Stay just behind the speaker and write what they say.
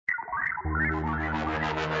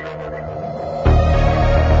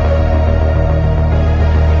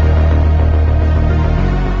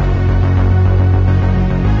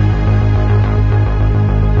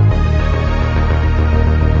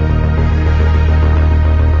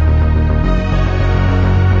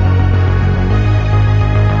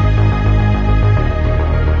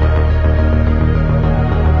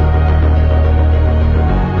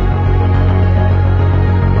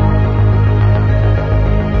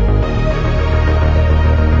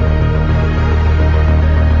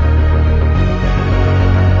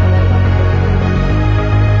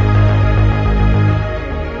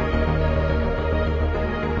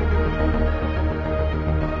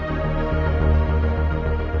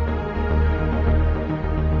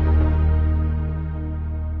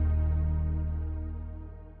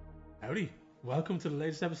welcome to the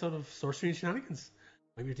latest episode of Sorcery and Shenanigans.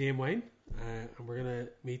 I'm your DM Wayne, and we're going to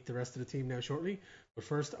meet the rest of the team now shortly. But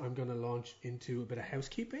first, I'm going to launch into a bit of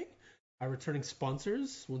housekeeping. Our returning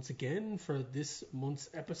sponsors, once again, for this month's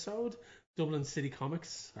episode, Dublin City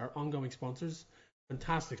Comics, our ongoing sponsors.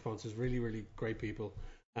 Fantastic sponsors, really, really great people,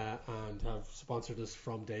 and have sponsored us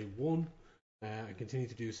from day one, and continue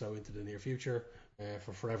to do so into the near future,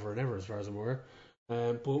 for forever and ever, as far as I'm aware.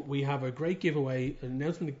 But we have a great giveaway, an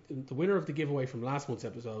announcement, the winner of the giveaway from last month's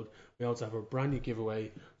episode. We also have a brand new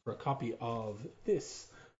giveaway for a copy of this,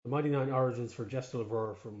 The Mighty Nine Origins for Jester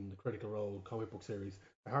Lavore from the Critical Role comic book series.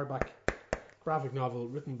 A hardback graphic novel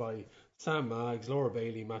written by Sam Maggs, Laura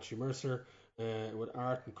Bailey, Matthew Mercer, with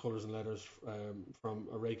art and colours and letters from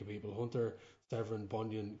a rake of people: Hunter, Severin,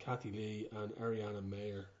 Bunyan, Kathy Lee, and Ariana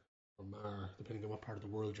Mayer, or Mar, depending on what part of the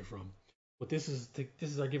world you're from. But this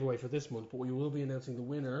is our giveaway for this month. But we will be announcing the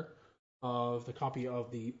winner of the copy of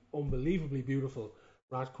the unbelievably beautiful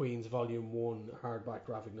Rat Queens Volume 1 hardback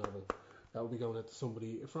graphic novel. That will be going out to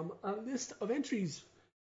somebody from our list of entries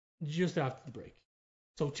just after the break.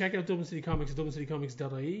 So check out Dublin City Comics at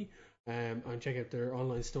dublincitycomics.ie, and check out their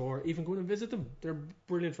online store. Even go in and visit them. They're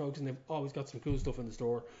brilliant folks, and they've always got some cool stuff in the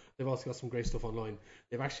store. They've also got some great stuff online.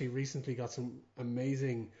 They've actually recently got some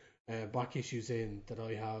amazing back issues in that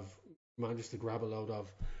I have managed to grab a load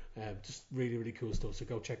of. Just really, really cool stuff. So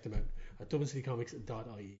go check them out at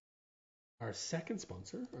dublincitycomics.ie. Our second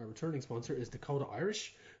sponsor, our returning sponsor, is Dakota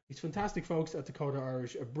Irish. These fantastic folks at Dakota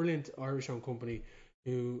Irish, a brilliant Irish-owned company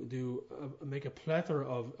who do make a plethora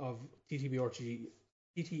of TTRPG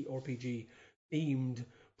themed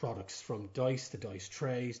products, from dice to dice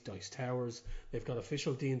trays, dice towers. They've got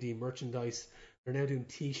official D&D merchandise. They're now doing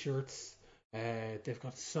T-shirts. They've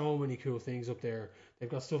got so many cool things up there. They've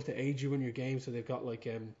got stuff to aid you in your game, so they've got like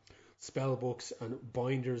spell books and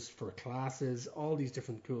binders for classes, all these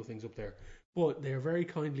different cool things up there. But they're very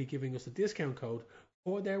kindly giving us a discount code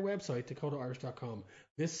for their website, dakotairish.com.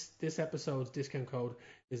 This episode's discount code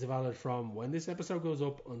is valid from when this episode goes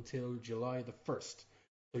up until July the 1st.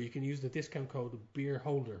 So you can use the discount code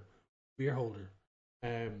beerholder,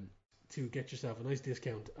 to get yourself a nice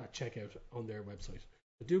discount at checkout on their website.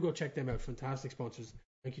 So do go check them out. Fantastic sponsors.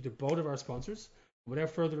 Thank you to both of our sponsors.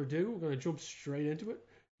 Without further ado, we're going to jump straight into it.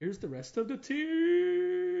 Here's the rest of the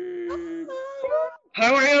team.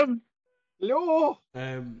 How are you? Hello.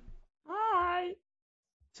 Hi.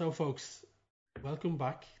 So, folks, welcome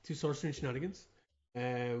back to Sorcery and Shenanigans.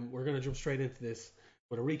 We're going to jump straight into this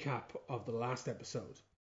with a recap of the last episode.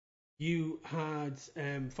 You had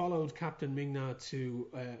followed Captain Mingna to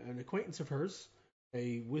an acquaintance of hers,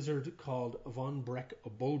 a wizard called Von Breck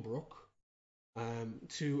Bulbrook,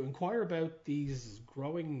 to inquire about these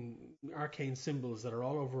growing arcane symbols that are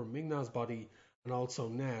all over Mingna's body and also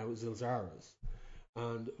now Zilzara's.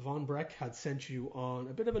 And Von Breck had sent you on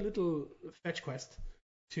a bit of a little fetch quest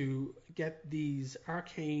to get these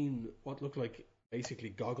arcane, what look like basically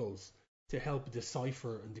goggles, to help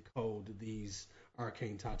decipher and decode these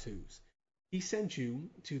arcane tattoos. He sent you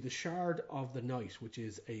to the Shard of the Night, which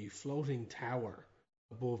is a floating tower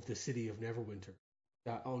above the city of Neverwinter,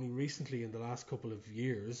 that only recently, in the last couple of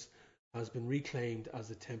years, has been reclaimed as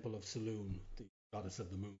the Temple of Saloon, the goddess of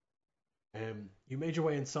the moon. You made your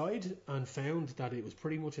way inside and found that it was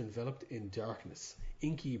pretty much enveloped in darkness,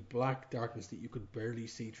 inky black darkness that you could barely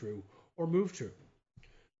see through or move through.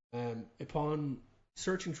 Upon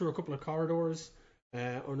searching through a couple of corridors,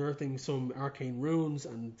 unearthing some arcane runes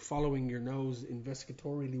and following your nose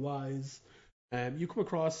investigatorily wise, you come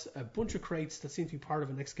across a bunch of crates that seem to be part of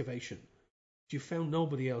an excavation. But you found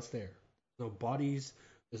nobody else there. No bodies.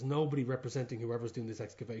 There's nobody representing whoever's doing this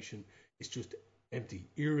excavation. It's just empty,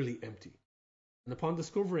 eerily empty. And upon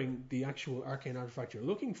discovering the actual arcane artifact you're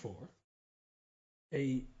looking for,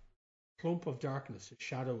 a clump of darkness, a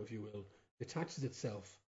shadow if you will, detaches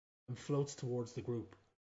itself and floats towards the group.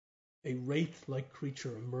 A wraith-like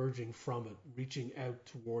creature emerging from it, reaching out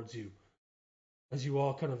towards you. As you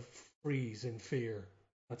all kind of freeze in fear,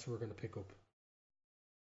 that's where we're going to pick up.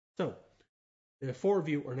 So, the four of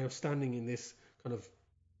you are now standing in this kind of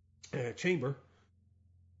chamber.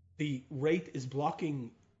 The wraith is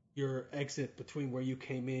blocking your exit between where you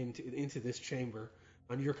came into this chamber,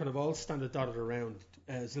 and you're kind of all standing dotted around.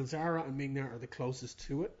 Zilzara and Mingna are the closest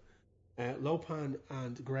to it. Lopan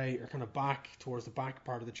and Grey are kind of back towards the back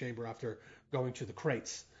part of the chamber after going through the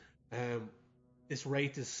crates. This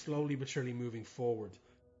wraith is slowly but surely moving forward.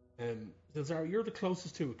 Zilzara, you're the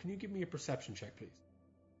closest to it. Can you give me a perception check, please?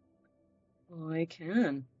 I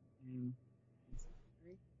can.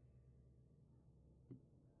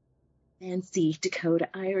 Fancy Dakota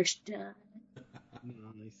Irish done.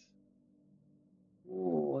 Nice.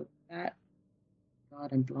 Oh, that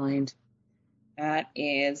God, I'm blind. That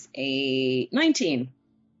is a 19.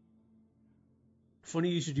 Funny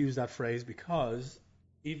you should use that phrase because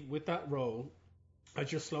even with that roll,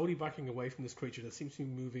 as you're slowly backing away from this creature that seems to be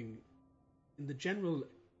moving in the general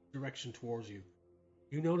direction towards you,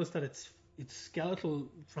 you notice that its skeletal,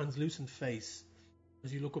 translucent face,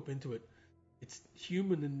 as you look up into it, it's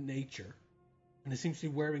human in nature, and it seems to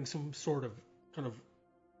be wearing some sort of kind of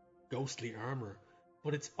ghostly armor,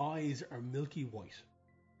 but its eyes are milky white,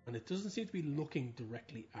 and it doesn't seem to be looking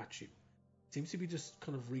directly at you. It seems to be just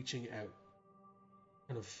kind of reaching out,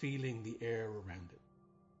 kind of feeling the air around it.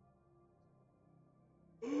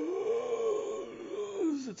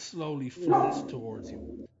 As it slowly floats towards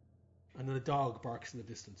you, and then a dog barks in the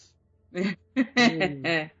distance.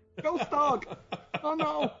 Ghost dog! Oh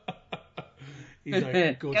no! He's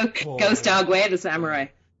like, good boy. Ghost dog way, the samurai.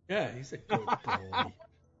 Yeah, he's a good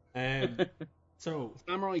boy. So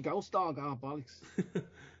Samurai ghost dog, bollocks.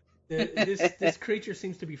 this creature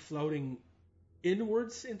seems to be floating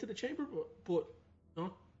inwards into the chamber, but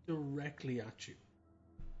not directly at you.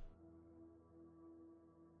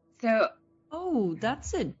 So,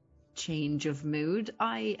 that's a change of mood.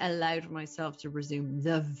 I allowed myself to presume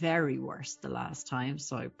the very worst the last time,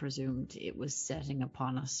 so I presumed it was setting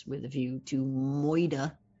upon us with a view to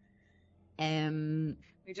Moida.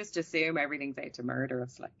 we just assume everything's out to murder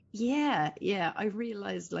us, like. Yeah. I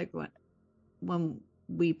realized, like, when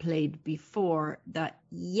we played before that,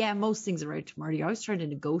 most things are out to murder. I was trying to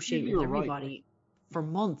negotiate with everybody for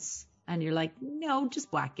months, and you're like, no,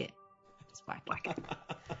 just whack it. Just whack it.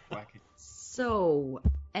 Whack it. So,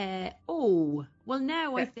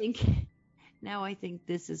 now I think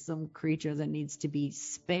this is some creature that needs to be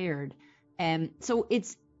spared. So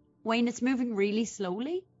it's moving really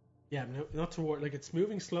slowly. Yeah, no, not toward, like, it's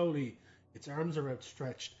moving slowly. Its arms are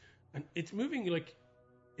outstretched, and it's moving like,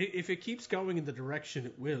 if it keeps going in the direction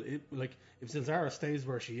it will. It, like, if Zilzara stays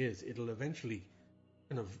where she is, it'll eventually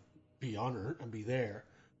kind of be on her and be there.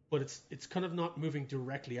 But it's kind of not moving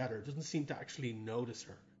directly at her. It doesn't seem to actually notice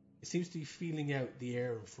her. It seems to be feeling out the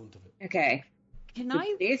air in front of it. Okay.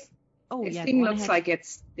 This thing looks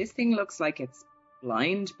like it's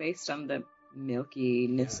blind based on the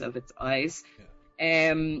milkiness of its eyes. Yeah.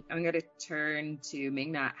 I'm going to turn to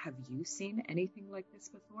Mingna. Have you seen anything like this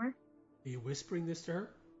before? Are you whispering this to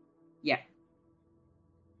her? Yeah.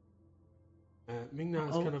 Mingna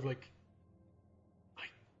is kind of like,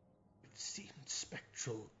 I've seen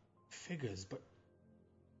spectral figures, but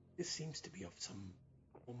this seems to be of some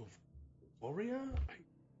form of warrior.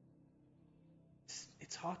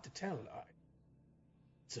 It's hard to tell.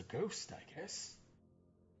 It's a ghost, I guess.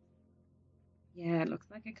 Yeah, it looks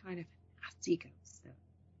like a kind of nasty ghost, though.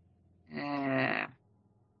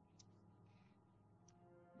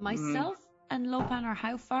 Myself and Lopan are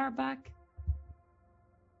how far back?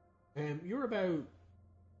 You're about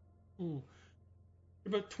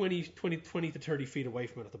 20 to 30 feet away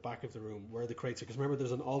from it at the back of the room where the crates are. Because remember,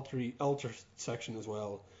 there's an altar section as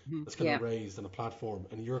well that's kind of raised on a platform,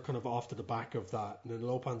 and you're kind of off to the back of that, and then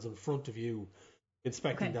Lopan's in front of you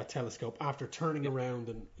inspecting that telescope after turning around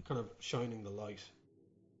and kind of shining the light.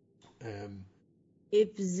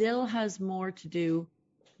 If Zil has more to do,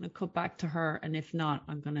 I'm going to cut back to her, and if not,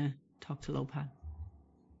 I'm going to talk to Lopan.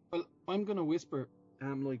 Well, I'm going to whisper,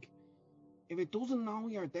 like, if it doesn't know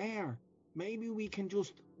you're there, maybe we can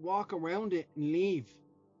just walk around it and leave,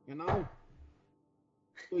 you know?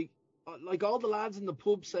 Like all the lads in the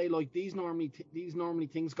pub say, like, these normally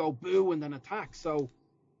things go boo and then attack. So,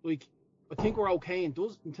 like, I think we're okay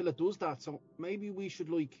until it does that. So maybe we should,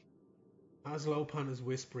 like... As Lopan is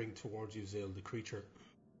whispering towards you, Zil, the creature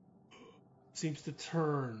seems to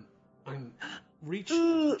turn and reach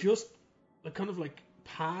just kind of like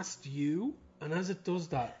past you, and as it does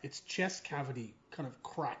that, its chest cavity kind of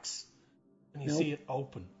cracks, and you see it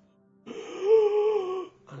open.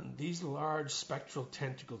 And these large spectral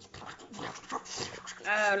tentacles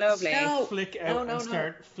lovely. flick out and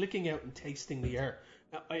start flicking out and tasting the air.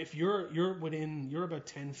 Now, if you're about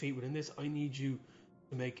 10 feet within this, I need you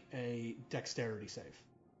to make a dexterity save.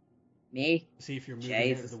 Me? See if you're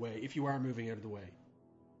moving out of the way. If you are moving out of the way.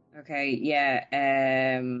 Okay, yeah.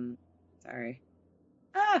 Sorry.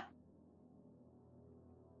 My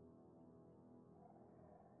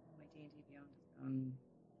D&D Beyond has gone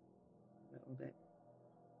a little bit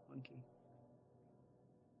funky.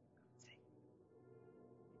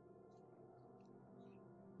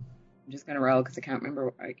 I'm just gonna roll because I can't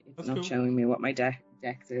remember. It's not showing me what my dex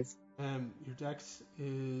is. Your dex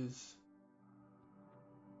is.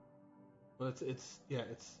 Well, it's.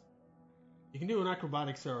 You can do an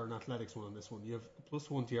acrobatics or an athletics one on this one. You have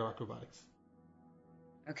 +1 to your acrobatics.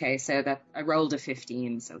 Okay, so that I rolled a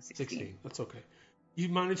 15, so 16. 16. That's okay. You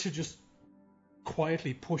manage to just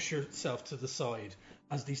quietly push yourself to the side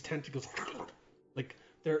as these tentacles, like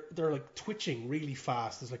they're like twitching really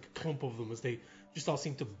fast. There's like a clump of them as they just all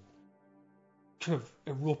seem to kind of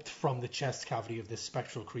erupt from the chest cavity of this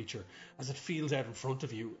spectral creature as it feels out in front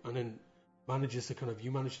of you, and then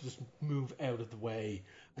you manage to just move out of the way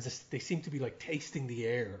as they seem to be like tasting the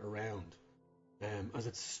air around,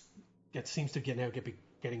 as it seems to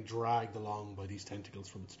getting dragged along by these tentacles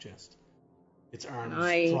from its chest. Its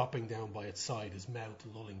arms dropping down by its side, his mouth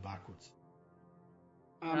lolling backwards.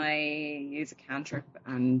 I use a cantrip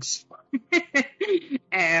and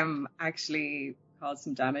actually cause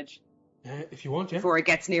some damage. If you want, yeah. Before it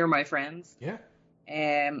gets near my friends. Yeah.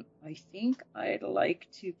 I think I'd like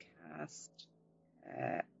to cast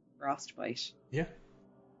Frostbite. Yeah.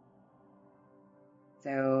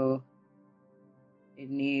 So it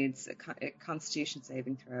needs a Constitution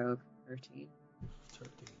saving throw of 13. 13.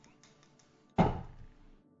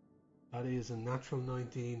 That is a natural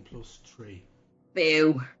 19 plus 3.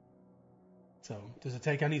 Boo. So, does it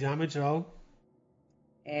take any damage at all?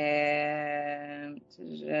 On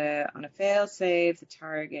a fail save, the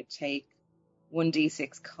target take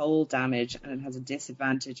 1d6 cold damage, and it has a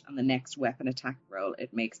disadvantage on the next weapon attack roll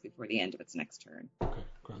it makes before the end of its next turn. Okay,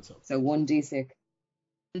 grand so. So 1d6.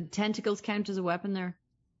 Did tentacles count as a weapon there?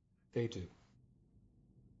 They do.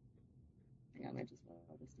 Hang on, I just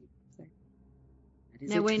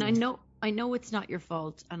now, Wayne, I know it's not your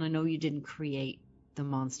fault, and I know you didn't create the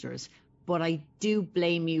monsters, but I do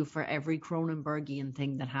blame you for every Cronenbergian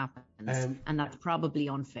thing that happens, and that's probably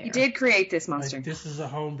unfair. You did create this monster. This is a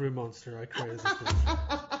homebrew monster. I created this.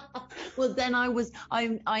 Well, then I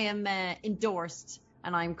am endorsed,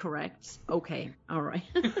 and I'm correct. Okay, all right.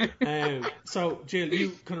 So, Jill,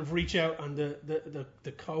 you kind of reach out, and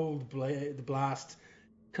the cold the blast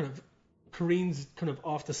kind of careens kind of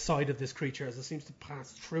off the side of this creature as it seems to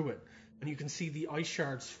pass through it, and you can see the ice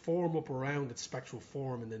shards form up around its spectral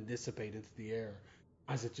form and then dissipate into the air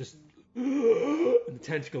as it just and the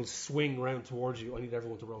tentacles swing round towards you. I need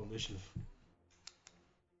everyone to roll initiative.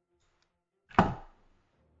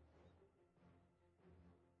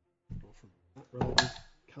 Roll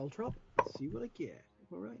Caltrop. See what I get.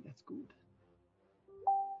 All right, that's good.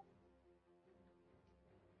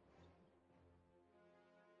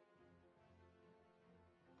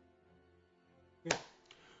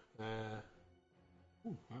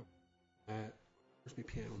 Wow. Where's my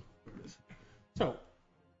piano? There it is. So,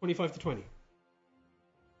 25 to 20.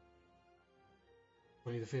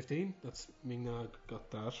 20 to 15. That's Ming-Na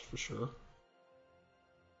got that for sure.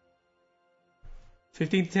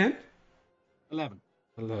 15 to 10? 11.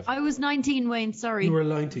 I was 19, Wayne. Sorry. You were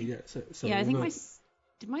 90, yeah. So yeah, I think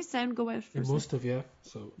did my sound go out? It must have, yeah.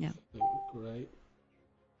 So yeah. Great.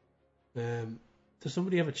 Does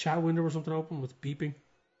somebody have a chat window or something open with beeping?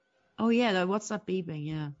 Oh yeah, what's that beeping?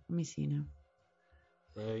 Yeah, let me see now.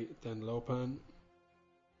 Right, then Lopan.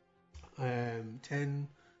 10,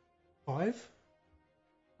 5?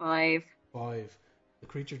 5. 5. The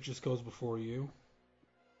creature just goes before you.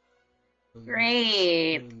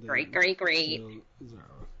 Great.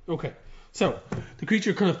 Okay, so the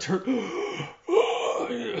creature kind of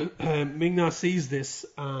Ming-Na sees this,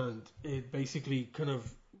 and it basically kind of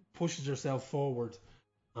pushes herself forward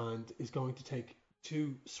and is going to take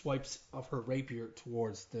 2 swipes of her rapier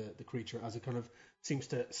towards the creature as it kind of seems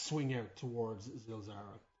to swing out towards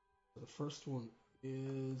Zilzara. So the first one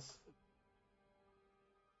is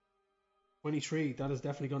 23. That is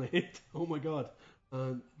definitely going to hit. Oh my god.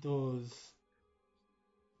 And does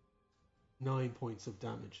 9 points of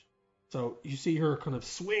damage. So you see her kind of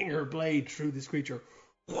swing her blade through this creature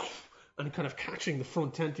and kind of catching the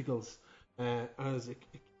front tentacles as it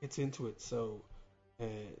gets into it. So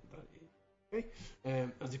as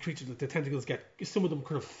the creature, the tentacles some of them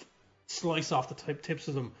kind of slice off the tips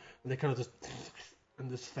of them, and they kind of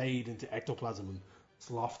just fade into ectoplasm and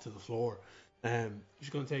slough to the floor.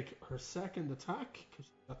 She's going to take her second attack because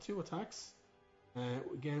she's got 2 attacks.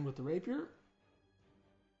 Again with the rapier.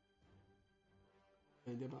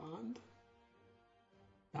 And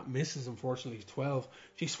that misses, unfortunately. 12.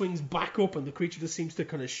 She swings back up, and the creature just seems to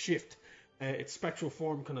kind of shift. Its spectral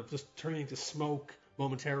form kind of just turning into smoke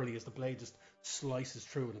momentarily as the blade just slices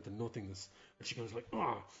through it into nothingness. And she goes like,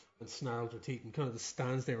 and snarls her teeth and kind of just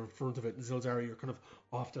stands there in front of it. And Zilzara, you're kind of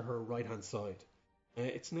off to her right hand side.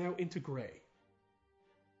 It's now into grey.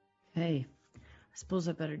 Hey, I suppose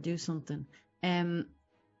I better do something. I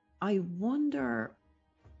wonder,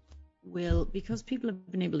 because people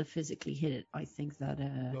have been able to physically hit it, I think that...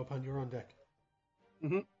 Lopan, you're on deck.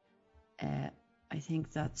 Mm-hmm. I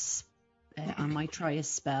think that's I might try a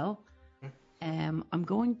spell. I'm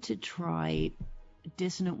going to try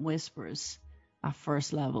Dissonant Whispers at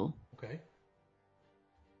first level. Okay.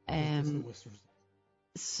 Dissonant Whispers.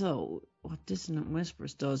 So what Dissonant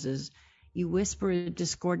Whispers does is you whisper a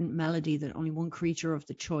discordant melody that only one creature of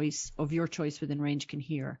your choice within range can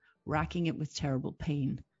hear, racking it with terrible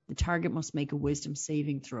pain. The target must make a wisdom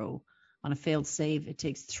saving throw. On a failed save, it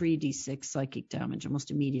takes 3d6 psychic damage and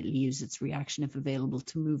must immediately use its reaction if available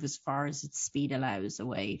to move as far as its speed allows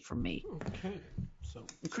away from me. Okay. So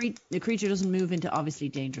the creature doesn't move into obviously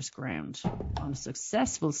dangerous ground. On a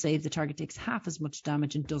successful save, the target takes half as much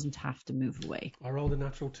damage and doesn't have to move away. I rolled a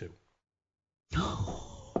natural 2.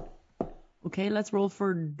 Okay, let's roll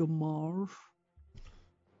for Damar.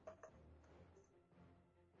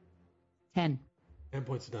 10. 10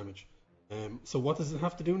 points of damage. So what does it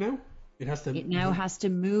have to do now? It now has to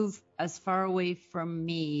move as far away from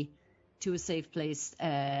me to a safe place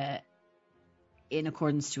in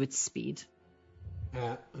accordance to its speed.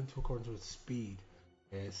 Into accordance with speed.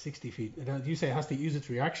 60 feet. And you say it has to use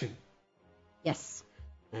its reaction? Yes.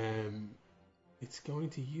 It's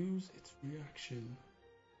going to use its reaction.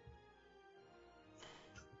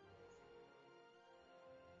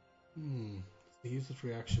 To use its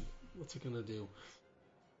reaction. What's it going to do?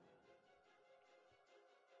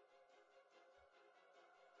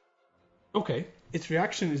 Okay, its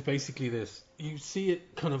reaction is basically this. You see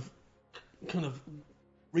it kind of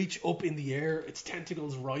reach up in the air, its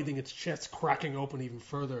tentacles writhing, its chest cracking open even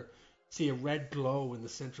further. See a red glow in the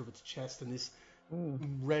center of its chest, and this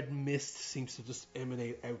red mist seems to just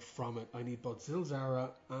emanate out from it. I need both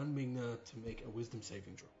Zilzara and Mingna to make a wisdom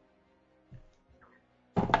saving throw.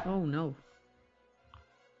 Oh no.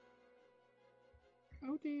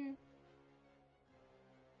 Oh dear.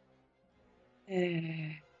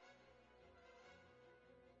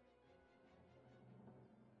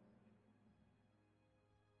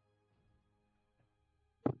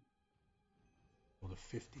 Well, a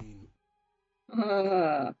 15.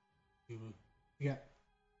 Yeah.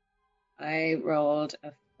 I rolled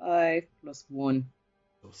a 5 plus 1.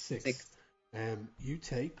 So 6. You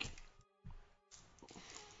take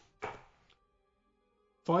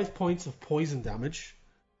 5 points of poison damage.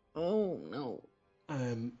 Oh no.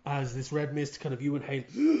 As this red mist kind of you inhale,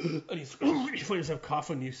 and you find yourself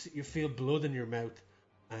coughing. You feel blood in your mouth,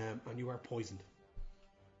 and you are poisoned.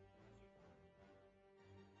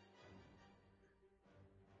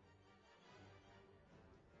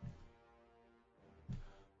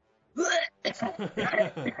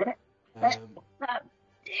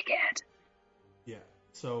 Dickhead. Yeah.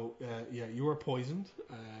 So you are poisoned.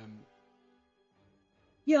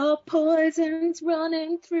 Your poison's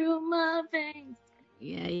running through my veins.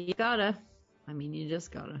 Yeah, you gotta. I mean, you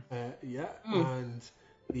just gotta. Yeah, and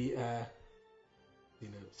the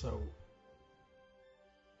so.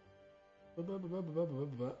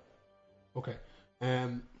 Okay. Yeah.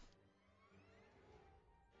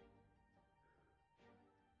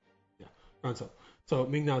 Right. So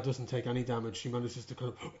Ming-Na doesn't take any damage. She manages to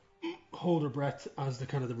kind of hold her breath as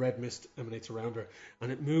the red mist emanates around her,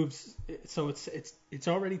 and it moves. So it's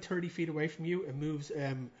already 30 feet away from you. It moves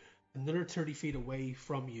another 30 feet away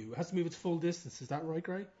from you. It has to move its full distance. Is that right,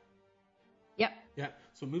 Gray? Yep. Yeah.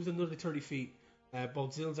 So it moves another 30 feet.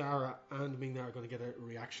 Both Zilzara and Ming-Na are going to get a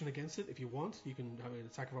reaction against it. If you want, you can have an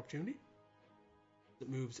attack of opportunity. It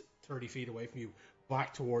moves 30 feet away from you,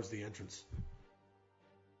 back towards the entrance.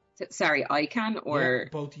 Sorry, I can, or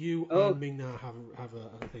both you and Ming-Na have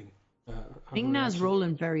a thing. Ming-Na's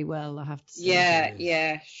rolling very well, I have to say.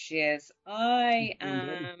 Yeah, she is.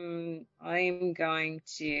 I'm going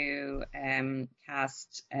to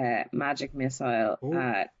cast Magic Missile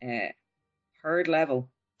at third level.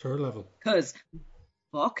 Third level. Because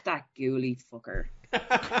fuck that ghoulie fucker.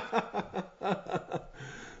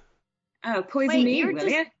 Oh, poison me, will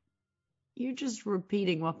you? You're just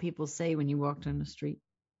repeating what people say when you walk down the street.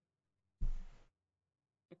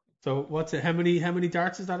 So what's it? How many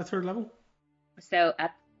darts is that at third level? So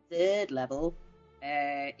at third level,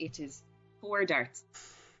 it is 4 darts.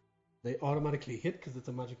 They automatically hit because it's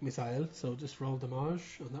a magic missile. So just roll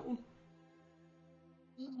damage on that one.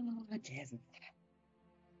 Oh, it doesn't.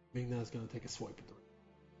 Ming-Na's going to take a swipe at the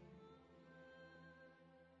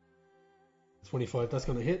 25. That's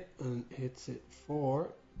going to hit and hits it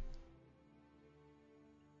for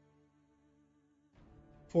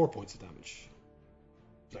 4 points of damage.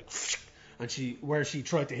 Like, and where she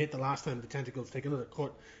tried to hit the last time, the tentacles take another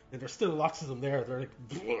cut, and there's still lots of them there. They're like,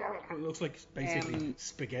 it looks like basically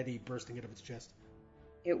spaghetti bursting out of its chest.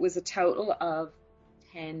 It was a total of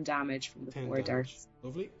 10 damage from the 4 darts.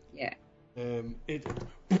 Lovely. Yeah.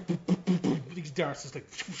 These darts just like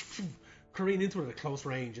careen into it at a close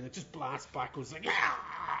range, and it just blasts backwards like,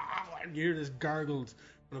 and you hear this gargled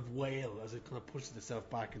kind of wail as it kind of pushes itself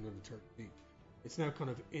back another 30 feet. It's now kind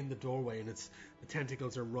of in the doorway, and the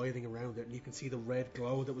tentacles are writhing around it, and you can see the red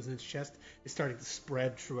glow that was in its chest is starting to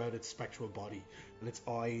spread throughout its spectral body, and its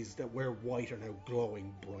eyes that were white are now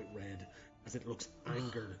glowing bright red as it looks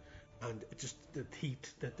angered, and it just the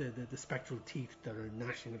teeth, the spectral teeth that are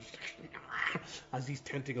gnashing as these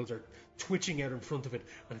tentacles are twitching out in front of it,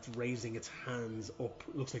 and it's raising its hands up.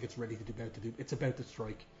 It looks like it's ready it's about to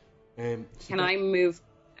strike. Can I move?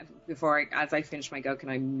 As I finish my go, can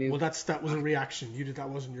I move? Well, that was a reaction. You did that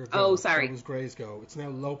wasn't your go. Oh, sorry. That was Gray's go. It's now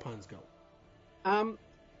Lopan's go.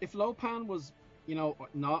 If Lopan was,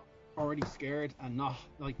 not already scared and not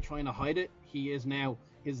like trying to hide it, he is now.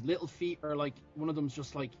 His little feet are like one of them's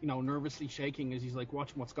just like nervously shaking as he's like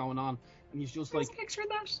watching what's going on, and he's just There's a picture of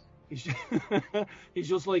that. He's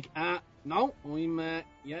just like, no,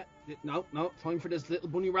 no, time for this little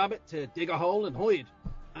bunny rabbit to dig a hole and hide,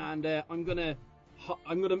 and I'm gonna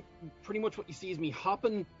pretty much what you see is me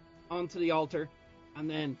hopping onto the altar and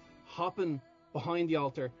then hopping behind the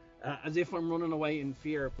altar as if I'm running away in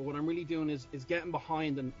fear. But what I'm really doing is getting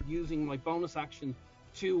behind and using my bonus action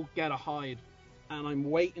to get a hide, and I'm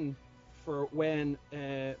waiting for when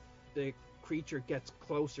the creature gets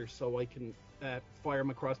closer so I can fire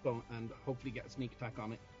my crossbow and hopefully get a sneak attack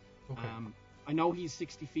on it. Okay. I know he's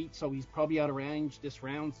 60 feet, so he's probably out of range this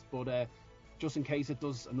round, but just in case it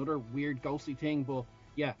does another weird ghostly thing. But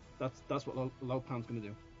yeah, that's what Lopan's going to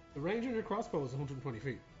do. The range on your crossbow is 120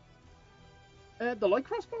 feet. The light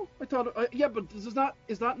crossbow? I thought, yeah, but is that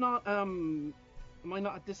not? Am I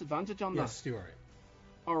not at disadvantage on that? Yes, you are.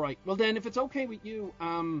 All right. Well, then, if it's okay with you,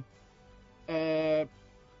 can I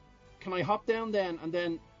hop down then? And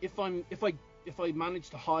then if I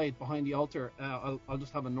manage to hide behind the altar, I'll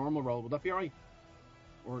just have a normal roll. Would that be all right?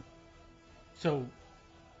 Or so,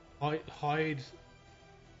 hide.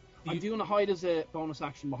 I'm doing a hide as a bonus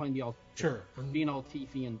action behind the altar. Sure. Being all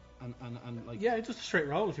teethy and like. Yeah, just a straight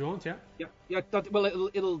roll if you want. Yeah. Yeah.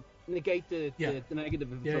 It'll negate the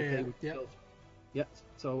negative if it's okay with yourself. Yeah.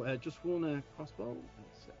 So just one crossbow.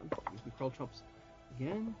 Use my croll chops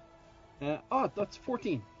again. That's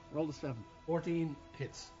 14. Roll the 7. 14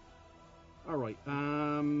 hits. All right.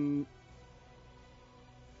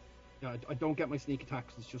 Yeah, I don't get my sneak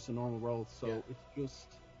attacks. It's just a normal roll, so it's just.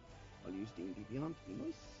 I'll use D&D Beyond to be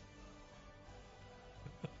nice.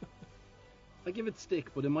 I give it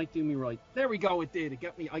stick, but it might do me right. There we go. It did. It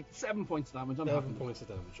got me 7 points of damage. 7 points of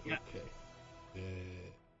damage. Yeah. Okay.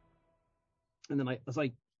 And then as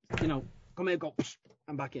I come out, go,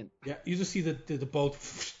 I'm back in. Yeah, you just see the boat,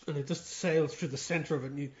 and it just sails through the center of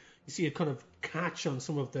it, and you see it kind of catch on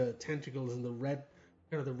some of the tentacles and the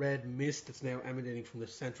red mist that's now emanating from the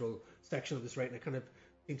central section of this right, and it kind of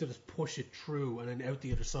seems to just push it through and then out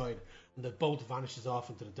the other side, and the boat vanishes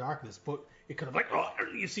off into the darkness. But it kind of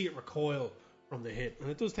you see it recoil from the hit, and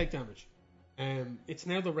it does take damage. It's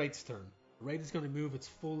now the Wraith's turn. The Wraith is going to move its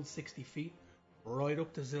full 60 feet right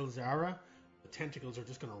up to Zilzara. The tentacles are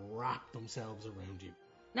just going to wrap themselves around you.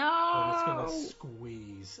 No! And it's going to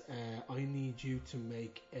squeeze. I need you to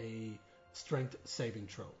make a strength saving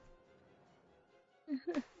throw.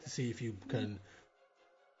 To see if you can...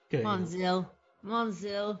 Come on, Zil. Come on,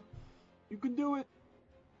 Zil. You can do it.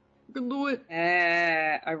 You can do it.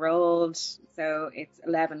 I rolled, so it's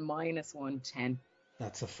 11 minus 1, 10.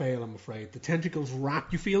 That's a fail, I'm afraid. The tentacles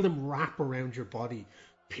you feel them wrap around your body,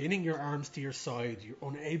 pinning your arms to your side. You're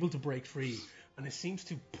unable to break free, and it seems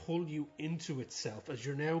to pull you into itself as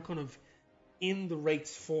you're now kind of in the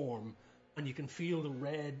Wraith's form, and you can feel the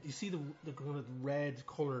red. You see the kind of red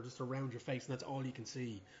colour just around your face, and that's all you can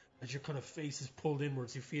see. As your kind of face is pulled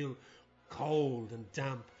inwards, you feel cold and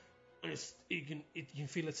damp, and you can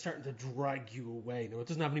feel it starting to drag you away. Now, it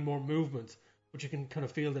doesn't have any more movement, but you can kind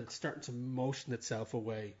of feel that it's starting to motion itself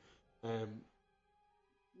away. And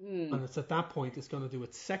it's at that point it's going to do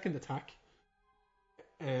its second attack.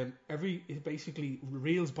 It basically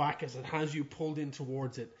reels back as it has you pulled in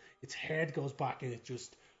towards it. Its head goes back and it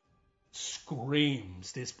just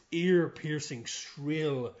screams this ear-piercing,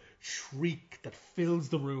 shrill shriek that fills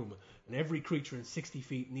the room. And every creature in 60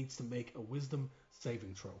 feet needs to make a wisdom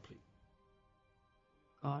saving throw, please.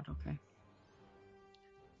 God, okay.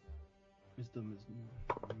 Wisdom is...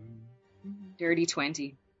 Dirty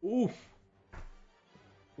 20. Oof.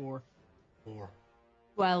 4.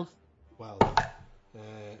 12.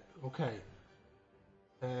 Okay.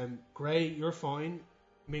 Gray, you're fine.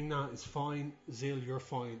 Mingna is fine. Zil, you're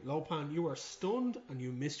fine. Lopan, you are stunned and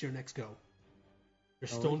you missed your next go. You're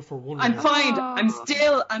stunned for 1 I'm round. fine. I'm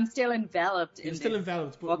still enveloped. You're still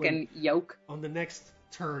enveloped, but fucking yoke. On the next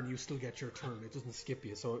turn, you still get your turn. It doesn't skip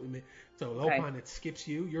you. So Lopan, it skips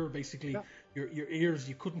you. You're basically your ears.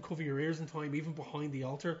 You couldn't cover your ears in time, even behind the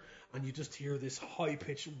altar, and you just hear this high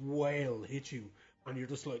pitched wail hit you, and you're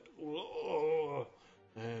just like, oh,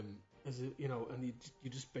 and you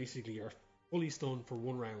just basically are fully stunned for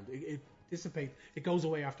one round. It dissipates. It goes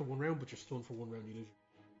away after one round, but you're stunned for one round. You lose.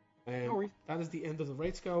 That is the end of the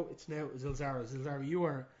rates go. It's now Zilzara. Zilzara, you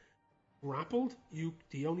are grappled.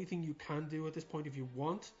 The only thing you can do at this point, if you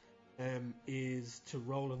want, is to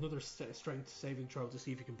roll another strength saving throw to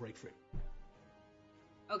see if you can break free.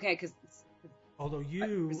 Okay, because although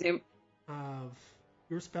you have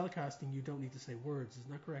your spellcasting, you don't need to say words.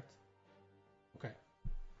 Isn't that correct? Okay.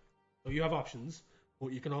 So you have options,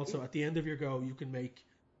 but you can also, at the end of your go, you can make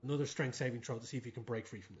another strength saving throw to see if you can break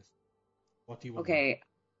free from this. What do you want? Okay.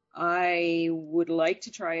 I would like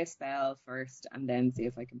to try a spell first and then see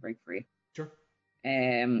if I can break free. Sure.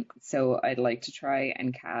 So I'd like to try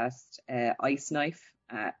and cast Ice Knife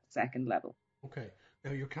at 2nd level. Okay.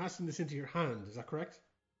 Now you're casting this into your hand, is that correct?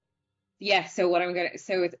 Yeah. So what I'm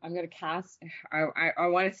gonna cast. I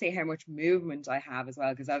want to see how much movement I have as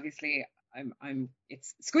well, because obviously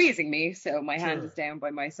it's squeezing me, so my hand is down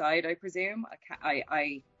by my side. I presume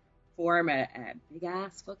I form a big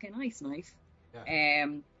ass fucking ice knife. Yeah.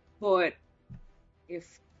 But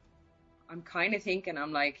if I'm kind of thinking,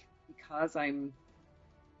 I'm like, because I'm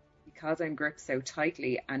gripped so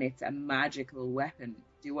tightly and it's a magical weapon,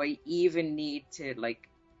 do I even need to like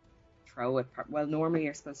throw it? Well, normally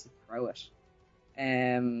you're supposed to throw it.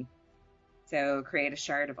 So create a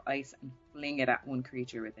shard of ice and fling it at one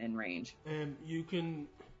creature within range. You can.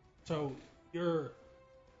 So you're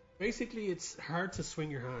basically, it's hard to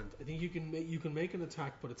swing your hand. I think you can make an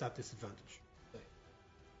attack, but it's at disadvantage.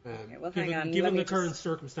 Okay, well, hang on. Given the current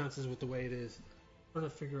circumstances with the way it is, I'm trying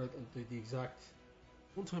to figure out the exact.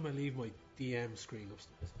 One time I leave my DM screen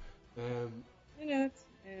upstairs.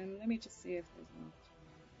 Let me just see if there's not.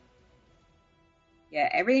 Yeah,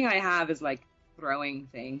 everything I have is like throwing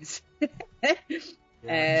things.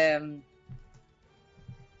 Yeah.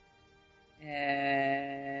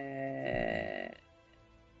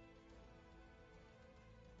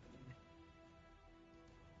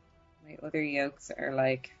 My other yokes are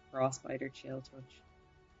like Frostbite or Chill Touch.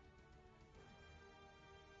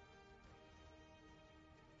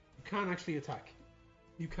 You can't actually attack.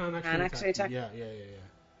 You can actually attack. Yeah.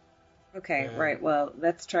 Okay, right. Well,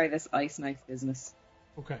 let's try this ice knife business.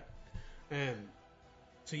 Okay.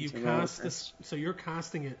 So you cast this. So you're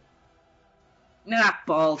casting it. Nah,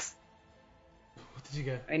 balls. What did you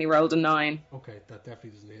get? I only rolled a 9. Okay, that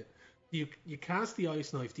definitely doesn't hit. You cast the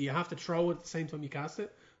ice knife. Do you have to throw it at the same time you cast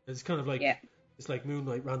it? It's kind of like it's like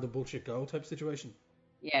Moonlight random bullshit go type situation.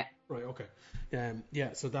 Yeah. Right. Okay.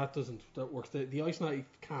 So that works. The ice knife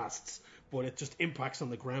casts, but it just impacts on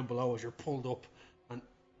the ground below as you're pulled up, and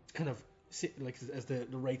it's kind of like as the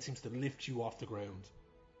rate seems to lift you off the ground.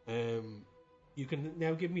 You can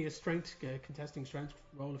now give me a contesting strength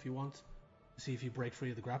roll if you want to see if you break free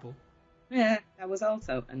of the grapple. Yeah, that was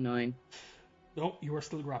also a 9. No, you are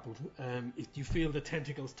still grappled. You feel the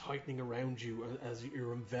tentacles tightening around you as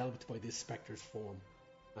you're enveloped by this spectre's form,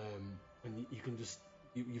 and you can just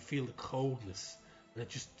you feel the coldness, and it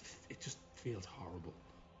just feels horrible.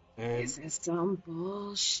 This is some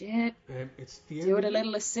bullshit. It's the do it a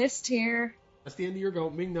little assist here. That's the end of your go.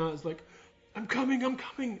 Ming-Na is like, I'm coming,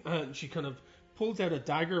 and she kind of pulls out a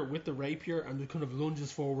dagger with the rapier and kind of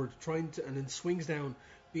lunges forward, and then swings down,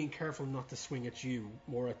 being careful not to swing at you,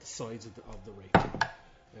 more at the sides of the rapier.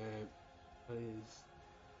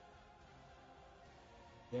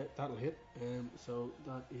 That'll hit. So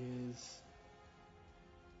that is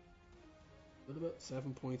about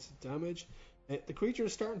 7 points of damage. The creature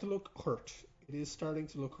is starting to look hurt. It is starting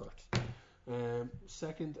to look hurt.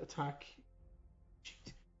 Second attack,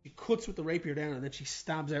 she cuts with the rapier down, and then she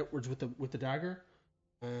stabs outwards with the dagger.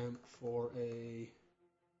 For a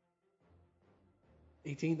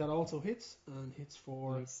 18, that also hits, and hits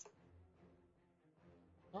for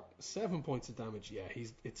 7 points of damage. Yeah,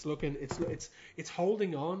 it's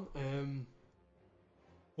holding on,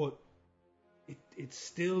 but it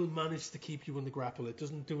still managed to keep you in the grapple. It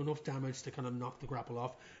doesn't do enough damage to kind of knock the grapple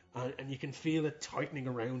off, and you can feel it tightening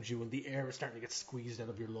around you, and the air is starting to get squeezed out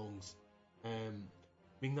of your lungs.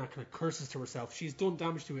 Ming-Na kind of curses to herself. She's done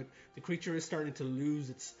damage to it. The creature is starting to lose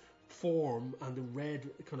its form, and the red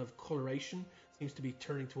kind of coloration seems to be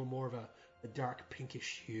turning to a more of a dark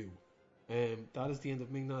pinkish hue. That is the end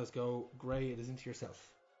of Ming-Na's go. Gray, it is into yourself.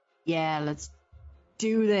 Yeah, let's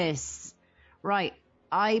do this. Right.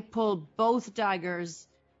 I pull both daggers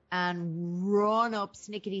and run up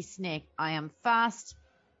snickety snick. I am fast.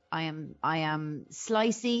 I am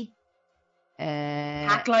slicey.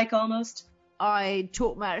 Hack-like almost. I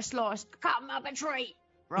took my slice, cut him up a tree.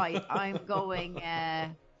 Right, I'm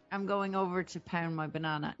going over to pound my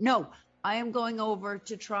banana. No, I am going over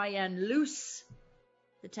to try and loose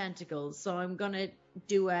the tentacles. So I'm gonna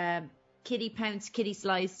do a kitty pounce, kitty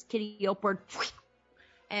slice, kitty upward.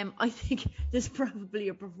 I think there's probably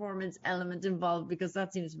a performance element involved because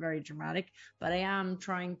that seems very dramatic. But I am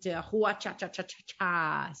trying to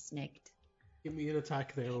cha-cha-cha-cha-cha snicked. Give me an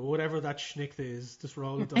attack there, or whatever that schnicked is. Just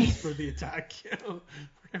roll a dice for the attack.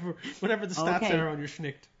 Whatever the stats are on your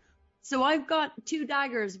schnicked. So I've got 2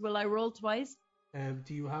 daggers. Will I roll twice?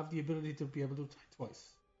 Do you have the ability to be able to attack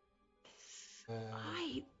twice?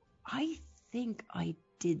 I think I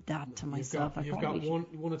did that to myself. You've got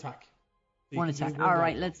one attack. So one attack. All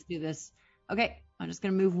right, let's do this. Okay, I'm just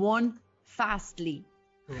going to move one fastly.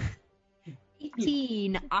 Cool.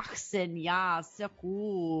 18, 18, ja, sehr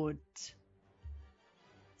gut.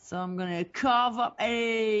 So I'm going to carve up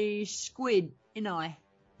a squid,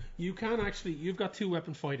 You can actually, you've got 2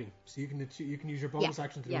 weapon fighting, so you can use your bonus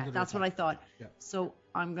action to do that's attack. What I thought. Yeah. So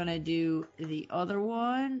I'm going to do the other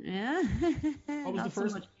one. Yeah. What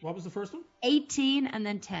was the first one? 18 and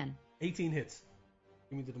then 10. 18 hits.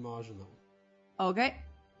 Give me the damage on that one. Okay.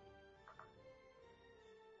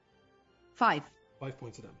 5. 5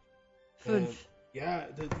 points of damage.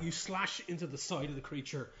 You slash into the side of the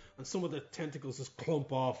creature, and some of the tentacles just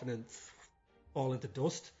clump off and then fall into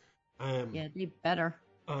dust. It'd be better.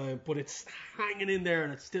 But it's hanging in there,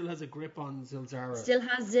 and it still has a grip on Zilzara. Still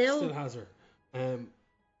has Zil. Still has her.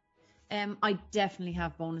 I definitely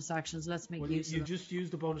have bonus actions. Let's make use of You just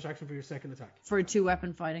used the bonus action for your second attack. For a 2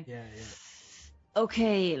 weapon fighting. Yeah.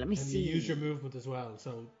 Okay, let me see. And you use your movement as well,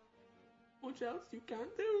 so much else you can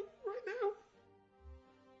do right now.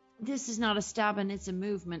 This is not a stabbing, it's a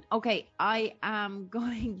movement. Okay, I am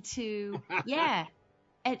going to... Yeah.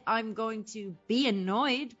 I'm going to be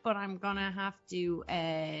annoyed, but I'm going to have to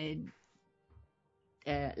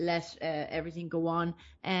let everything go on.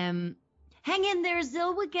 Hang in there,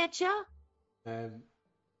 Zil, we'll get ya. The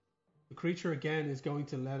creature again is going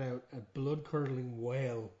to let out a blood-curdling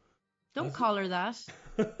wail. Don't call her that.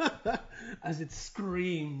 As it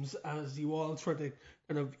screams, as you all try to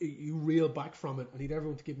you reel back from it. I need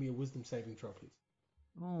everyone to give me a wisdom saving throw, please.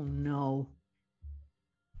 Oh, no.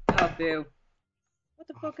 Oh, boo. What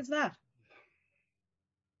the fuck is that?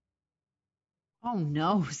 Oh,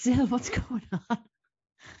 no. Zil, what's going on?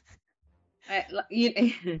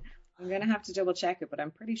 I'm going to have to double check it, but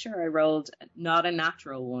I'm pretty sure I rolled not a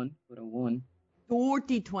natural 1, but a 1.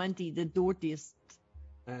 Dirty 20, the dirtiest.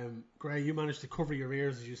 Gray, you managed to cover your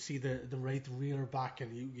ears as you see the wraith reel back,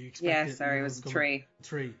 and you expect it was a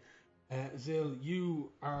tree. Zil,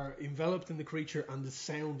 you are enveloped in the creature, and the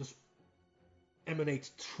sound just emanates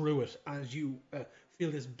through it as you feel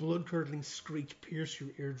this blood-curdling screech pierce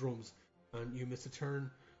your eardrums, and you miss a turn.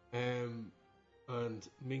 And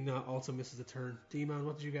Mingna also misses a turn. D-Man,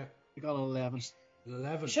 what did you get? You got 11.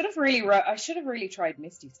 11. I should have really tried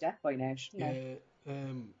Misty Step by now, shouldn't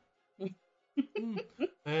I?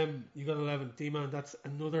 You got 11. D-Man, that's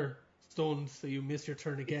another stun, so you miss your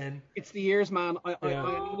turn again. It's the ears, man. I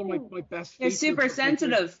know my best. They're super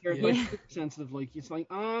sensitive. They're super sensitive. Like, it's like,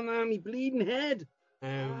 oh no, me bleeding head.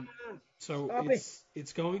 So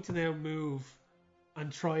it's going to now move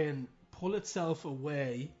and try and pull itself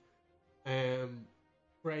away.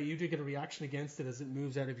 Ray, you do get a reaction against it as it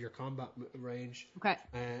moves out of your combat range. Okay.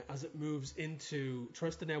 As it moves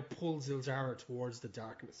tries to now pull Zilzara towards the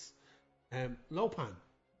darkness. Lopan,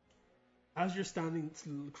 as you're standing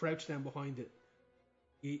crouched down behind it,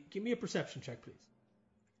 give me a perception check, please.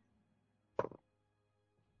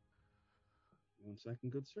 1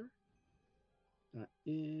 second, good sir. That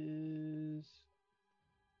is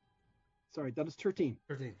 13.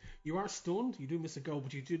 13. You are stunned. You do miss a go,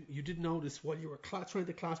 but you did notice while you were trying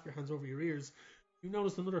to clasp your hands over your ears, you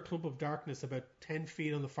noticed another clump of darkness about 10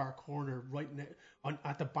 feet on the far corner,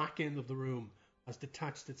 at the back end of the room, has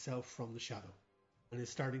detached itself from the shadow and is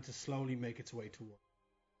starting to slowly make its way toward.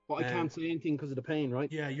 But I can't say anything because of the pain,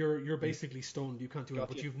 right? Yeah, you're basically stunned. You can't do it,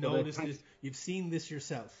 but you've noticed this. You've seen this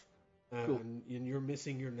yourself, cool. and you're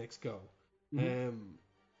missing your next go. Mm-hmm.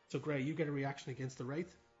 So, Gray, you get a reaction against the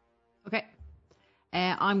wraith. Okay.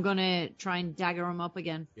 I'm gonna try and dagger him up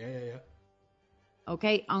again. Yeah.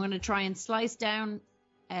 Okay, I'm gonna try and slice down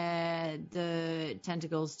the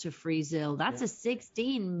tentacles to free Zil. That's a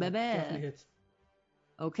 16, baby. Definitely hits.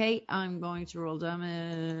 Okay, I'm going to roll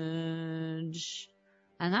damage,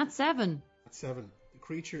 and that's 7. That's 7. The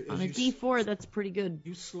creature on a D4. That's pretty good.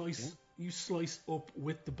 You slice up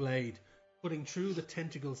with the blade, cutting through the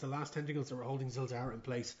tentacles, the last tentacles that were holding Zilzara in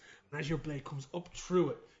place. And as your blade comes up through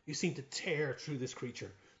it, you seem to tear through this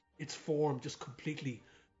creature. Its form just completely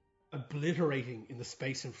obliterating in the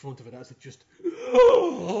space in front of it as it just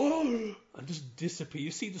and just disappear.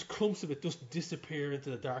 You see just clumps of it just disappear into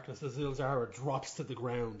the darkness as Zilzara drops to the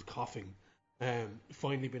ground, coughing.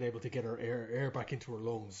 Finally being able to get her air back into her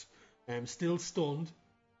lungs. Still stunned,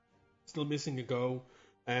 still missing a go.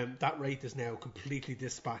 That wraith is now completely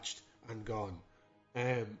dispatched and gone.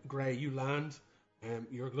 Gray, you land.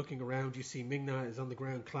 You're looking around. You see Migna is on the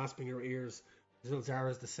ground clasping her ears. Zilzara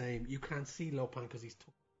is the same. You can't see Lopan because he's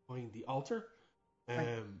tucked behind the altar.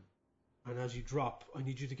 And as you drop, I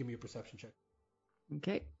need you to give me a perception check.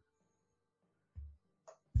 Okay.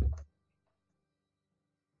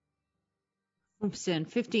 Oops,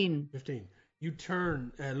 15. 15. You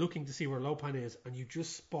turn, looking to see where Lopan is, and you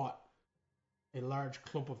just spot a large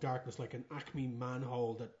clump of darkness, like an Acme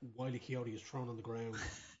manhole that Wile E. Coyote has thrown on the ground,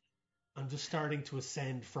 and just starting to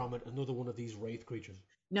ascend from it another one of these wraith creatures.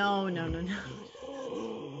 No.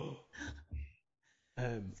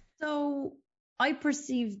 So I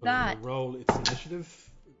perceived that. Roll its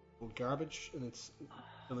initiative, garbage, and it's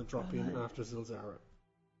gonna drop in after Zilzara.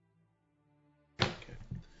 Okay,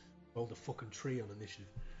 roll the fucking tree on initiative.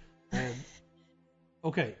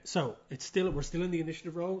 Okay, so we're still in the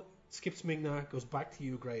initiative roll. Skips Migna, goes back to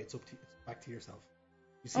you, Gray. It's back to yourself.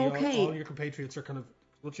 You see, all your compatriots are kind of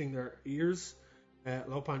clutching their ears.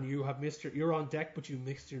 Lopan, you're on deck, but you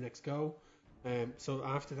missed your next go. So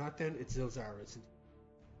after that, then it's Zilzara.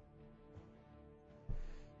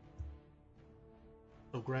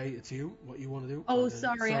 So Gray, it's you. What you want to do? Oh,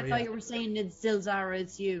 sorry. I thought you were saying it's Zilzara.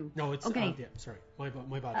 It's you. No, it's okay. Yeah, sorry, my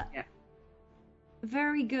bad. Yeah.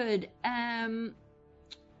 Very good.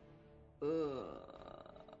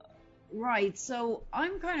 Right, so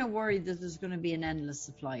I'm kind of worried that there's going to be an endless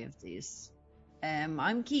supply of these.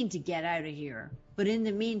 I'm keen to get out of here, but in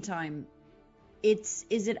the meantime, is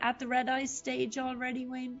it at the red eyes stage already,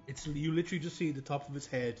 Wayne? You literally just see the top of his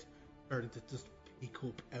head starting to just peek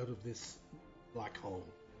up out of this black hole.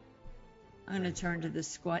 I'm going to turn to the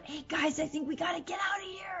squad. Hey guys, I think we got to get out of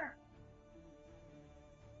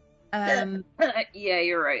here. Yeah,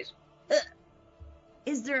 you're right.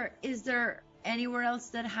 Is there anywhere else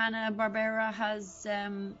that Hanna-Barbera has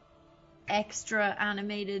extra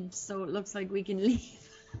animated so it looks like we can leave?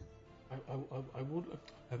 I would.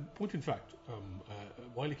 Point in fact,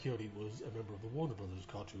 Wile E. Coyote was a member of the Warner Brothers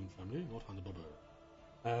cartoon family, not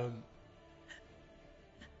Hanna-Barbera.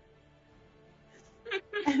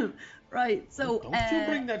 Right, so don't you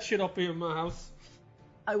bring that shit up here in my house.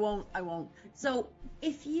 I won't. So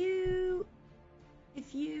if you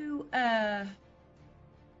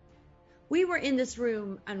we were in this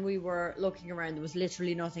room and we were looking around. There was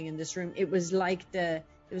literally nothing in this room. It was like the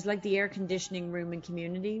air conditioning room in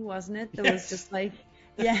Community, wasn't it? There was just like,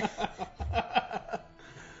 yeah.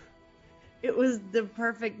 It was the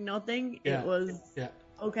perfect nothing. Yeah. It was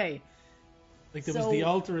okay. Like there was the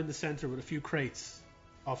altar in the center with a few crates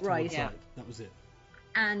off to one side. Yeah. That was it.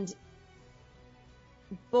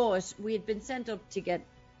 But we had been sent up to get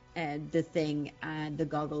the thing and the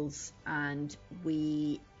goggles, and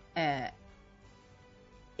we.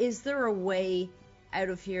 Is there a way out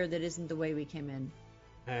of here that isn't the way we came in?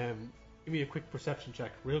 Give me a quick perception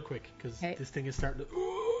check, real quick, because this thing is starting to.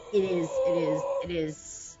 It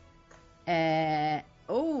is.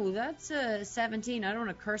 Oh, that's a 17. I don't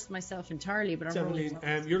want to curse myself entirely, but I'm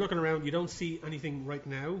 17. You're looking around. You don't see anything right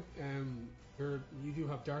now. You do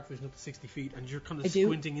have dark vision up to 60 feet, and you're kind of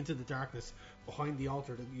squinting into the darkness behind the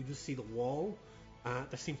altar. You just see the wall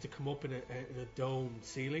that seems to come up in a domed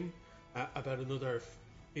ceiling, about another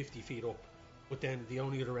 50 feet up. But then the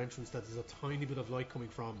only other entrance that there's a tiny bit of light coming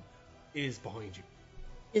from is behind you.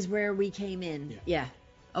 Is where we came in. Yeah.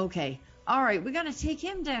 Okay. All right. We gotta take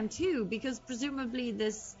him down too, because presumably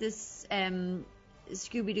this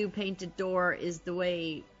Scooby-Doo painted door is the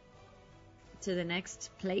way to the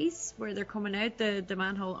next place where they're coming out. The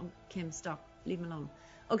manhole. Oh, Kim, stop. Leave him alone.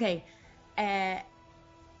 Okay.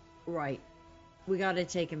 Right. We gotta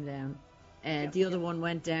take him down. The other one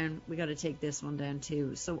went down. We gotta take this one down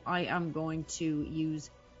too. So I am going to use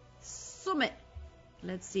Summit.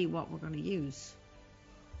 Let's see what we're going to use.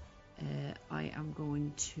 I am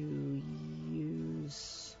going to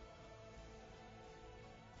use...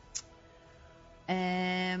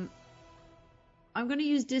 I'm going to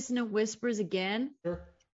use Dissonant Whispers again. Sure.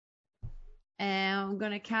 I'm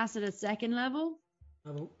going to cast it at second level.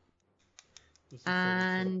 Hello.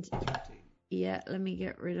 And... yeah, let me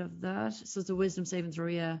get rid of that. So it's a wisdom saving throw,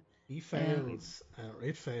 yeah. He fails.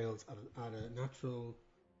 It fails at a natural...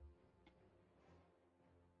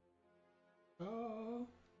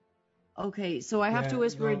 Okay, so I have to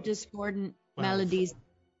whisper discordant 12. melodies.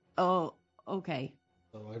 Oh, okay.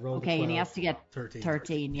 So I rolled Okay, 12, and he has to get 13.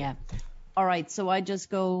 13, yeah. All right, so I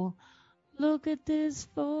just go, look at this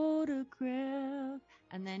photograph.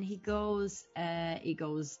 And then he goes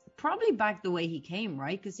probably back the way he came,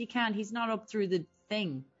 right? Because he's not up through the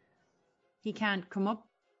thing. He can't come up.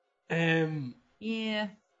 Yeah,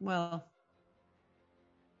 well.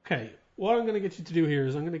 Okay, what I'm going to get you to do here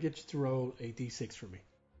is I'm going to get you to roll a d6 for me.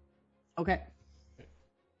 Okay.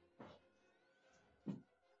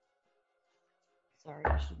 Sorry,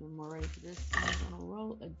 I should have been more ready for this. I'm going to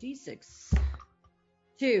roll a d6.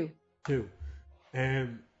 2.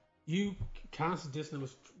 You cast Dissonant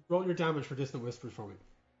Whispers. Roll your damage for Dissonant Whispers for me.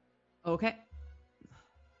 Okay.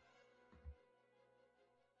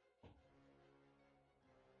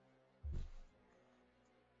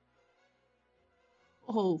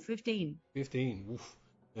 Oh, 15. 15. Oof.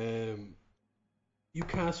 You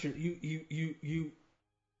cast your you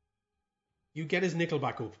get his nickel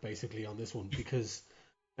back up basically on this one because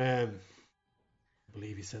I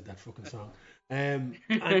believe he said that fucking song. And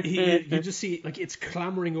you just see like it's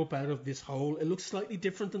clambering up out of this hole. It looks slightly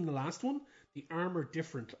different than the last one. The armor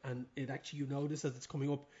different, and it actually you notice as it's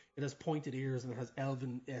coming up, it has pointed ears and it has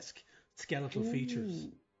elven-esque skeletal features.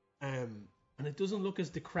 And it doesn't look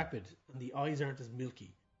as decrepit, and the eyes aren't as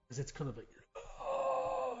milky, because it's kind of like,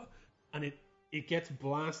 oh! And it gets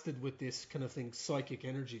blasted with this kind of thing, psychic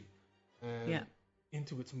energy,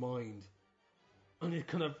 into its mind, and it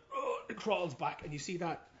kind of it crawls back, and you see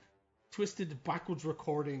that twisted backwards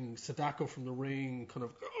recording Sadako from the Ring, kind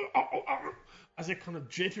of as it kind of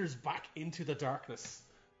jitters back into the darkness,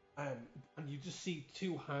 and you just see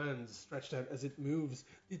two hands stretched out as it moves.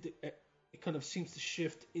 It kind of seems to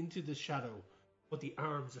shift into the shadow, but the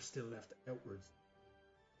arms are still left outwards,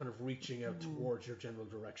 kind of reaching out towards your general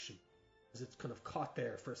direction, as it's kind of caught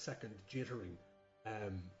there for a second, jittering,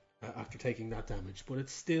 after taking that damage. But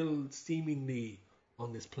it's still seemingly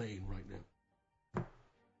on this plane right now.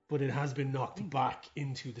 But it has been knocked back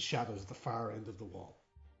into the shadows at the far end of the wall.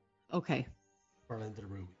 Okay. Far end of the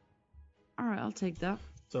room. All right, I'll take that.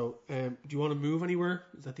 So, do you want to move anywhere?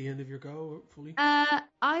 Is that the end of your go fully?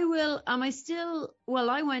 I will. Am I still? Well,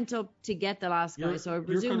 I went up to get the last guy, so I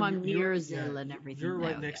presume I'm near Zil and everything. You're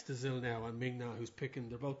right next to Zil now, and Ming Na, who's picking.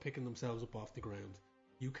 They're both picking themselves up off the ground.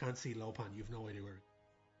 You can't see Lopan. You've no idea where.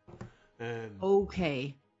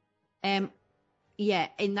 Okay. Yeah.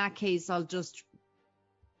 In that case, I'll just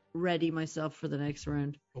ready myself for the next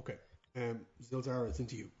round. Okay. Zilzara, it's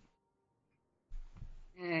into you.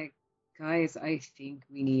 Guys, I think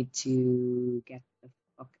we need to get the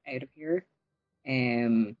fuck out of here.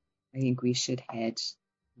 I think we should head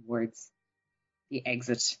towards the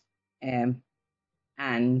exit. And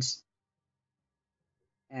I'm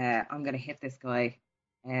gonna hit this guy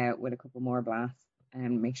with a couple more blasts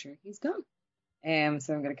and make sure he's gone.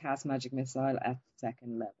 So I'm gonna cast Magic Missile at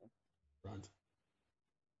 2nd level. Right.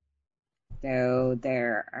 So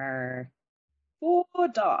there are 4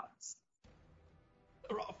 dots.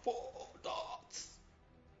 There are 4 dots.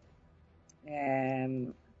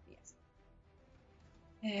 Yes.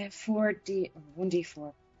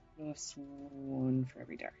 1d4 plus 1 for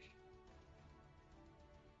every dart.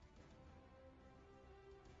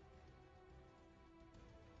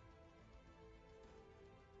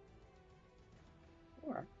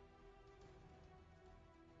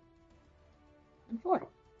 And 4.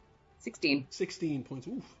 16. 16 points.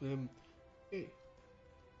 Oof. Okay.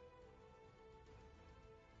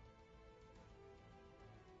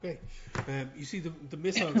 Okay. You see the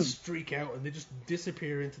missiles streak out and they just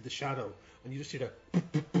disappear into the shadow, and you just hear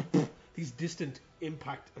these distant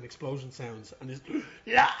impact and explosion sounds, and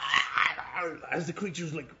as the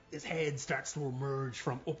creature's like his head starts to emerge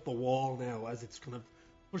from up the wall now, as it's kind of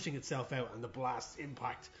pushing itself out, and the blasts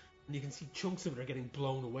impact, and you can see chunks of it are getting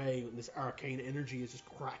blown away, and this arcane energy is just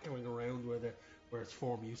crackling around where its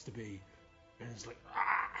form used to be, and it's like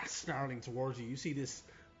snarling towards you. You see this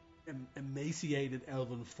emaciated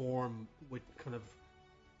elven form with kind of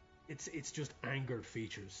it's just angered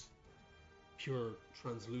features, pure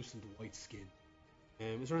translucent white skin.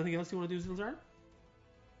 Is there anything else you want to do, Zilzar?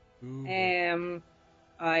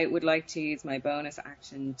 I would like to use my bonus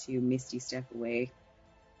action to Misty Step away.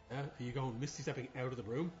 Are you going Misty Stepping out of the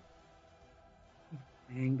room?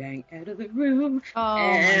 Bang bang out of the room. Oh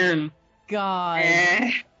my god.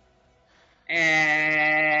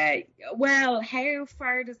 Well, how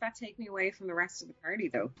far does that take me away from the rest of the party,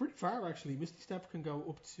 though? Pretty far, actually. Misty Step can go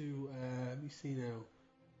up to, let me see now,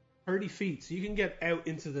 30 feet. So you can get out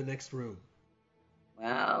into the next room.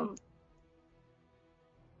 Well,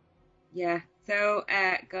 yeah. So,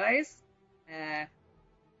 guys,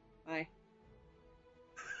 Bye.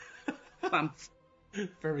 Bump.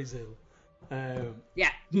 Very Zill.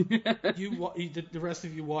 Yeah. The rest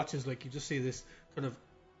of you watch is like you just see this kind of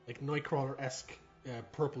like Nightcrawler-esque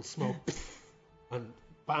purple smoke, and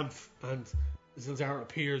bamf, and Zilzara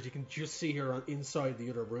appears. You can just see her inside the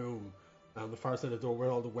other room, on the far side of the door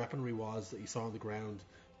where all the weaponry was that you saw on the ground,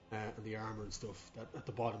 and the armor and stuff at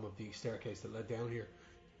the bottom of the staircase that led down here.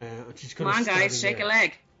 And she's kind Come of on, guys, shake there. a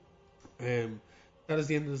leg. That is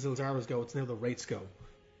the end of the Zilzara's go. It's now the Wraith's go.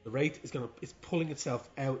 The Wraith is pulling itself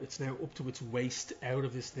out. It's now up to its waist out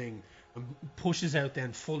of this thing and pushes out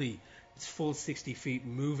then fully. It's full 60 feet,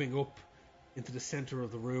 moving up into the center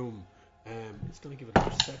of the room. It's going to give it a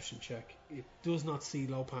perception check. It does not see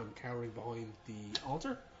Lopan cowering behind the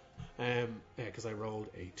altar, because I rolled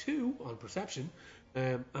a 2 on perception,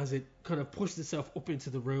 as it kind of pushes itself up into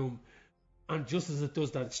the room. And just as it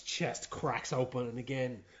does that, its chest cracks open, and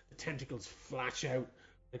again, the tentacles flash out.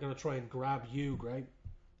 They're going to try and grab you, Gray.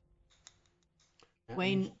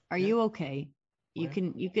 Wayne, are you okay? You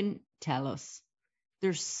can tell us.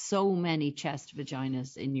 There's so many chest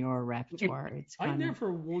vaginas in your repertoire. It's I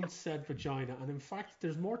never once said vagina, and in fact,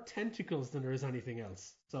 there's more tentacles than there is anything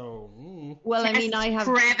else. So, well, I mean, I have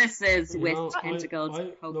crevices with tentacles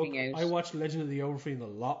poking out. I watched Legend of the Overfiend a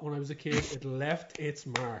lot when I was a kid. It left its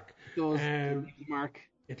mark.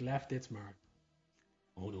 It left its mark.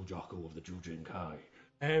 Oh no, Jocko of the Jujin Kai.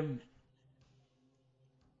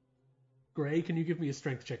 Gray, can you give me a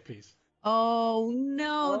strength check, please? Oh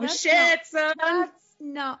no! Oh shit, son! That's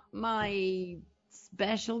not my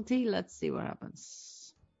specialty. Let's see what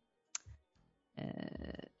happens.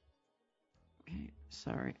 Okay,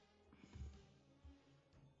 sorry.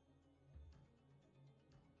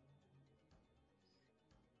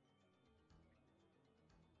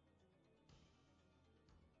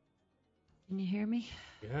 Can you hear me?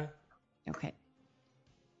 Yeah. Okay.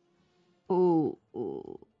 Oh,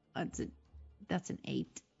 that's an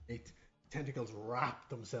 8. 8. Tentacles wrap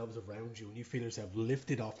themselves around you, and you feel yourself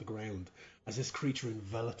lifted off the ground as this creature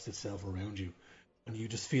envelops itself around you, and you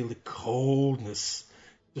just feel the coldness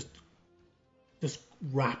just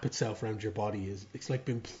wrap itself around your body. It's like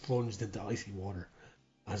being plunged into icy water,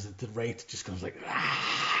 as the Wraith just goes like,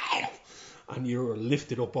 and you're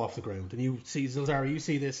lifted up off the ground. And you see Zilzara, you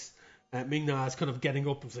see this Ming-Na is kind of getting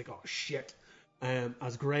up, and it's like, oh shit.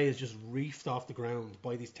 As Gray is just reefed off the ground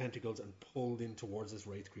by these tentacles and pulled in towards this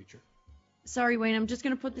Wraith creature. Sorry, Wayne, I'm just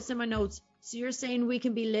going to put this in my notes. So you're saying we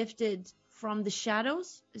can be lifted from the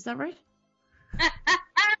shadows? Is that right?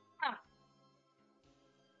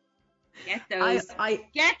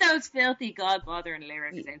 Get those filthy God-bothering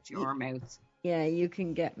lyrics out your mouth. Yeah, you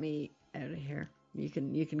can get me out of here. You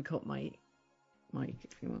can cut my mic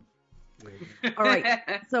if you want. All right,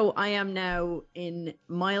 so I am now in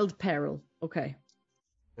mild peril. Okay.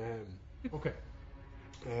 Okay.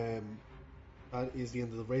 That is the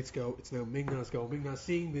end of the Wraith's go. It's now Ming-Na's go. Ming-Na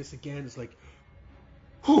seeing this again is like,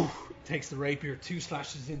 whew, takes the rapier, 2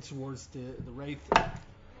 slashes in towards the Wraith. That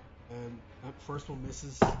first one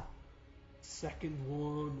misses. Second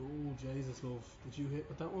one, oh Jesus love, did you hit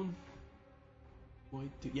with that one?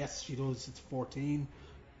 Yes, she does. It's 14.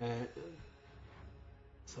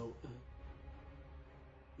 So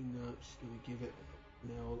Ming-Na, she's going to give it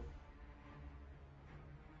now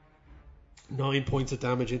 9 points of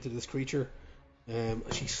damage into this creature.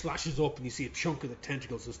 She slashes up, and you see a chunk of the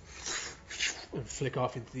tentacles just and flick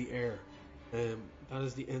off into the air. That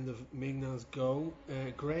is the end of Ming-Na's go.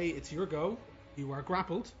 Gray, it's your go. You are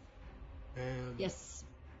grappled. Yes.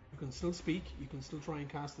 You can still speak. You can still try and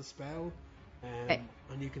cast a spell,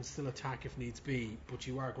 and you can still attack if needs be. But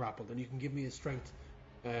you are grappled, and you can give me a strength,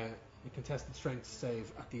 a contested strength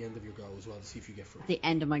save at the end of your go as well to see if you get free. At the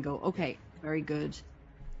end of my go. Okay, very good.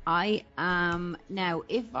 I am now.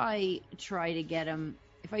 If I try to get him,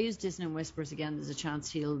 if I use Dissonant Whispers again, there's a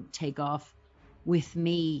chance he'll take off with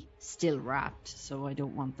me still wrapped. So I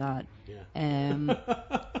don't want that. Yeah.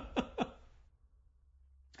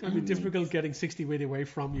 It's gonna be difficult getting 60 feet away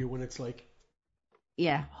from you when it's like.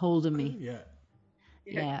 Yeah, holding me.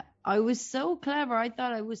 Yeah. I was so clever. I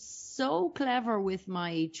thought I was so clever with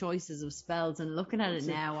my choices of spells, and looking at it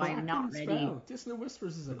now, I'm not ready. Dissonant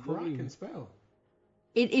Whispers is a cracking spell.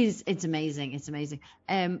 It is. It's amazing. It's amazing.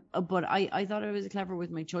 But I thought I was clever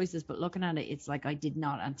with my choices, but looking at it, it's like I did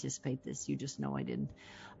not anticipate this. You just know I didn't.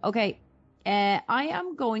 Okay. I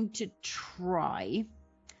am going to try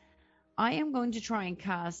and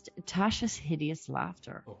cast Tasha's Hideous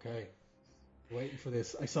Laughter. Okay. Waiting for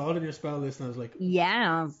this. I saw it in your spell list, and I was like,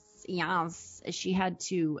 yes. She had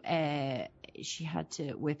to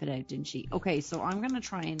whip it out, didn't she? Okay, so I'm gonna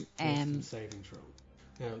try and saving throw.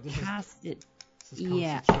 Now this cast it. his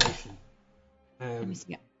Yeah. concentration. Let me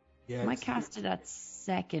see. Yeah, Am I cast it at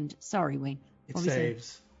second? Sorry, Wayne. it What were we saying?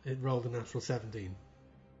 saves. It rolled a natural 17.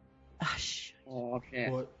 Ah, shit. Oh,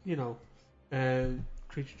 shit. But,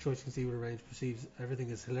 creature choice can see what a range perceives. Everything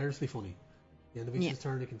is hilariously funny. At the end of each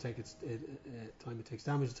turn, it can take its time it takes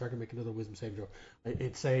damage. The target make another wisdom saving throw.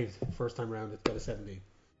 It saved first time round. It got a 17.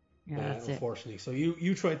 Yeah, that's unfortunately. So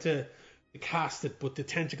you tried to cast it, but the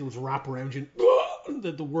tentacles wrap around you. And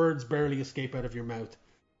the words barely escape out of your mouth.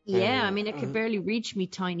 Yeah, I mean, it could barely reach me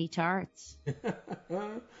tiny tarts.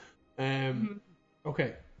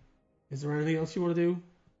 Okay. Is there anything else you want to do?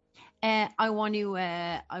 I want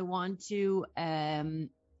to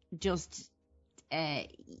just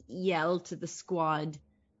yell to the squad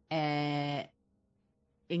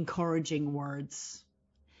encouraging words.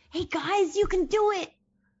 Hey guys, you can do it.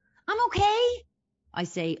 I'm okay, I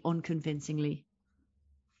say unconvincingly.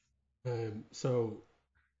 So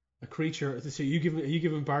a creature. So are you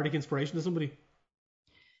giving bardic inspiration to somebody?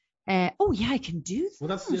 Oh yeah, I can do that. Well,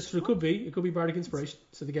 that's what it could be. It could be bardic inspiration.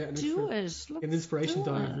 So they get an an inspiration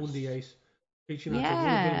die of 1d8. Featuring one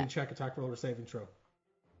ability check, attack roll, or saving throw.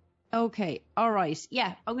 Okay, all right.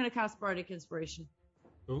 Yeah, I'm gonna cast bardic inspiration.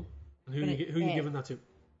 Cool. And who are you giving that to?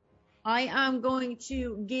 I am going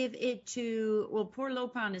to give it to. Well, poor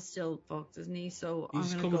Lopan is still fucked, isn't he? So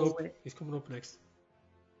He's I'm gonna go with. He's coming up next.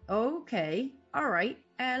 Okay, all right.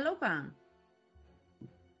 Lopan.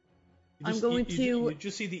 You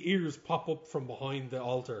just see the ears pop up from behind the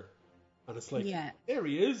altar, and it's like, there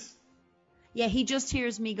he is. Yeah, he just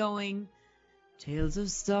hears me going, tales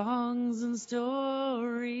of songs and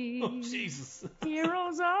stories. Oh, Jesus.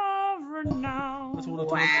 Heroes of renown. That's one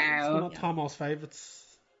of Tomo's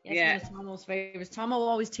favourites. Yeah, it's one of Tomo's favourites. Tomo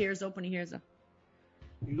always tears up when he hears it.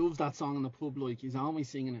 He loves that song in the pub, like, he's always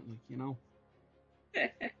singing it,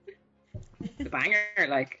 The banger,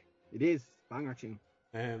 like. It is. Banger tune.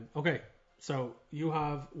 Okay, so you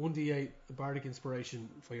have 1d8 bardic inspiration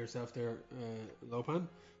for yourself there, Lopan,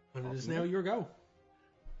 and it is now your go.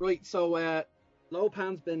 Right, so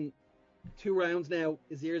Lopan's been 2 rounds now.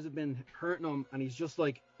 His ears have been hurting him, and he's just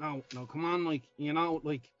like, no, come on, like,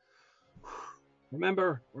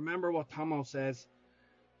 remember what Tomo says.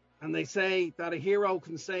 And they say that a hero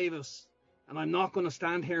can save us, and I'm not going to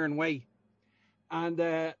stand here and wait. And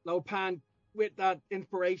Lopan, with that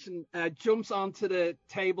inspiration, jumps onto the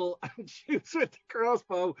table and shoots with the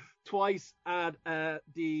crossbow twice at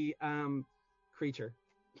the creature.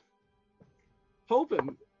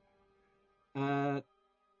 Hoping.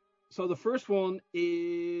 So the first one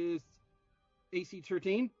is AC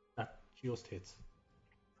 13. That just hits.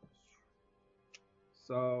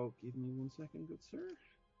 So give me 1 second, good sir.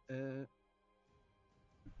 Do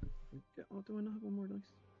I not have one more dice?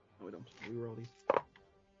 No, I don't. We roll these.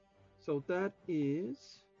 So that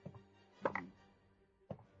is...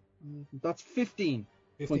 that's 15.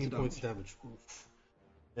 15 points of damage.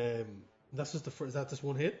 That's just is that just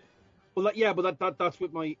one hit? Well, but that's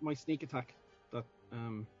with my sneak attack. That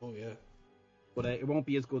Oh yeah. But it won't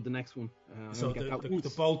be as good the next one. So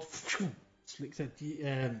the bolt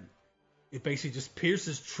it basically just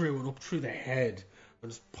pierces through and up through the head and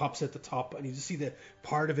just pops at the top, and you just see the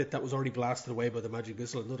part of it that was already blasted away by the magic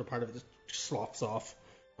missile. Another part of it just sloughs off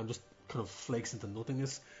and just kind of flakes into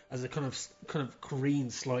nothingness as it kind of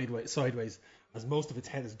careens sideways as most of its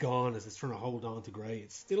head is gone as it's trying to hold on to Grey.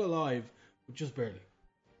 It's still alive, but just barely.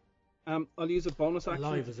 I'll use a bonus action.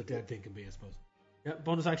 Alive as a dead thing can be, I suppose. Yeah,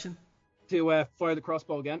 bonus action. To fire the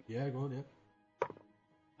crossbow again. Yeah, go on,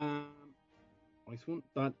 yeah. Nice one.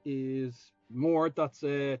 That is more. That's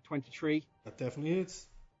 23. That definitely hits.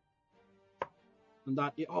 And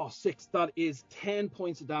that 6. That is 10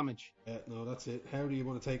 points of damage. Yeah, no, that's it. How do you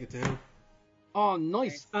want to take it down? Oh,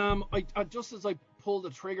 nice. I just as I pull the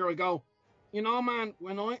trigger, I go, man,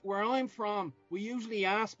 where I'm from, we usually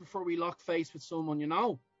ask before we lock face with someone,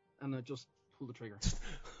 and I just pull the trigger.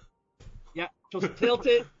 Yeah, just tilt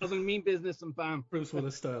it as I mean business, and bam. Bruce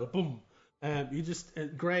Willis style. Boom. You just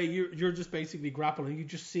Gray, you're just basically grappling. You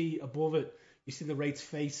just see above it, you see the Wraith's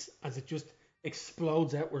face as it just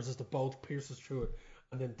explodes outwards as the bolt pierces through it,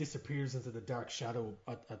 and then disappears into the dark shadow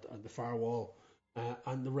at the far wall.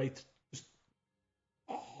 And the Wraith just,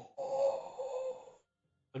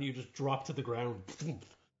 and you just drop to the ground.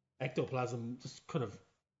 Ectoplasm just kind of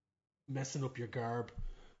messing up your garb.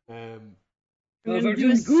 I'm gonna do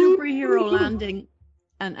a superhero landing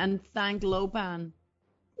and thank Lopan.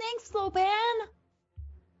 Thanks, Lopan.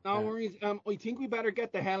 No worries. I think we better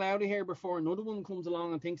get the hell out of here before another one comes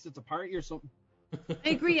along and thinks it's a party or something. I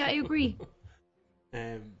agree.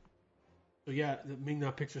 So yeah, Ming-Na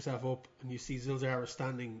picks herself up, and you see Zilzara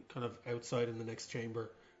standing kind of outside in the next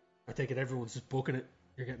chamber, I take it everyone's just booking it.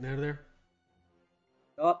 You're getting out of there.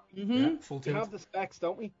 Oh, Yeah, full We tilt. have the specs,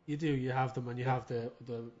 don't we? You do. You have them, and you have the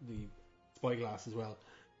spyglass as well.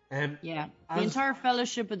 Yeah, the entire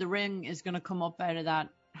Fellowship of the Ring is going to come up out of that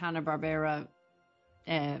Hanna-Barbera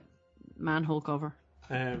manhole cover.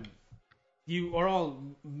 You are all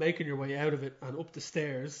making your way out of it and up the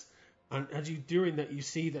stairs, and as you doing that, you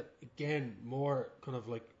see that again more kind of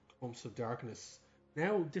like clumps of darkness,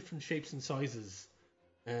 now different shapes and sizes.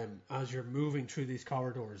 As you're moving through these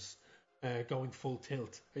corridors, going full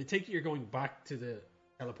tilt. I take it you're going back to the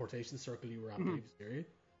teleportation circle you were at previously.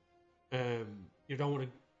 You don't want to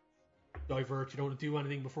divert. You don't want to do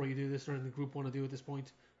anything before you do this, or anything the group want to do at this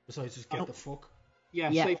point besides just get the fuck.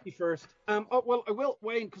 Yeah, safety first. Oh well, I will,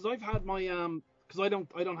 Wayne, because I've had my because I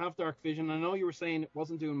don't have dark vision. I know you were saying it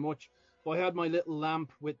wasn't doing much, but I had my little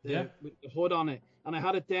lamp with the hood on it, and I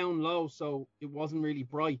had it down low so it wasn't really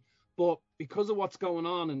bright. But because of what's going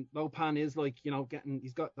on, and Lopan is like,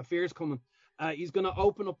 he's got the fears coming. He's gonna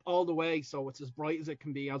open up all the way so it's as bright as it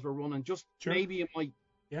can be as we're running. Just maybe it might,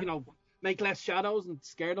 make less shadows and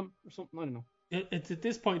scare them or something. I don't know. It's at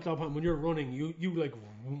this point, Lopan, when you're running, you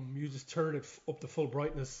just turn it up to full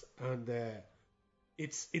brightness, and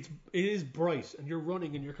it is bright, and you're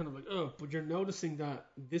running, and you're kind of like, oh, but you're noticing that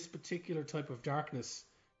this particular type of darkness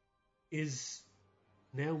is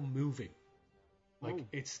now moving. Like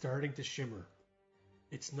it's starting to shimmer.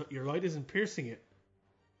 It's not, your light isn't piercing it,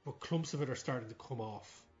 but clumps of it are starting to come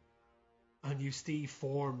off, and you see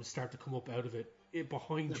forms start to come up out of it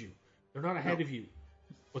behind you. They're not ahead of you,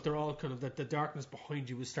 but they're all kind of the darkness behind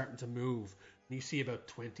you is starting to move, and you see about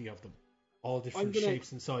 20 of them, all different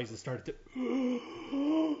shapes and sizes, started to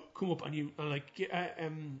come up, and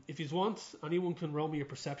if you want, anyone can roll me a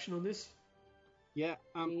perception on this. Yeah.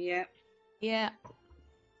 Yeah.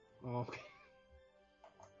 Okay.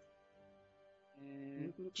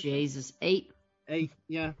 Jesus, 8. 8.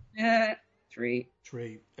 Yeah. 3.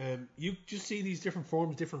 You just see these different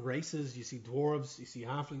forms, different races. You see dwarves, you see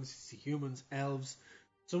halflings, you see humans, elves.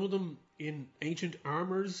 Some of them in ancient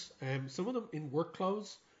armors, some of them in work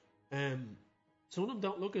clothes. Some of them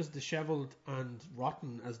don't look as disheveled and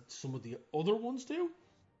rotten as some of the other ones do.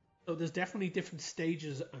 So there's definitely different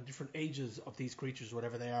stages and different ages of these creatures,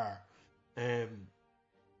 whatever they are. And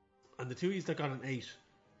the two of you that got an 8,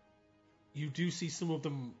 you do see some of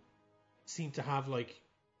them seem to have like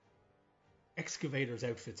excavators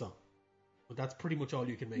outfits on, but that's pretty much all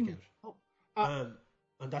you can make out.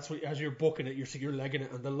 And that's what, as you're booking it, you're legging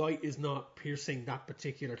it, and the light is not piercing that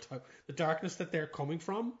particular type. The darkness that they're coming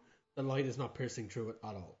from, the light is not piercing through it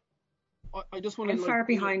at all. I just want to. How far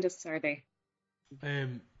behind us are they?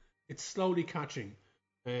 It's slowly catching.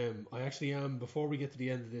 I actually am. Before we get to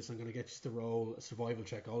the end of this, I'm going to get you to roll a survival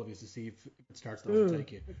check, all of you, to see if it starts to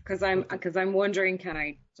overtake you. Because I'm wondering, can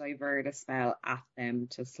I divert a spell at them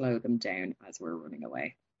to slow them down as we're running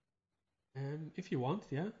away? If you want,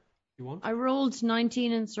 yeah. If you want. I rolled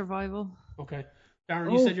 19 in survival. Okay,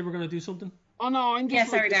 Darren, you said you were going to do something. Oh no, I'm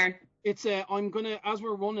just. Sorry, Darren. It's I'm gonna, as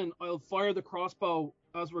we're running, I'll fire the crossbow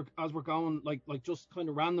as we're going, like just kind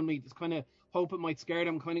of randomly, just kind of hope it might scare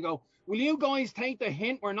them. Kind of go, will you guys take the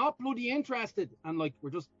hint? We're not bloody interested, and like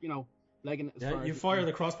we're just legging it. As far you as fire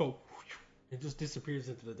the crossbow, it just disappears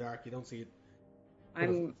into the dark. You don't see it.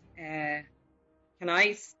 Can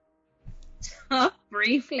I stop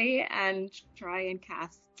briefly and try and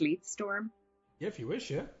cast Sleet Storm? Yeah, if you wish,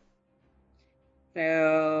 yeah.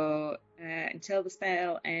 So, until the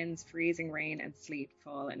spell ends, freezing rain and sleet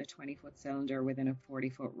fall in a 20-foot cylinder within a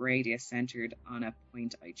 40-foot radius centered on a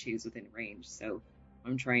point I choose within range. So,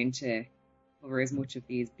 I'm trying to cover as much of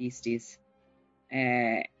these beasties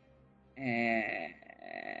to kind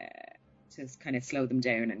of slow them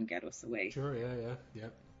down and get us away. Sure, yeah.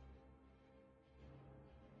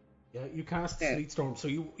 Yeah, you cast Sleet Storm, so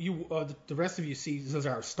you the rest of you see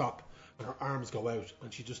Zazar stop, and her arms go out,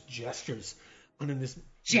 and she just gestures. And in this,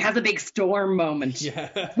 she has a big storm moment. Yeah.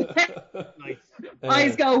 Nice.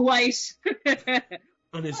 Eyes go white.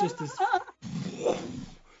 And it's just this,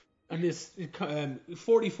 and this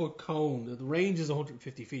 40-foot cone. The range is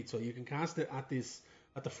 150 feet, so you can cast it at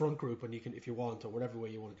the front group, and you can, if you want, or whatever way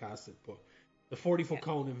you want to cast it. But the 40-foot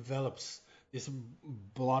cone envelops this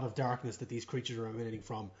blot of darkness that these creatures are emanating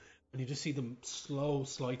from, and you just see them slow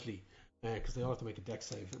slightly. Because they all have to make a dex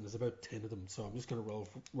save, and there's about 10 of them, so I'm just going to roll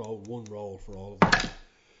one roll for all of them.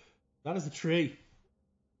 That is a 3.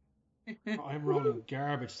 I'm rolling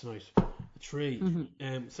garbage tonight. A 3.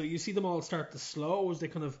 Mm-hmm. So you see them all start to slow as they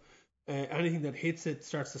kind of anything that hits it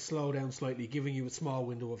starts to slow down slightly, giving you a small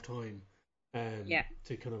window of time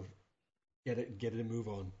to kind of get it and move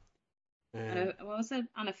on. What was it?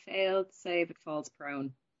 On a failed save, it falls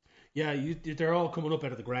prone. Yeah, they're all coming up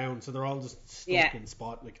out of the ground, so they're all just stuck in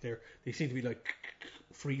spot. Like they seem to be like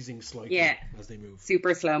freezing slightly as they move.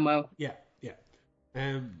 Super slow mo. Yeah.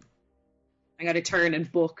 I'm gonna turn and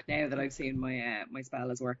book now that I've seen my spell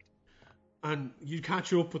has worked. And you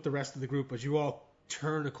catch up with the rest of the group as you all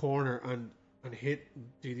turn a corner and hit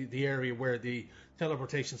the area where the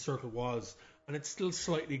teleportation circle was, and it's still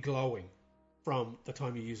slightly glowing from the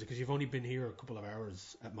time you use it, because you've only been here a couple of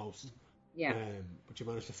hours at most. Yeah. But you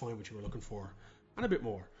managed to find what you were looking for, and a bit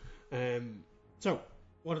more. So,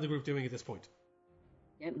 what are the group doing at this point?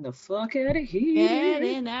 Getting the fuck out of here.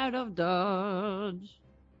 Getting out of Dodge.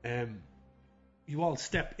 You all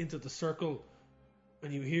step into the circle,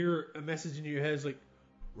 and you hear a message in your head. It's like,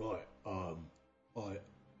 right,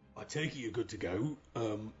 I take it you're good to go.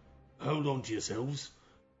 Hold on to yourselves.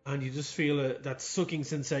 And you just feel that sucking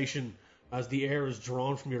sensation as the air is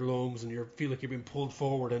drawn from your lungs, and you feel like you're being pulled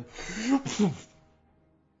forward, and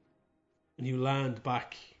you land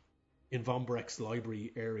back in Von Breck's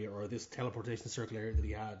library area, or this teleportation circle area that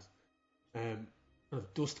he had. Kind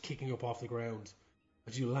of dust kicking up off the ground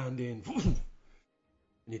as you land in.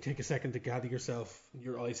 And you take a second to gather yourself, and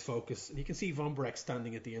your eyes focus, and you can see Von Breck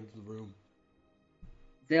standing at the end of the room.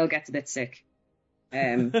 Zil gets a bit sick.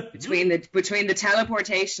 Between the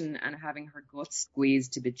teleportation and having her guts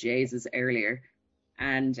squeezed to bejesus earlier,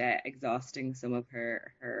 and exhausting some of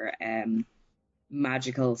her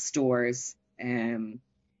magical stores,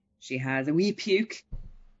 she has a wee puke.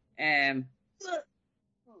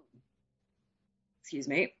 Excuse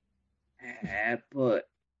me. But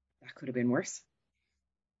that could have been worse.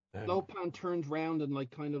 Lopan turns round and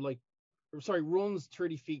runs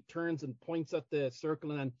 30 feet, turns and points at the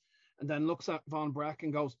circle, and then looks at Von Breck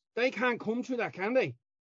and goes, "They can't come through that, can they?"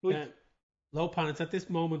 Lopan, it's at this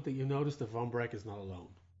moment that you notice that Von Breck is not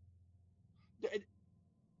alone.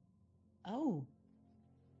 Oh.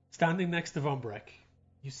 Standing next to Von Breck,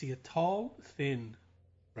 you see a tall, thin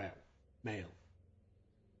male.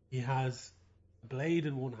 He has a blade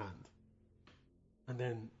in one hand, and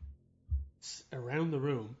then around the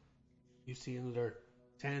room, you see another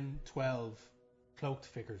 10, 12 cloaked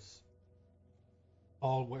figures,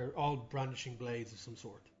 all brandishing blades of some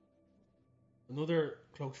sort. Another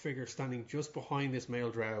cloaked figure standing just behind this male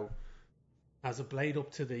drow has a blade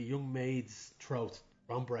up to the young maid's throat,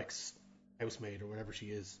 Von Breck's housemaid or whatever she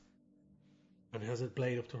is, and has a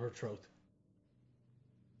blade up to her throat.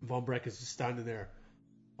 Von Breck is just standing there,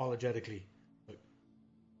 apologetically, like,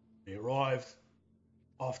 "They arrived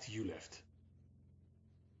after you left.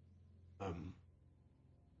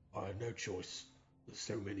 I had no choice. There's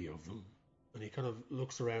so many of them." And he kind of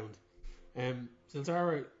looks around.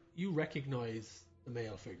 Zilzara, you recognize the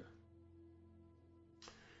male figure.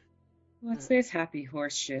 What's this happy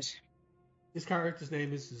horse shit? His character's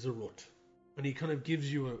name is Zarut, and he kind of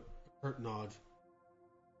gives you a curt nod.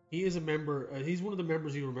 He is a member. He's one of the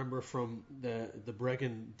members you remember from the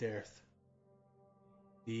Bregan Dearth,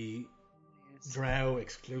 the Drow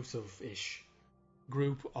exclusive-ish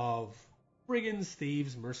group of brigands,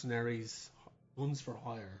 thieves, mercenaries, guns for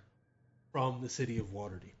hire from the city of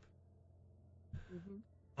Waterdeep. Mm-hmm.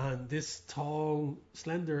 And this tall,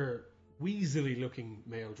 slender, weaselly-looking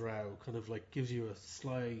male drow kind of like gives you a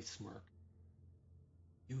sly smirk.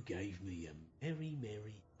 "You gave me a merry,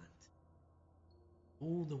 merry hunt,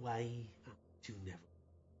 all the way up to Never.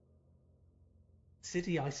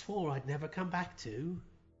 City I swore I'd never come back to,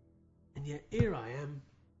 and yet here I am,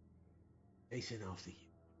 chasing after you.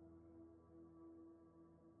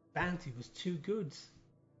 Bounty was too good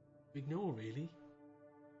to ignore, really.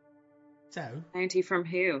 So, Bounty from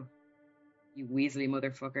who? You Weasley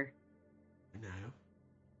motherfucker." now,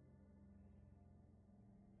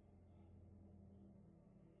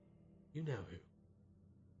 you know who.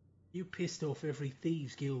 You pissed off every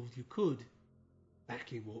thieves guild you could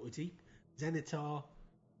back in Waterdeep. Xanatar,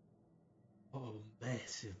 what a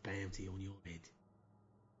massive bounty on your head.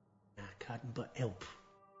 I couldn't but help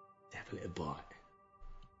to have a little bite.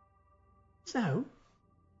 So,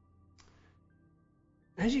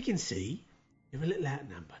 as you can see, you're a little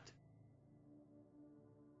outnumbered.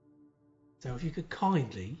 So if you could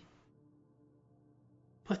kindly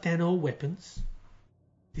put down all weapons,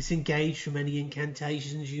 disengage from any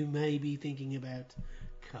incantations you may be thinking about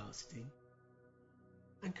casting,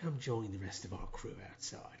 and come join the rest of our crew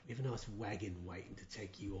outside. We have a nice wagon waiting to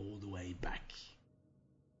take you all the way back.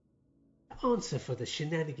 Answer for the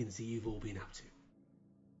shenanigans that you've all been up to.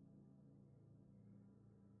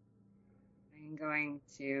 I'm going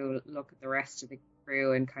to look at the rest of the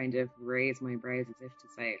crew and kind of raise my brows as if to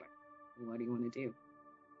say, like, what do you want to do?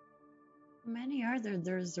 How many are there?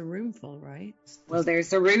 There's a room full, right? Well, there's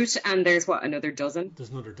the root, and there's what, another dozen? There's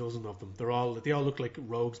another dozen of them. They all look like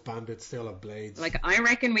rogues, bandits. They all have blades. Like, I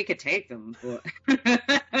reckon we could take them, but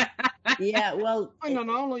Yeah, well, I don't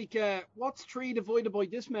know, like, what's 3 divided by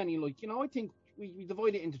this many? Like, I think we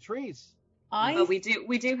divide it into 3s. Well, we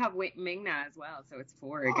do have Mingna as well, so it's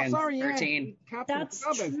 4 against 13. Yeah. That's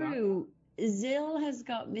true. Zill has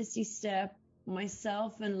got Misty Step.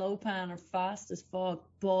 Myself and Lopan are fast as fuck,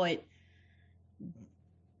 but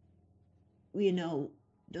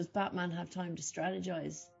does Batman have time to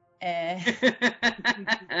strategize?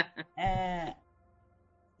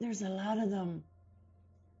 There's a lot of them.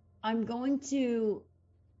 I'm going to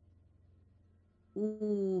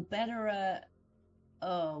what's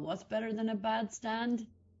better than a bad stand?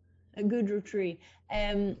 A good retreat.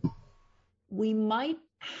 We might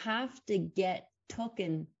have to get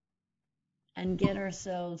tucking and get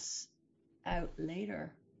ourselves out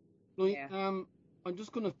later. Like, I'm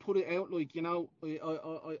just gonna put it out, like, I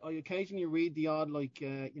occasionally read the odd, like,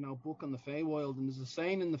 book on the Feywild, and there's a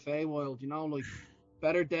saying in the Feywild, like,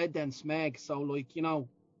 better dead than smeg. So, like,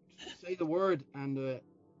 say the word and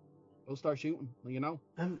we'll start shooting.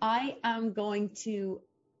 I am going to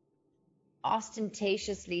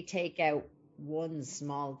ostentatiously take out one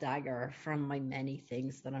small dagger from my many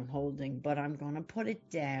things that I'm holding, but I'm going to put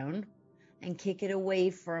it down and kick it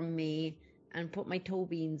away from me and put my toe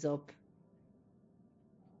beans up.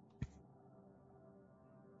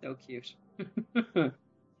 So cute. You've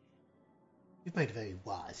made a very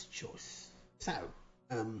wise choice. So,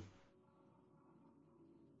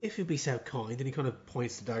 if you'd be so kind, and he kind of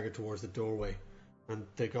points the dagger towards the doorway, and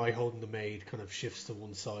the guy holding the maid kind of shifts to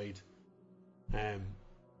one side, and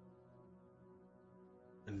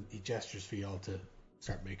he gestures for y'all to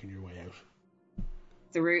start making your way out.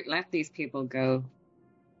 The route, let these people go,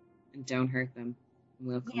 and don't hurt them.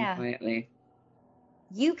 We'll come quietly.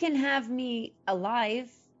 You can have me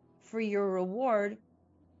alive for your reward,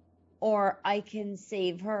 or I can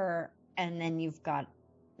save her, and then you've got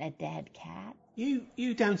a dead cat. You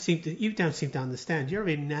don't seem to understand. You're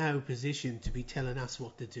in no position to be telling us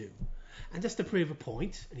what to do. And just to prove a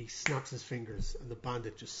point, and he snaps his fingers, and the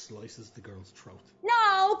bandit just slices the girl's throat.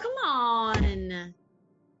 No, come on.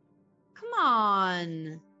 Come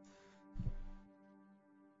on.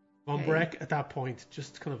 Von Breck, at that point,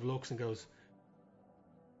 just kind of looks and goes,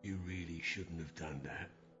 "You really shouldn't have done that."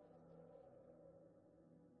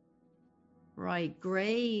 Right,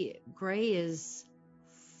 Gray is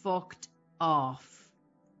fucked off.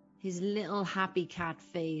 His little happy cat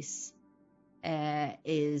face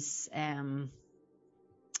is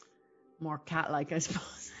more cat-like, I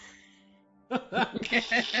suppose.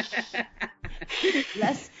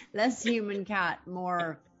 less human cat,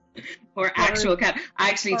 more or actual cat.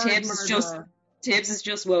 Actually, Tibbs has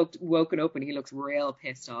just woken up and he looks real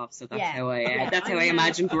pissed off. So that's how I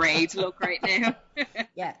imagine Gray to look right now.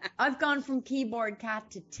 Yeah, I've gone from keyboard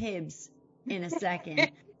cat to Tibbs in a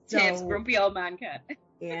second. Tibbs, grumpy old man cat.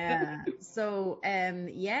 Yeah. So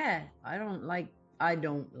I don't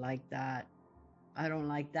like that.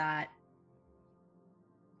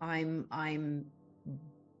 I'm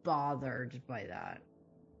bothered by that.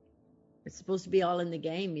 It's supposed to be all in the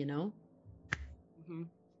game, Mm-hmm.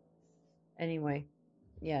 Anyway,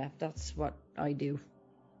 yeah, that's what I do.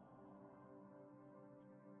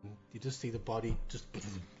 You just see the body just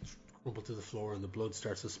crumple to the floor, and the blood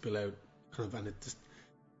starts to spill out, and it just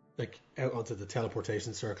like out onto the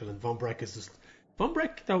teleportation circle. And Von Breck,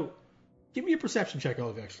 though, give me a perception check, all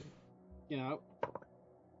of you, actually. Yeah.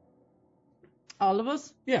 All of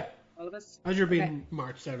us? Yeah. All of us. As you're being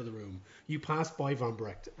marched out of the room, you pass by Von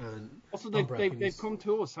Brecht, and also they've come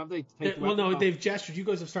to us, have they? They've gestured. You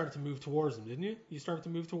guys have started to move towards them, didn't you? You started to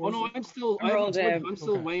move towards them? I'm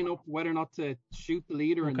still weighing up whether or not to shoot the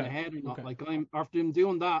leader in the head or not. Okay. Like, I'm after him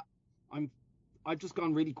doing that, I've just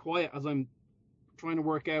gone really quiet as I'm trying to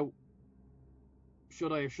work out,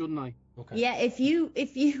 should I or shouldn't I? Okay. Yeah, if you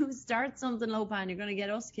start something, Lopan, you're gonna get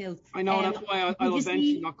us killed. I know, that's why I'll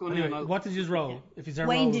eventually not go anyway, in. What did you roll? If you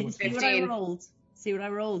Wayne, did you see what I rolled? See what I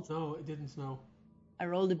rolled? No, it didn't snow. I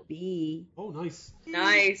rolled a B. Oh, nice.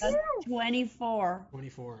 Nice. That's 24.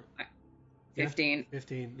 24. 15.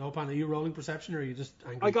 15. Lopan, are you rolling perception, or are you just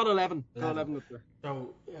angry? I got 11. Got 11 up there.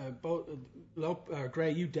 So,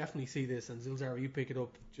 Gray, you definitely see this, and Zilzara, you pick it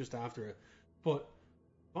up just after it. But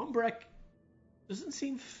Von Breck doesn't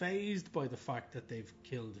seem phased by the fact that they've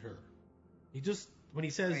killed her. He just, when he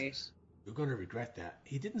says, "You're going to regret that,"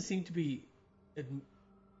 he didn't seem to be kind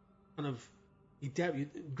of.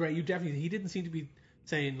 Gray, you definitely. He didn't seem to be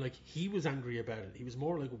saying like he was angry about it. He was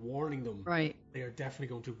more like warning them. Right. They are definitely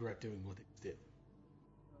going to regret doing what they did.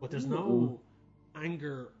 but there's no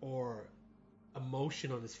anger or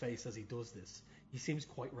emotion on his face as he does this. He seems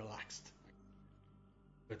quite relaxed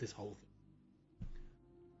with this whole thing.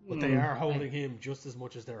 But they are holding him just as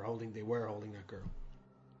much as they were holding that girl.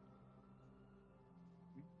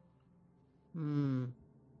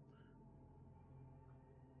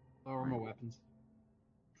 Lower my weapons.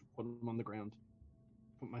 Put them on the ground.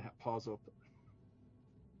 Put my paws up.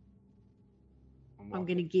 I'm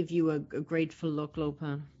going to give you a grateful look,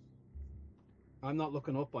 Lopan. I'm not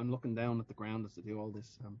looking up. I'm looking down at the ground as I do all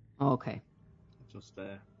this. Okay. Just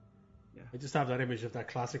yeah. I just have that image of that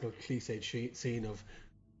classical cliche scene of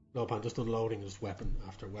Lopan just unloading his weapon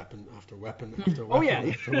after weapon after weapon after weapon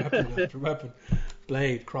after weapon after weapon,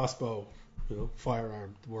 blade, crossbow,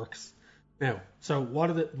 firearm, works. Now, so what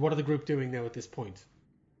are the group doing now at this point?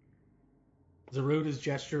 Zarud is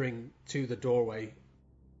gesturing to the doorway.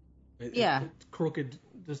 Crooked,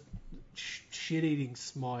 just shit-eating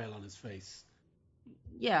smile on his face.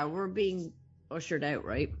 Yeah, we're being ushered out,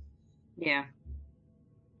 right? Yeah.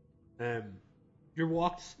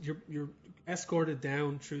 You're escorted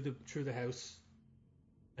down through the house,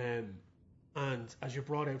 and as you're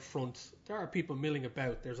brought out front, there are people milling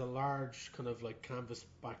about. There's a large kind of like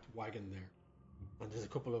canvas-backed wagon there, and there's a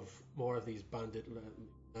couple of more of these bandit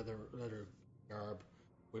leather garb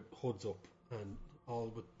with hoods up and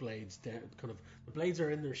all with blades down. Kind of the blades are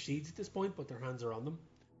in their sheaths at this point, but their hands are on them,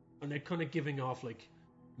 and they're kind of giving off like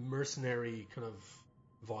mercenary kind of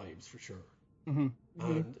vibes for sure. Mm-hmm.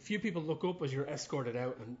 And a few people look up as you're escorted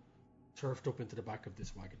out and turfed up into the back of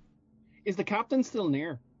this wagon. Is the captain still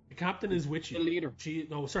near? The captain is with you. The leader. The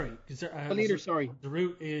leader, sorry. The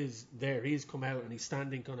route is there. He's come out and he's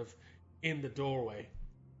standing kind of in the doorway.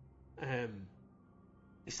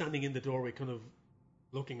 He's standing in the doorway, kind of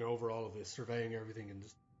looking over all of this, surveying everything, and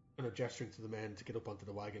just kind of gesturing to the men to get up onto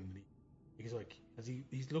the wagon. And he's like,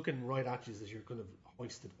 he's looking right at you as you're kind of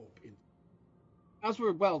hoisted up in. As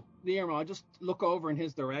we're Liam, I just look over in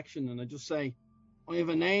his direction and I just say, I have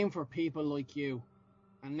a name for people like you,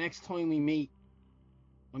 and next time we meet,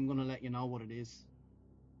 I'm gonna let you know what it is.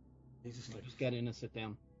 He's just like, just get in and sit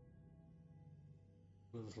down.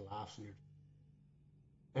 He just laughs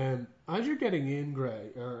and as you're getting in,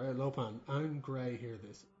 Gray or Lopan and Gray hear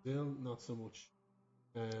this. Still not so much.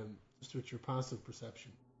 Just with your passive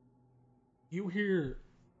perception, you hear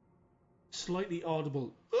slightly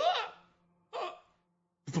audible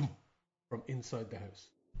from inside the house.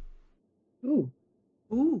 Ooh.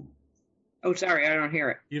 Oh, sorry, I don't hear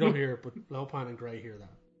it. You don't hear it, but Lopan and Gray hear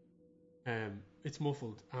that. It's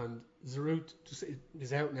muffled, and Zarut just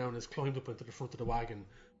is out now and has climbed up into the front of the wagon,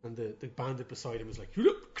 and the bandit beside him is like,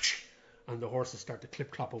 and the horses start to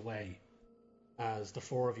clip-clop away as the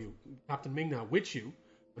four of you, Captain Ming now with you,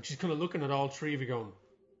 and she's kind of looking at all three of you going,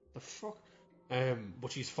 the fuck?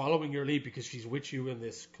 But she's following your lead because she's with you in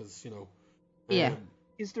this, because, Yeah.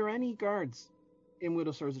 Is there any guards in with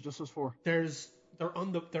us, or is it just us four? They're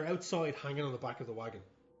outside hanging on the back of the wagon.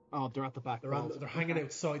 Oh, they're at the back. They're hanging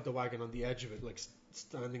outside the wagon on the edge of it, like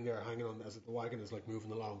standing there hanging on as the wagon is like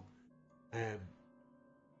moving along. And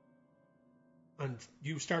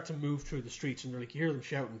you start to move through the streets, and you hear them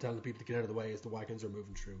shouting, telling the people to get out of the way as the wagons are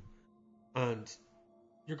moving through. And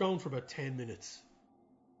you're going for about 10 minutes.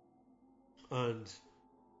 And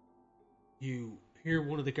you hear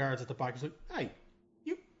one of the guards at the back is like, hey,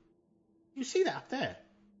 you see that up there?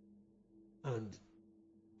 And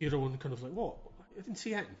the other one kind of like, what? I didn't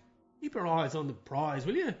see anything. Keep your eyes on the prize,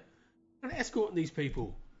 will you? I'm escorting these people.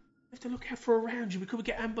 You have to look out for around you. We could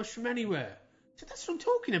get ambushed from anywhere. So that's what I'm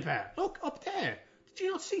talking about. Look, up there. Did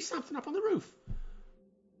you not see something up on the roof?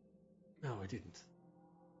 No, I didn't.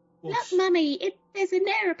 Look, Mummy, there's an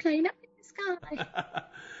aeroplane up in the sky.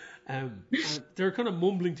 And they're kind of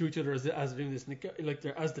mumbling to each other as they're doing this, like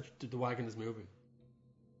as the wagon is moving.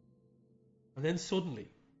 And then suddenly,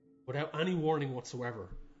 without any warning whatsoever,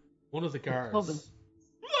 one of the guards,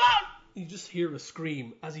 you just hear a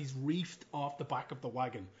scream as he's reefed off the back of the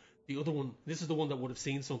wagon. The other one, this is the one that would have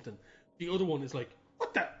seen something. The other one is like,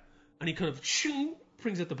 what the? And he kind of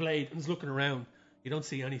brings out the blade and is looking around. You don't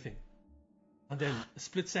see anything. And then a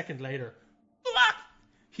split second later,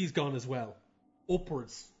 he's gone as well.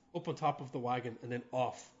 Upwards, up on top of the wagon, and then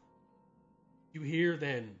off. You hear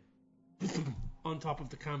then, on top of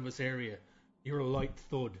the canvas area, you hear a light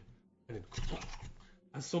thud. And then,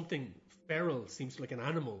 as something feral, seems like an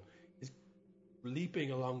animal, is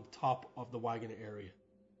leaping along the top of the wagon area,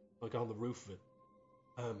 like on the roof of it.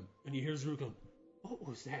 And you hear Zuru going, what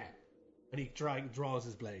was that? And he draws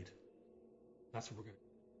his blade. That's what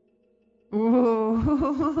we're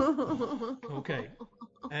going to... Okay.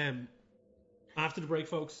 After the break,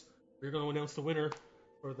 folks, we're going to announce the winner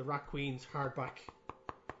for the Rat Queens hardback.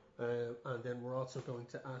 And then we're also going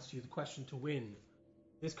to ask you the question to win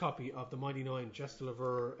this copy of the Mighty Nine Jess de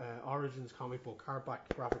Lever Origins comic book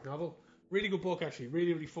hardback graphic novel. Really good book, actually.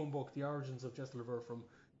 Really, really fun book. The Origins of Jess de Lever from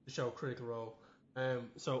the show Critical Role.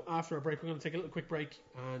 So after a break, we're going to take a little quick break,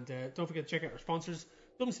 and don't forget to check out our sponsors,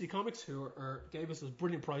 Dublin City Comics, who gave us those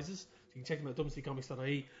brilliant prizes. So you can check them out at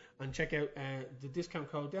dublincitycomics.ie and check out the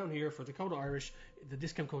discount code down here for Dakota Irish. The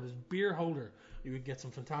discount code is Beer Holder. You can get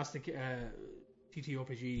some fantastic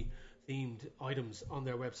TTRPG themed items on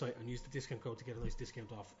their website and use the discount code to get a nice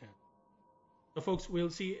discount off. So folks, we'll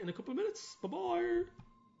see you in a couple of minutes. Bye-bye.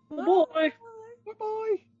 Bye.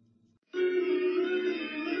 Bye-bye.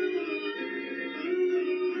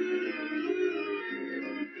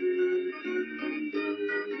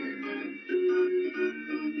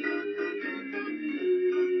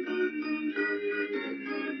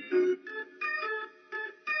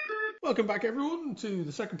 Welcome back, everyone, to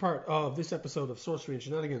the second part of this episode of Sorcery and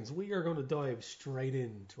Shenanigans. We are going to dive straight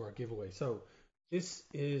into our giveaway. So this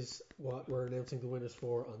is what we're announcing the winners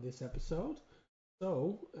for on this episode.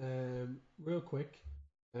 So, real quick,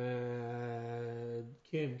 Kim,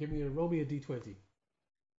 roll me a d20.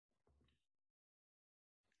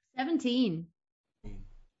 17.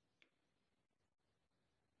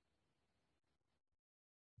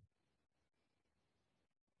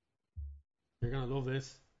 You're going to love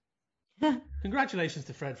this. Congratulations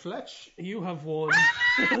to Fred Fletch. You have won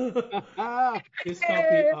this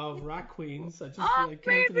copy of Rat Queens. I just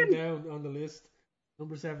counted them down on the list.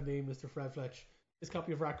 Number 17, Mr. Fred Fletch. This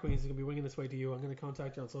copy of Rat Queens is going to be winging its way to you. I'm going to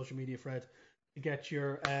contact you on social media, Fred, to get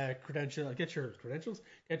your credentials, get your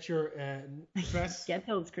address. Get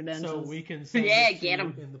those credentials. So we can send it get to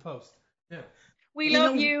them you in the post. Yeah. We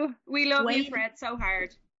love you. We love you, Fred, so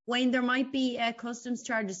hard. Wayne, there might be customs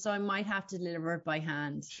charges, so I might have to deliver it by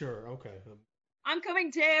hand. Sure, okay. I'm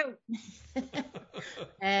coming too.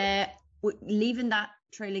 Leaving that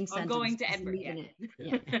trailing sentence. I'm going to Edinburgh.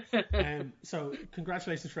 Yeah. So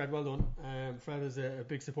congratulations, Fred. Well done. Fred is a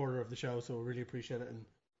big supporter of the show, so we really appreciate it, and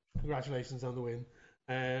congratulations on the win.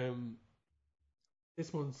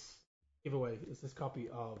 This month's giveaway is this copy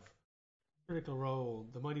of Critical Role,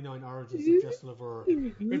 The Mighty Nine Origins of Jess de Lever,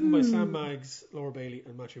 written by Sam Maggs, Laura Bailey,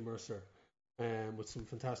 and Matthew Mercer, with some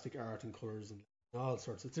fantastic art and colours and all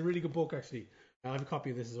sorts. It's a really good book, actually. I have a copy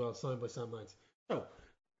of this as well, signed by Sam Maggs. So,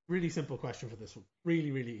 really simple question for this one.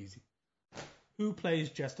 Really, really easy. Who plays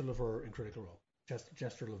Jess de Lever in Critical Role?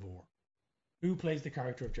 Jess de Lever. Who plays the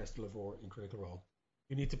character of Jess de Lever in Critical Role?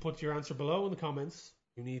 You need to put your answer below in the comments.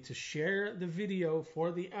 You need to share the video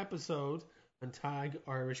for the episode and tag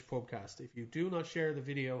Irish Pubcast. If you do not share the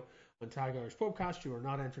video and tag Irish Pubcast, you are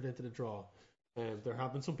not entered into the draw. There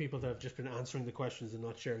have been some people that have just been answering the questions and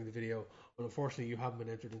not sharing the video, but unfortunately you haven't been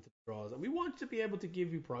entered into the draws. And we want to be able to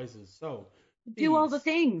give you prizes. So do all the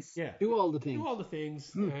things. Yeah. Do all the things. Do all the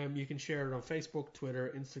things. You can share it on Facebook,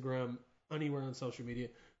 Twitter, Instagram, anywhere on social media,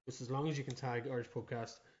 just as long as you can tag Irish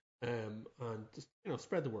Pubcast, and just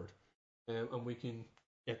spread the word. And we can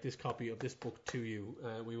get this copy of this book to you.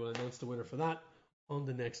 We will announce the winner for that on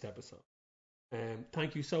the next episode.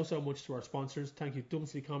 Thank you so much to our sponsors. Thank you Dublin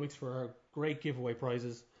City Comics for our great giveaway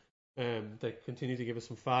prizes. They continue to give us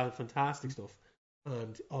some fantastic stuff.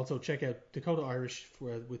 And also check out Dakota Irish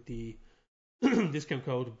with the discount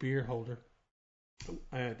code Beer Holder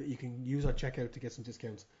that you can use at checkout to get some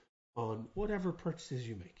discounts on whatever purchases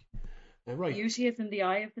you make. Right. Beauty is in the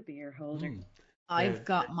eye of the beer holder. I've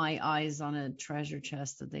got my eyes on a treasure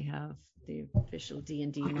chest that they have, the official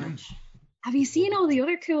D&D merch. Have you seen all the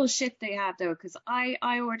other cool shit they have though? Because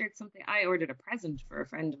I ordered something. I ordered a present for a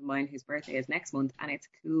friend of mine whose birthday is next month, and it's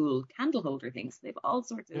cool candle holder things. They have all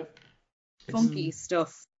sorts of funky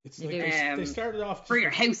stuff. It's like they started off for your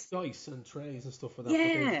house, dice and trays and stuff like that.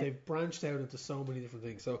 Yeah. But they've branched out into so many different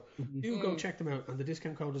things. So do go check them out. And the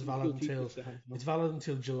discount code is valid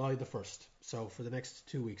until July the 1st. So for the next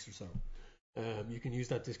 2 weeks or so, you can use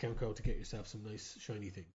that discount code to get yourself some nice shiny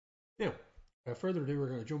things. Now, without further ado, we're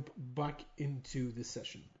going to jump back into this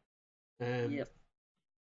session.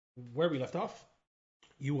 Where we left off,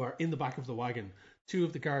 you are in the back of the wagon. Two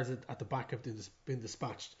of the guards at the back have been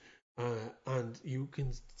dispatched. And you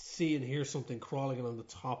can see and hear something crawling along the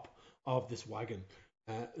top of this wagon.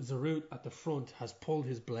 Zarut at the front has pulled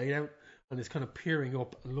his blade out and is kind of peering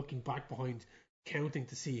up and looking back behind, counting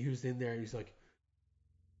to see who's in there. He's like,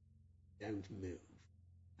 don't move.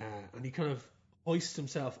 And he kind of hoists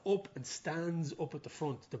himself up and stands up at the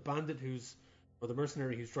front. The bandit or the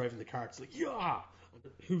mercenary who's driving the cart is like, yeah!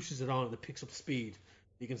 And hooshes it on and it picks up speed.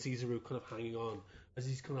 You can see Zarut kind of hanging on as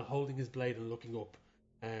he's kind of holding his blade and looking up.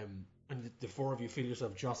 And the four of you feel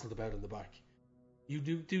yourself jostled about in the back. you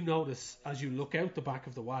do notice as you look out the back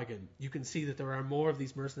of the wagon, you can see that there are more of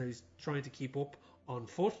these mercenaries trying to keep up on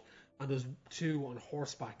foot, and there's 2 on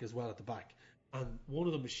horseback as well at the back. And one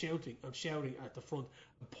of them is shouting at the front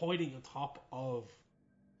and pointing on top of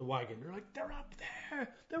the wagon. They're like, they're up there!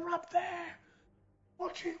 They're up there!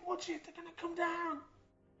 Watch it! They're gonna come down!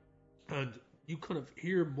 And you kind of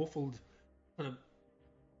hear muffled kind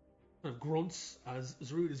of grunts as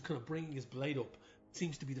Zarud is kind of bringing his blade up. It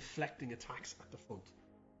seems to be deflecting attacks at the front.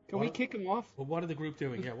 Can we kick him off? Well, what are the group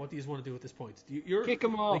doing? Yeah, what do you want to do at this point? You're kick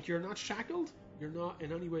him off. Like, you're not shackled? You're not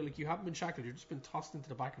in any way, like, you haven't been shackled. You've just been tossed into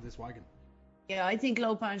the back of this wagon. Yeah, I think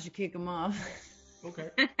Lopan should kick him off. Okay.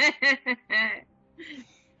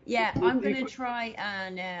 Yeah, I'm going to try,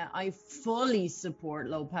 and I fully support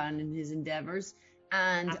Lopan in his endeavors.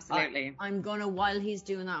 And absolutely. I'm going to, while he's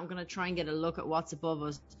doing that, I'm going to try and get a look at what's above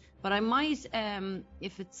us. But I might,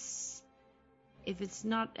 if it's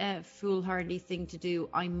not a foolhardy thing to do,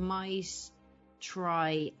 I might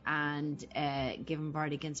try and give him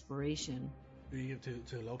Bardic Inspiration. Who do you give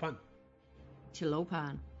to Lopan? To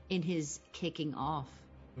Lopan in his kicking off.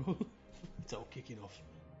 It's all kicking off.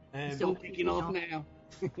 It's all kicking off now.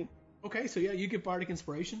 Okay, so yeah, you give Bardic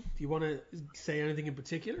Inspiration. Do you want to say anything in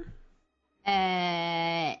particular?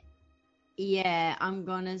 Yeah, I'm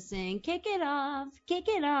gonna sing kick it off, kick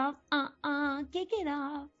it off, kick it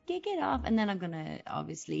off, kick it off. And then I'm gonna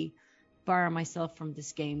obviously bar myself from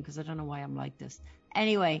this game because I don't know why I'm like this.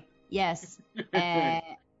 Anyway, yes.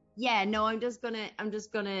 Yeah, no, I'm just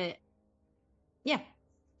gonna yeah.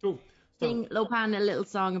 Cool. Sing Lopan a little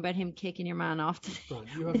song about him kicking your man off today.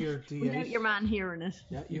 You have your D8. Without your man hearing it.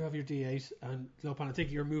 Yeah, you have your D8, and Lopan, I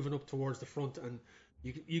think you're moving up towards the front, and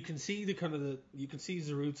you can see you can see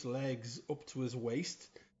Zarud's legs up to his waist,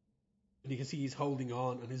 and you can see he's holding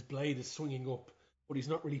on, and his blade is swinging up, but he's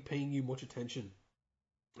not really paying you much attention.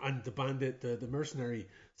 And the bandit, the mercenary,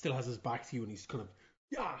 still has his back to you, and he's kind of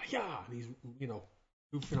yeah, and he's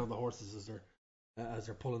hoofing on the horses as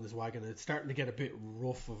they're pulling this wagon, and it's starting to get a bit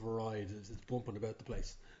rough of a ride. It's bumping about the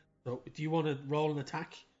place. So, do you want to roll an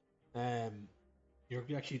attack?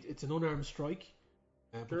 It's an unarmed strike,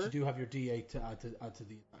 but you do have your D8 to add to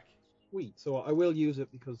the attack. Sweet. So I will use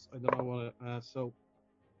it because I don't know what. So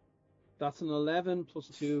that's an 11 plus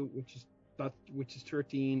 2, which is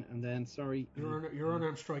 13, and then Your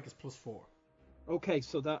unarmed strike is +4. Okay,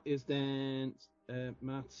 so that is then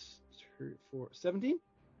maths 17.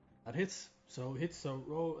 That hits. So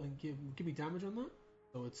roll and give me damage on that.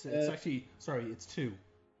 So it's actually it's 2.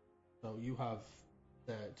 So you have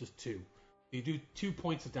just 2. You do 2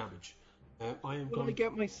 points of damage. I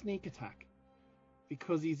get my sneak attack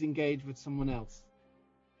because he's engaged with someone else.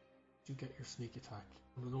 You get your sneak attack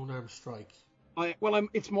on an unarmed strike.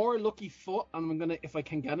 It's more lucky foot, and if I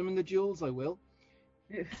can get him in the duels, I will.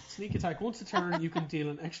 Sneak attack. Once a turn, you can deal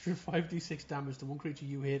an extra 5d6 damage to one creature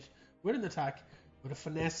you hit with an attack with a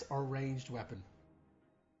finesse or ranged weapon.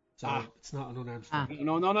 So it's not an unarmed strike.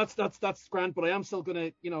 No, that's grand, but I am still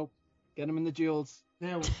gonna, get him in the duels.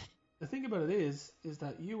 Now, the thing about it is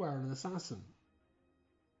that you are an assassin.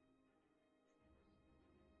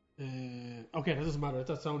 Okay, that doesn't matter.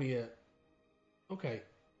 That's only a... Okay,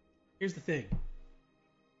 here's the thing.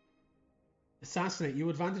 Assassinate. You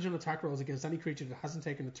advantage on attack rolls against any creature that hasn't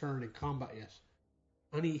taken a turn in combat yet.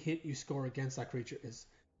 Any hit you score against that creature is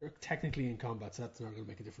technically in combat, so that's not going to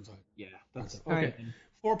make a difference. Yeah, that's it. Okay, right.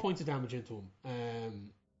 4 points of damage into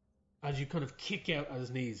him. As you kind of kick out at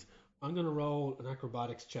his knees. I'm going to roll an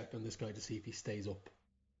acrobatics check on this guy to see if he stays up.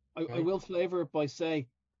 Okay? I will flavour it by saying,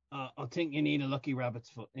 I think you need a lucky rabbit's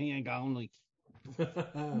foot. He ain't going like.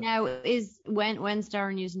 Now, when's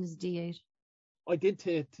Darren using his D8? I did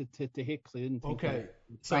to hit because I didn't think. Okay,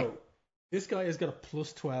 so this guy has got a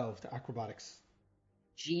 +12 to acrobatics.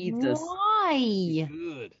 Jesus. Why?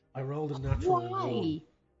 Good. I rolled a natural 1. Why?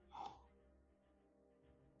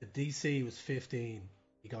 The DC was 15.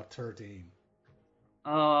 He got 13.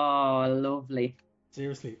 Oh, lovely.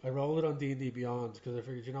 Seriously, I rolled it on D&D Beyond because I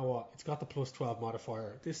figured, you know what? It's got the +12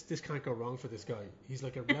 modifier. This can't go wrong for this guy. He's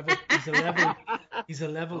like he's a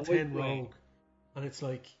level 10 rogue, and it's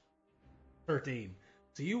like 13.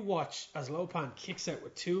 So you watch as Lopan kicks out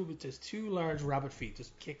with his 2 large rabbit feet,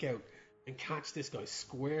 just kick out and catch this guy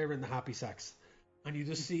square in the happy sacks, and you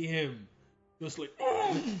just see him just like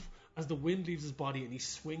as the wind leaves his body, and he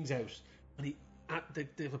swings out, and he at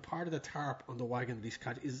the part of the tarp on the wagon that he's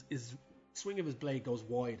catching is swing of his blade goes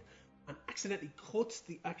wide and accidentally cuts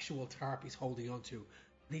the actual tarp he's holding onto,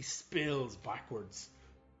 and he spills backwards,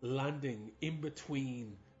 landing in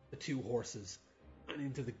between the 2 horses and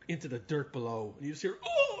into the dirt below. And you just hear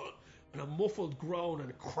and a muffled groan and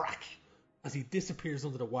a crack as he disappears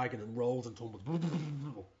under the wagon and rolls and tumbles.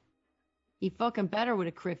 He fucking better with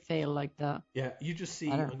a crit fail like that. Yeah, you just see.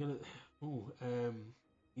 Better. I'm gonna.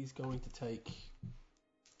 He's going to take.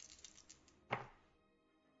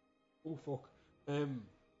 Oh fuck.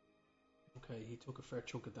 Okay, he took a fair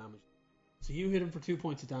chunk of damage. So you hit him for 2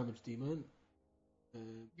 points of damage, D-Man.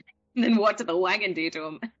 And then what did the wagon do to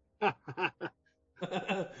him?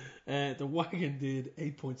 The wagon did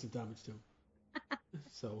 8 points of damage to him.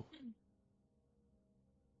 So.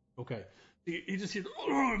 Okay. You just hear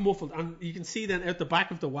muffled, and you can see then out the back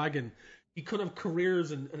of the wagon, he kind of careers,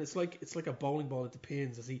 and it's like a bowling ball into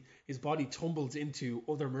pins as his body tumbles into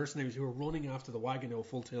other mercenaries who are running after the wagon at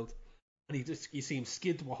full tilt, and you see him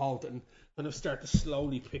skid to a halt and kind of start to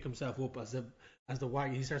slowly pick himself up as the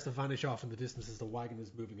wagon, he starts to vanish off in the distance as the wagon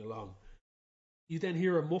is moving along. You then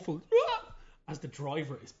hear a muffled as the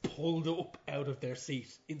driver is pulled up out of their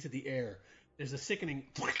seat into the air. There's a sickening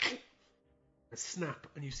a snap,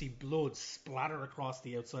 and you see blood splatter across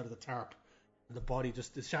the outside of the tarp, and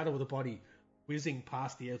the shadow of the body whizzing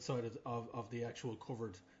past the outside of the actual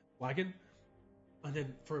covered wagon. And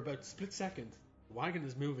then for about a split second, the wagon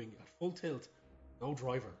is moving at full tilt, no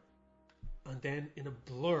driver. And then in a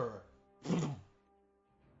blur,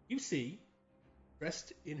 you see,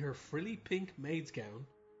 dressed in her frilly pink maid's gown,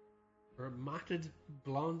 her matted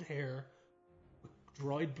blonde hair with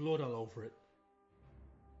dried blood all over it,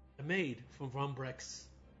 a maid from Von Breck's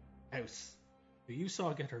house, who you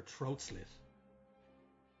saw get her throat slit,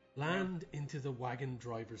 land into the wagon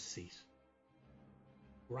driver's seat,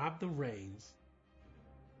 grab the reins,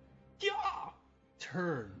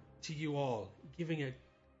 turn to you all, giving a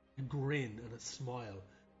grin and a smile,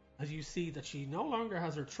 as you see that she no longer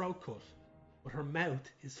has her throat cut, but her mouth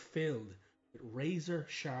is filled with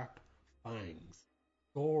razor-sharp fangs,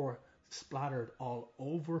 gore splattered all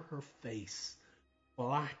over her face.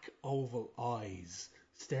 Black oval eyes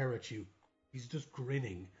stare at you. He's just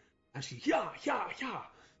grinning as she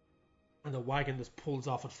and the wagon just pulls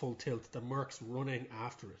off at full tilt. The merc's running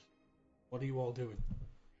after it. What are you all doing?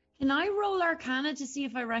 Can I roll Arcana to see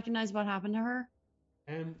if I recognize what happened to her?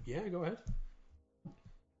 Yeah, go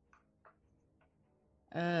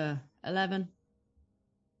ahead. 11.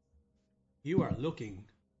 You are looking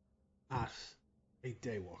at a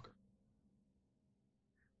daywalker.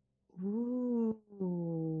 Ooh.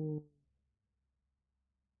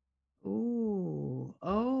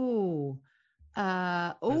 Oh.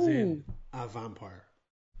 As in a vampire.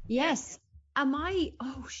 Yes. Am I?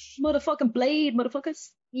 Oh shit. Motherfucking blade, motherfuckers.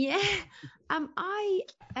 Yeah. Am I?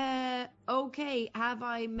 Okay. Have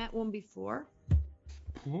I met one before?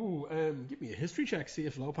 Ooh. Give me a history check. See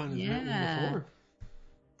if Lopan has met one before.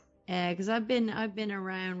 Because I've been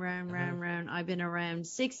around. I've been around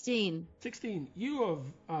 16. 16. You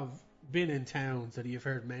have been in towns that you've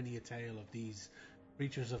heard many a tale of these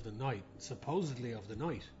creatures of the night, supposedly of the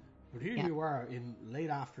night. But here you are in late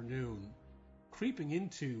afternoon, creeping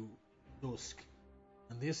into dusk,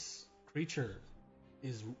 and this creature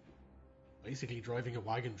is basically driving a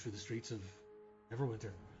wagon through the streets of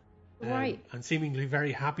Neverwinter. Right. And seemingly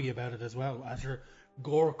very happy about it as well, as her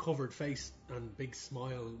gore-covered face and big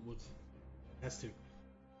smile would attest to.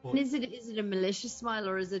 But Is it a malicious smile,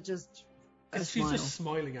 or is it just a she's smile? just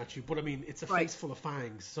smiling at you, but I mean, it's a face full of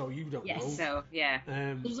fangs, so you don't know. So, yeah.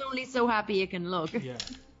 There's only so happy you can look. Yeah.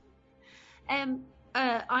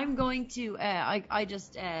 I'm going to I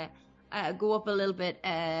just go up a little bit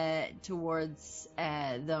towards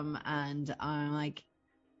them, and I'm like,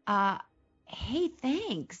 hey,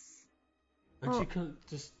 thanks. And she kind of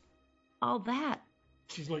just all that.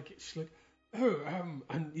 She's like, oh,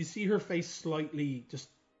 and you see her face slightly just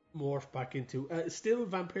morph back into still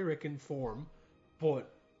vampiric in form,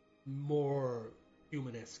 but more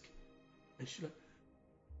humanesque. And she's like,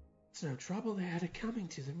 it's no trouble they had it coming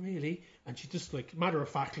to them, really. And she just like matter of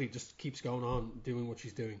factly just keeps going on doing what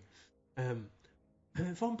she's doing.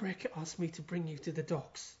 Von Breck asked me to bring you to the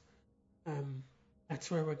docks.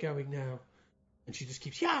 That's where we're going now. And she just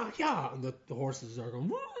keeps and the horses are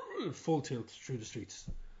going full tilt through the streets.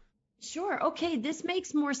 Sure. Okay, this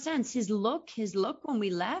makes more sense. His look when we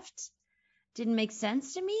left didn't make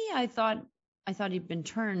sense to me. I thought he'd been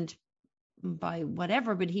turned by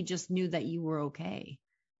whatever, but he just knew that you were okay.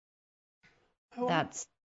 Oh, that's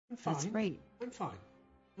fine. Great. I'm fine.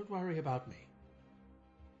 Don't worry about me.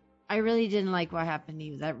 I really didn't like what happened to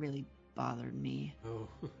you. That really bothered me. Oh,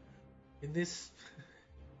 in this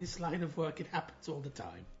line of work, it happens all the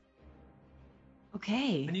time.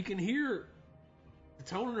 Okay. And you can hear the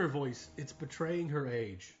tone in her voice. It's betraying her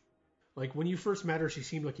age. Like when you first met her, she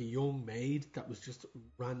seemed like a young maid that was just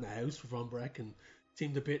ran the house for Von Breck and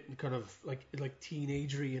seemed a bit kind of like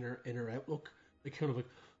teenagery in her outlook, like kind of like,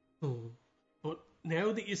 oh. But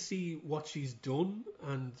now that you see what she's done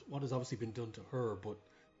and what has obviously been done to her, but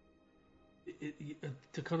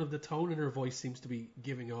the kind of the tone in her voice seems to be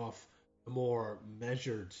giving off a more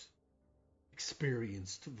measured,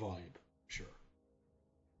 experienced vibe. Sure.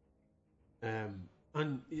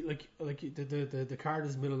 And like the card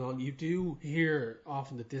is milling on. You do hear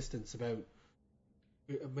off in the distance about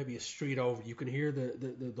maybe a street over. You can hear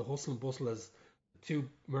the hustle and bustle as the two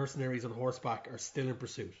mercenaries on horseback are still in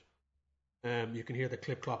pursuit. You can hear the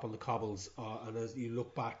clip clop on the cobbles, and as you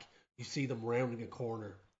look back, you see them rounding a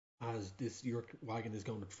corner as your wagon is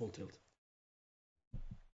going at full tilt.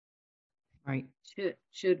 Right.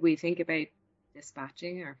 Should we think about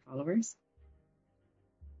dispatching our followers?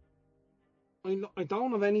 I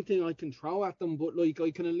don't have anything I can throw at them, but like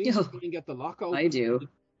I can at least try and get the lock open. I do.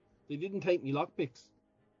 They didn't take me lockpicks.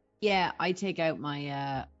 Yeah, I take out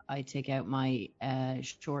my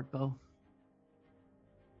short bow.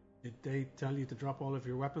 Did they tell you to drop all of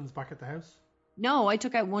your weapons back at the house? No, I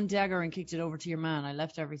took out one dagger and kicked it over to your man. I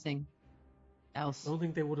left everything else. I don't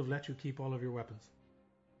think they would have let you keep all of your weapons.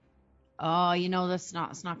 Oh, it's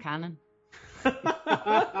not canon. Well,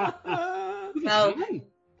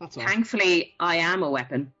 That's all. thankfully, I am a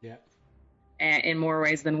weapon. Yeah. In more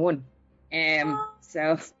ways than one.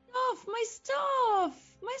 So My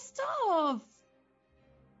stuff.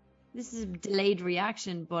 This is a delayed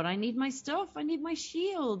reaction, but I need my stuff. I need my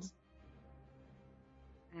shield.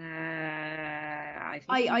 I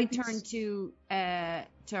turn to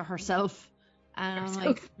herself, and I'm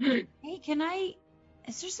like, "Hey,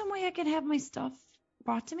 is there some way I can have my stuff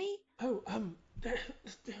brought to me?" Oh,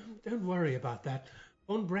 don't worry about that.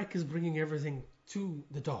 Von Breck is bringing everything to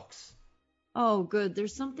the docks. Oh, good.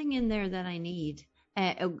 There's something in there that I need.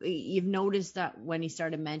 You've noticed that when he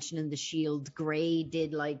started mentioning the shield, Gray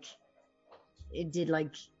did like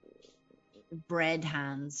bread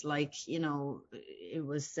hands, like it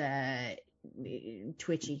was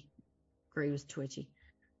twitchy. Gray was twitchy,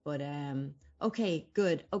 but okay,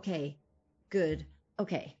 good, okay, good,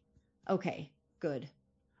 okay, good,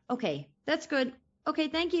 okay, that's good, okay,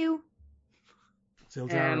 thank you.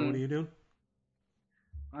 Zildjian, what are you doing?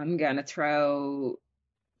 I'm gonna throw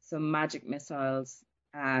some magic missiles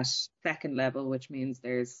at second level, which means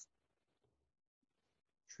there's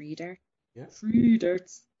 3 darts. Yeah. 3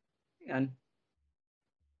 darts. Hang on.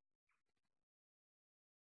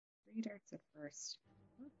 3 darts at first.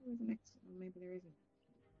 What was the next one? Maybe there isn't.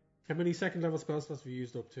 How many second level spell slots have you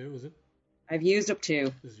used up to, is it? I've used up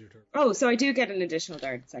 2. This is your turn. Oh, so I do get an additional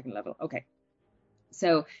dart at second level. Okay.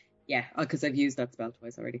 So, yeah, because I've used that spell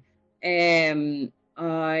twice already.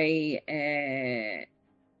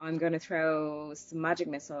 I'm going to throw some magic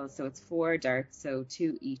missiles, so it's 4 darts, so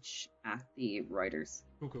 2 each at the riders.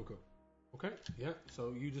 Cool. Okay, yeah.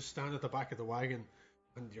 So you just stand at the back of the wagon,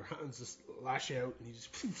 and your hands just lash out, and you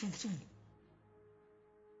just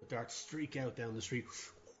the darts streak out down the street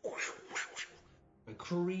and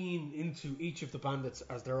careen into each of the bandits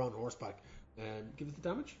as they're on horseback. Give it the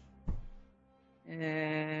damage.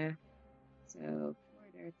 So 4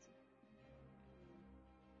 darts.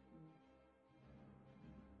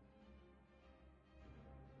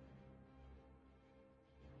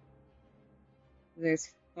 There's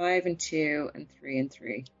 5 and 2 and 3 and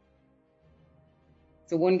 3.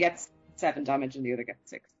 So one gets 7 damage and the other gets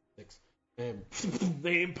 6. 6.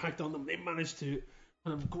 They impact on them. They manage to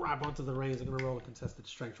kind of grab onto the reins. I'm going to roll a contested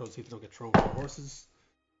strength roll to see if they don't get thrown by the horses.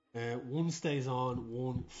 One stays on,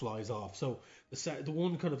 one flies off. So the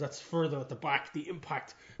one kind of that's further at the back, the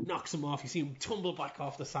impact knocks him off. You see him tumble back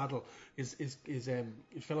off the saddle. His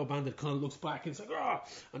fellow bandit kind of looks back and it's like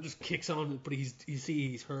and just kicks on. But you see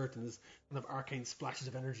he's hurt, and there's kind of arcane splashes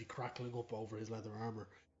of energy crackling up over his leather armor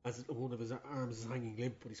as one of his arms is hanging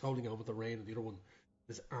limp, but he's holding on with the rein, and the other one,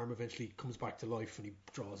 his arm eventually comes back to life, and he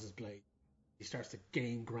draws his blade. He starts to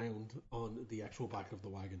gain ground on the actual back of the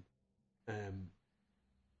wagon.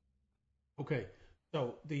 Okay,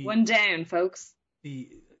 so one down, folks.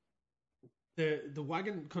 The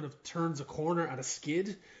wagon kind of turns a corner at a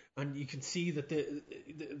skid, and you can see that the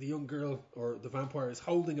young girl or the vampire is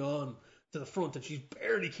holding on to the front, and she's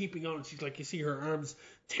barely keeping on. She's like, you see her arms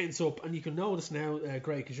tense up, and you can notice now,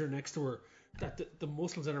 Gray, because you're next to her, that the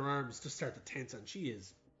muscles in her arms just start to tense, and she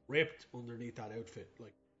is ripped underneath that outfit.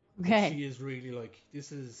 Like, okay, she is really like,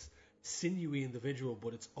 this is sinewy individual,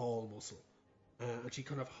 but it's all muscle. And she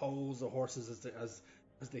kind of holds the horses as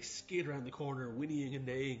they skid around the corner, whinnying and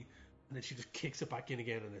neighing, and then she just kicks it back in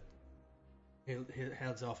again, and it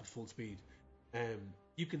heads off at full speed.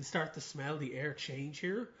 you can start to smell the air change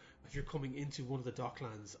here as you're coming into one of the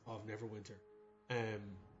docklands of Neverwinter.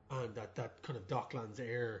 And that kind of docklands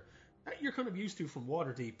air that you're kind of used to from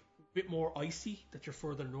Waterdeep, a bit more icy that you're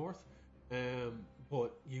further north.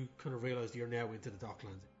 But you kind of realise you're now into the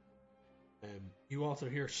docklands. You also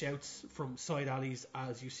hear shouts from side alleys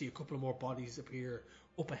as you see a couple of more bodies appear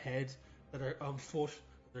up ahead that are on foot.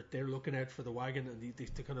 They're looking out for the wagon, and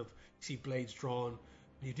they kind of see blades drawn.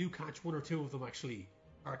 And you do catch one or two of them actually.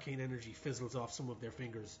 Arcane energy fizzles off some of their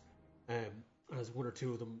fingers, as one or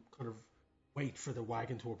two of them kind of wait for the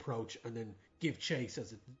wagon to approach and then give chase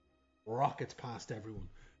as it rockets past everyone.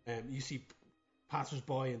 You see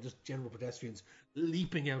passers-by and just general pedestrians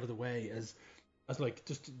leaping out of the way as like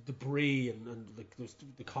just debris and like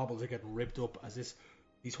the cobbles are getting ripped up as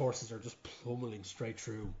these horses are just plummeting straight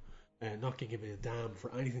through, not giving a damn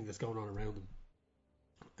for anything that's going on around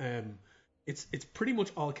them. It's pretty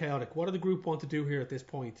much all chaotic. What do the group want to do here at this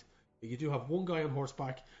point? You do have one guy on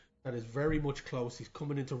horseback that is very much close. He's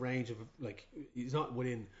coming into range of, like, he's not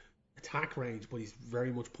within attack range, but he's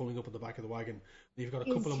very much pulling up on the back of the wagon. And you've got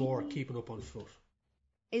a couple of more keeping up on foot.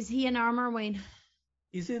 Is he in armor, Wayne?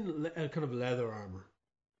 He's in kind of leather armor.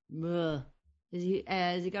 Ugh.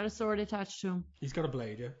 Has he got a sword attached to him? He's got a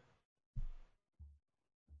blade, yeah.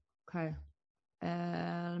 Okay.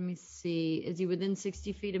 Let me see. Is he within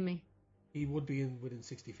 60 feet of me? He would be within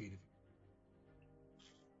 60 feet of you.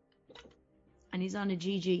 And he's on a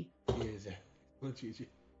GG. He is, yeah. On GG.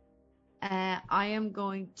 I am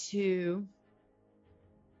going to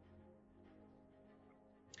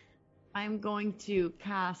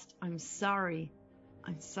cast. I'm sorry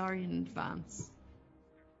in advance.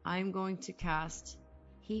 I'm going to cast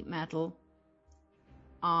heat metal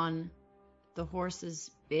on the horse's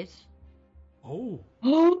bit. Oh.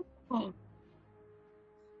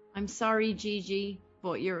 I'm sorry, Gigi,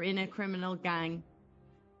 but you're in a criminal gang.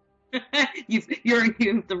 You've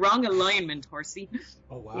the wrong alignment, horsey.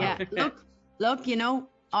 Oh wow. Yeah, look,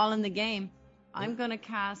 all in the game. I'm gonna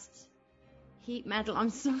cast heat metal. I'm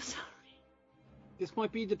so sorry. This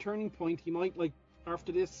might be the turning point. He might, like,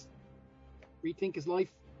 after this, rethink his life,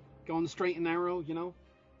 go on the straight and narrow,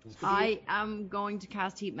 I am going to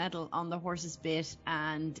cast heat metal on the horse's bit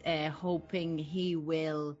and hoping he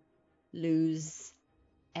will lose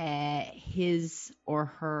his or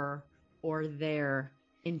her or their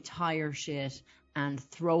entire shit and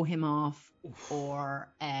throw him off. Oof. Or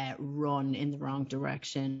run in the wrong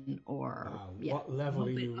direction, or yeah. What level are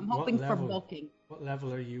you? I'm hoping for booking. What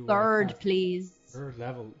level are you? Third, please. Third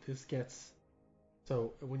level. This gets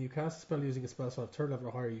so when you cast a spell using a spell slot, third level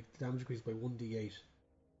or higher, the damage increases by 1d8.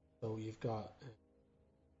 So you've got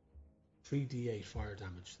 3d8 fire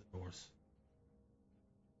damage to the horse.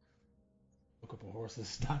 Look up a horse's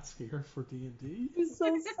stats here for D&D. I'm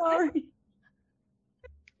so sorry.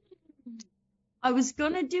 I was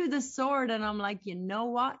gonna do the sword, and I'm like, you know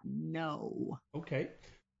what? No. Okay.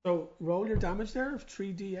 So roll your damage there of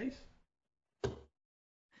 3d8. Let's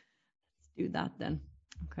do that then.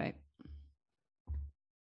 Okay.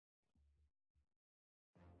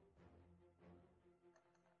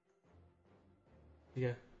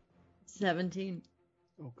 Yeah. 17.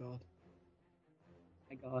 Oh God.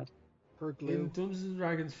 My God. Per glue. In Dungeons and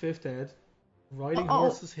Dragons 5th Ed, riding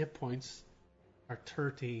horses' hit points are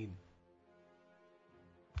 13.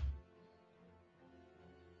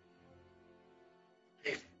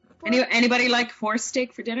 Anybody like horse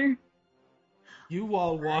steak for dinner? You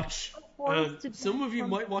all watch, and some of you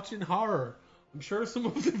might watch in horror. I'm sure some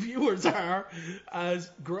of the viewers are, as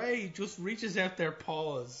Gray just reaches out their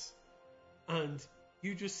paws, and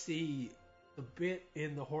you just see the bit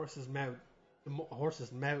in the horse's mouth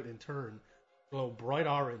in turn glow bright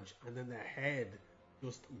orange, and then the head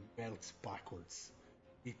just melts backwards.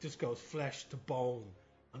 It just goes flesh to bone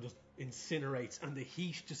and just incinerates, and the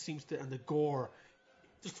heat just seems to, and the gore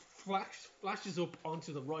just flashes up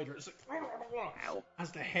onto the rider. It's like,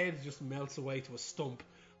 as the head just melts away to a stump,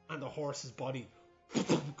 and the horse's body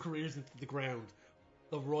careers into the ground.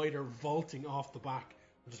 The rider vaulting off the back,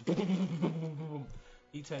 and just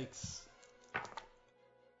he takes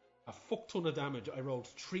a fuck ton of damage. I rolled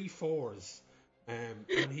 3 4s,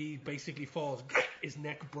 and he basically falls. His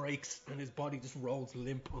neck breaks, and his body just rolls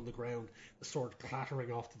limp on the ground. The sword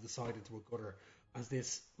clattering off to the side into a gutter, as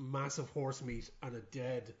this massive horse meat and a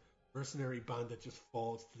dead mercenary bandit just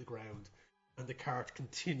falls to the ground, and the cart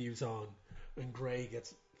continues on, and Gray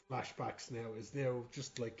gets flashbacks now. Is now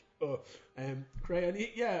just like, Gray, and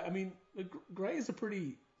Gray is a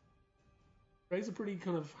pretty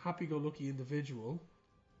kind of happy-go-lucky individual.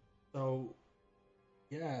 So,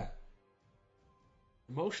 yeah,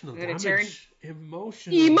 Emotional I'm gonna damage.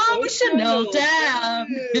 Emotional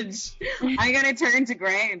damage. I'm gonna turn to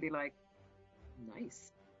Gray and be like,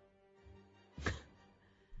 nice.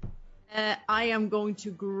 I am going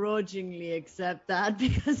to grudgingly accept that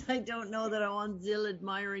because I don't know that I want Zill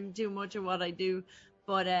admiring too much of what I do.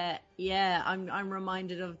 But yeah, I'm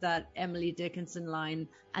reminded of that Emily Dickinson line,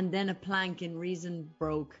 and then a plank in reason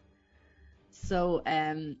broke. So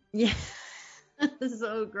yeah,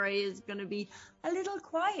 so Gray is going to be a little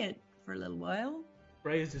quiet for a little while.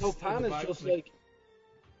 Gray is just So Pan is just like,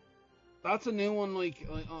 that's a new one. Like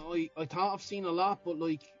I thought I've seen a lot, but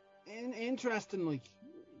like interesting. Like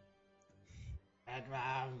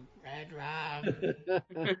Red Ram.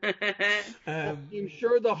 I'm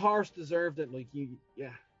sure the horse deserved it. Like yeah.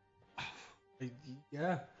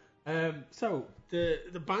 Yeah. So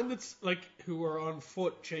the bandits like who are on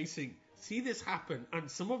foot chasing see this happen,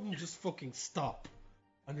 and some of them just fucking stop,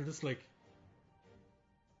 and they're just like,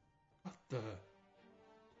 "What the?"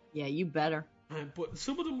 Yeah, you better. But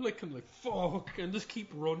some of them like can like fuck and just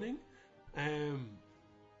keep running, and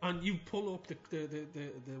you pull up the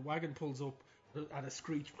wagon pulls up at a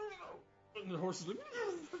screech, and the horse is like,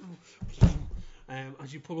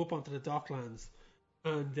 as you pull up onto the docklands,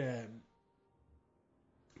 and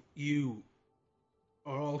you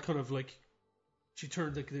are all kind of like, she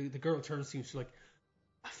turned, like the girl turns to you, she's like,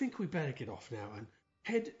 I think we better get off now and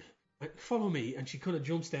head, follow me. And she kind of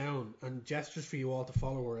jumps down and gestures for you all to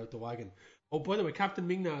follow her out the wagon. Oh, by the way, Captain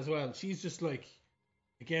Ming-Na as well, she's just like,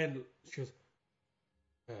 again, she goes,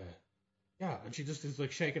 yeah, and she just is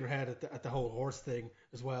like shaking her head at the whole horse thing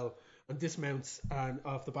as well, and dismounts and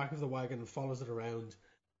off the back of the wagon and follows it around.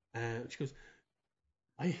 She goes,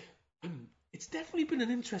 it's definitely been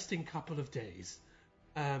an interesting couple of days,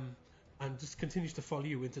 and just continues to follow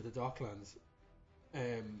you into the docklands,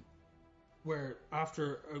 where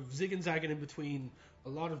after zig and zagging in between a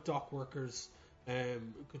lot of dock workers,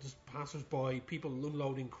 just passers-by, people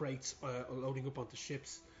unloading crates, loading up onto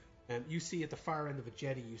ships, you see at the far end of a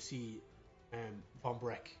jetty, you see Von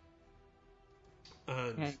Breck,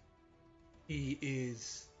 and he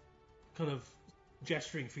is kind of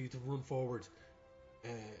gesturing for you to run forward.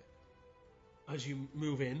 As you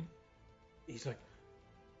move in, he's like,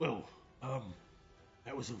 well,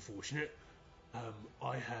 that was unfortunate.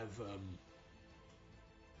 I have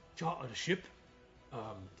chartered a ship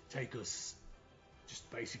to take us just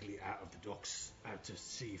basically out of the docks, out to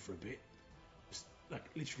sea for a bit. Just like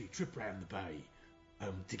literally trip round the bay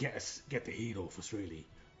to get the heat off us, really.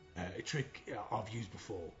 A trick I've used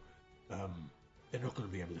before. They're not going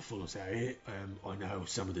to be able to fool us out here. I know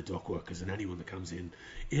some of the dock workers and anyone that comes in,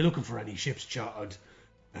 you're looking for any ships chartered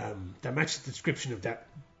that match the description of that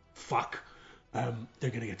fuck, they're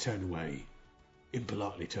going to get turned away,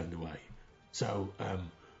 impolitely turned away. So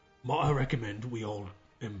might I recommend we all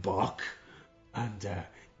embark and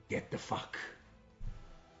get the fuck.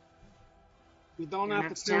 We don't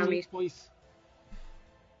have to tell me twice.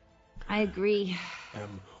 I agree.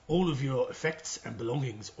 All of your effects and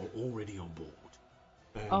belongings are already on board.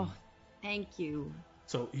 Oh, thank you.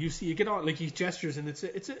 So you see, you get on, like, he gestures, and it's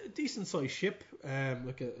a decent sized ship,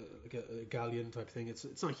 like a galleon type thing.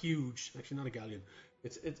 It's not huge, actually, not a galleon.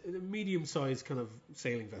 It's a medium sized kind of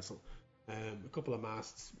sailing vessel. A couple of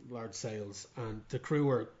masts, large sails, and the crew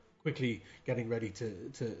are quickly getting ready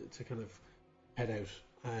to kind of head out.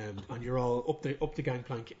 And you're all up the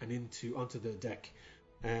gangplank and onto the deck.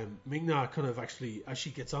 Ming-Na kind of actually, as she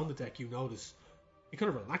gets on the deck, you notice he kind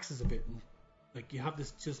of relaxes a bit, and like you have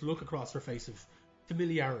this just look across her face of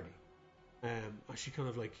familiarity, as she kind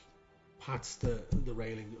of like pats the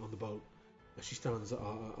railing on the boat as she stands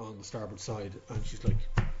on the starboard side, and she's like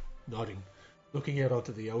nodding, looking out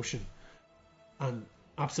onto the ocean, and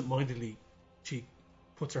absent-mindedly she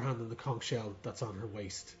puts her hand on the conch shell that's on her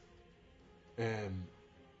waist, and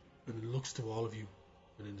then looks to all of you,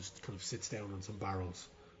 and then just kind of sits down on some barrels.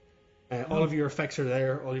 All of your effects are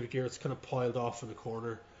there, all of your gear is kind of piled off in the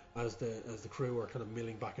corner as the crew are kind of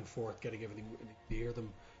milling back and forth, getting everything. You hear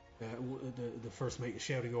them, the first mate is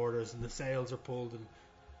shouting orders, and the sails are pulled,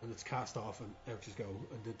 and it's cast off, and out you go,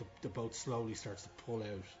 and the boat slowly starts to pull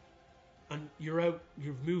out, and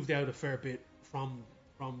you've moved out a fair bit from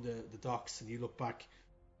the docks, and you look back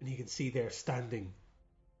and you can see there standing,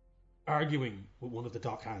 arguing with one of the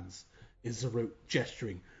dock hands, is Zarut,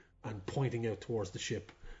 gesturing and pointing out towards the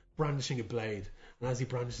ship, brandishing a blade, and as he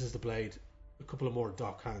brandishes the blade, a couple of more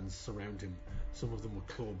dock hands surround him, some of them with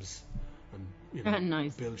clubs and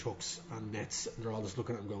nice. bilge hooks and nets, and they're all just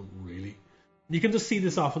looking at him going, really? And you can just see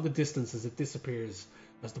this off in the distance as it disappears,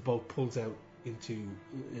 as the boat pulls out into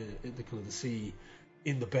the kind of the sea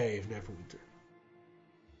in the Bay of Neverwinter.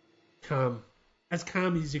 Calm, as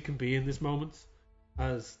calm as you can be in this moment,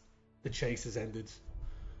 as the chase has ended,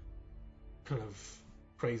 kind of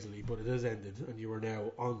crazily, but it has ended, and you are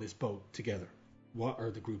now on this boat together. What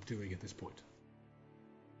are the group doing at this point?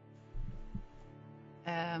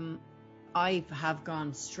 I have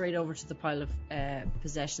gone straight over to the pile of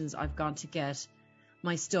possessions. I've gone to get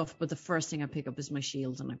my stuff, but the first thing I pick up is my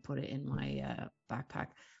shield, and I put it in my backpack.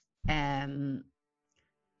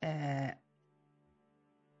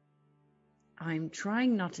 I'm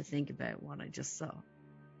trying not to think about what I just saw,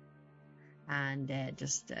 and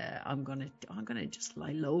I'm gonna just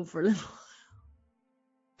lie low for a little.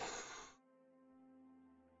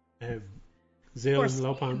 Zil and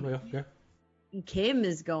Lopan, yeah. Kim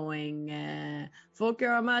is going, fuck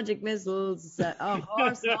your magic missiles, set a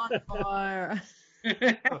horse on fire.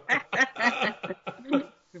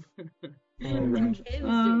 Kim's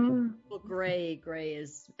doing, but Gray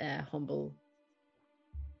is humble.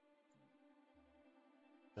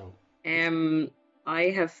 No. I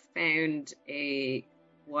have found a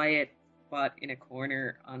quiet spot in a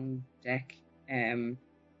corner on deck,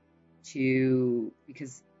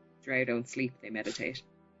 because Drow don't sleep, they meditate.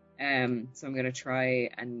 So I'm going to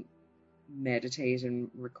try and meditate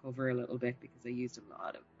and recover a little bit because I used a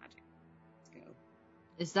lot of magic. Let's go.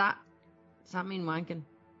 Does that mean wanking?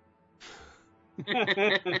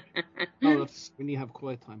 No, that's when you have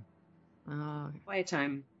quiet time. Oh, Quiet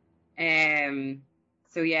time.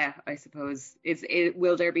 So yeah, I suppose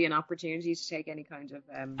will there be an opportunity to take any kind of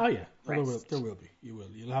Oh yeah, rest? there will be.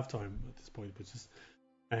 You'll have time at this point, but just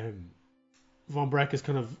Von Breck is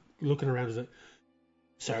kind of looking around as like,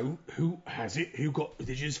 so who has it? Who got? Did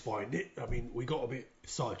you just find it? I mean, we got a bit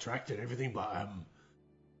sidetracked and everything, but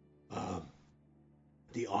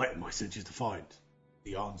the item I sent you to find,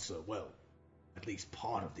 the answer, well, at least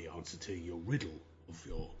part of the answer to your riddle of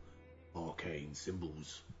your arcane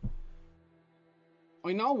symbols.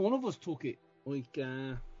 I know one of us took it.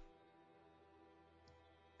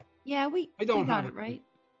 yeah, we don't got have it it. right.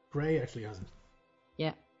 Gray actually has it.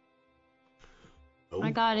 Yeah, Oh,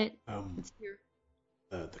 I got it. Um, It's here.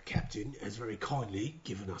 the captain has very kindly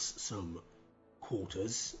given us some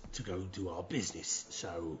quarters to go do our business.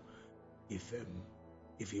 So,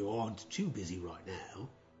 if you aren't too busy right now,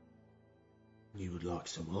 and you would like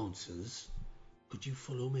some answers, could you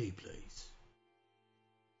follow me, please?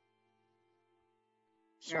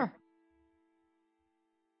 Sure.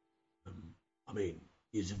 I mean,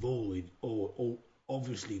 you've all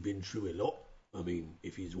obviously been through a lot. I mean,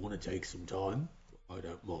 if you want to take some time, I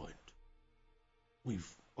don't mind.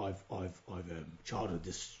 I've chartered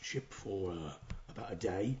this ship for about a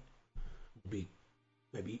day.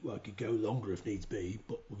 Maybe I could go longer if needs be,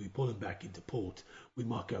 but we'll be pulling back into port. We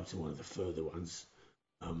might go to one of the further ones.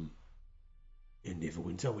 In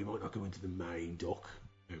Neverwinter, we might not go into the main dock.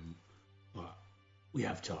 But we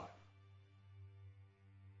have time.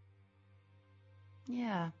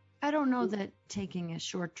 Yeah. I don't know that taking a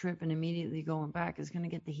short trip and immediately going back is going to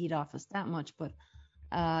get the heat off us that much, but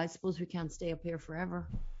I suppose we can't stay up here forever.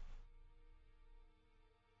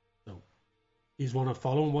 So, you just want to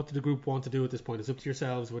follow him? What do the group want to do at this point? It's up to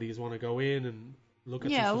yourselves. Whether you just want to go in and look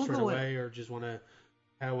at something straight away, or just want to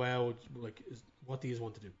what do you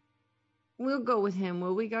want to do? We'll go with him,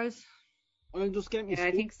 will we, guys? I'll just get me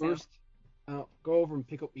I think so. first. Go over and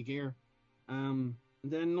pick up my gear. And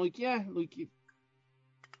then, you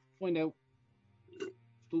find out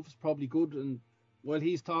stuff is probably good, and while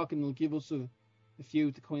he's talking, he'll give us a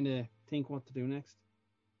few to kind of think what to do next.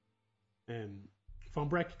 Von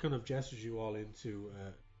Breck kind of gestures you all into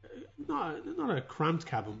not a cramped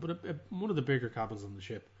cabin, but one of the bigger cabins on the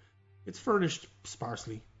ship. It's furnished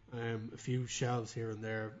sparsely. A few shelves here and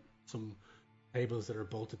there, some tables that are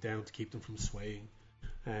bolted down to keep them from swaying.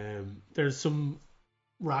 There's some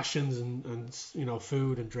rations and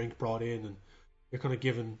food and drink brought in, and you're kind of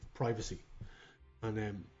given privacy.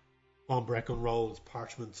 And Von Breck unrolls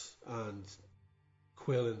parchments and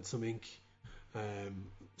quill and some ink,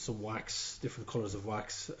 some wax, different colours of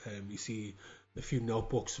wax. You see a few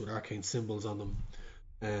notebooks with arcane symbols on them.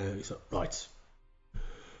 He said, right.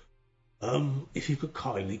 If you could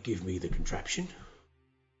kindly give me the contraption.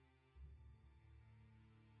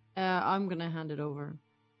 I'm going to hand it over.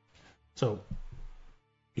 So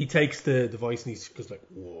he takes the device and he goes like,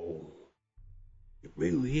 whoa. It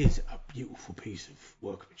really is a beautiful piece of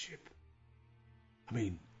workmanship. I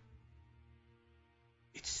mean,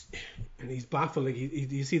 and he's baffled. Like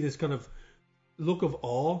you see this kind of look of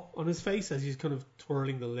awe on his face as he's kind of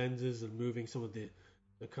twirling the lenses and moving some of the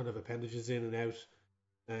kind of appendages in and out.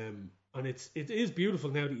 And it is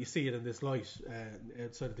beautiful now that you see it in this light,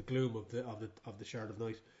 outside of the gloom of the shard of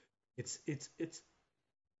night. It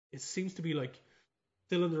seems to be like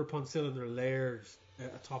cylinder upon cylinder layered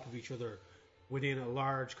atop of each other within a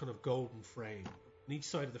large kind of golden frame. On each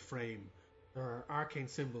side of the frame, there are arcane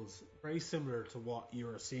symbols very similar to what you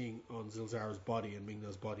are seeing on Zilzara's body and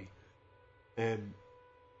Ming-Na's body.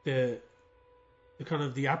 The kind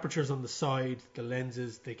of the apertures on the side, the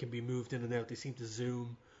lenses, they can be moved in and out. They seem to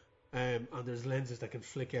zoom, and there's lenses that can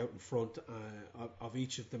flick out in front of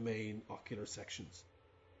each of the main ocular sections.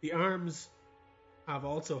 The arms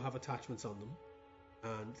also have attachments on them,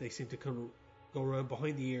 and they seem to kind of go around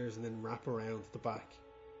behind the ears and then wrap around the back.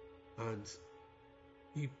 And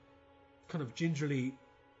he kind of gingerly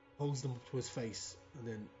holds them up to his face and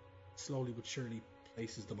then slowly but surely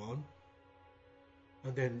places them on,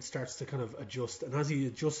 and then starts to kind of adjust. And as he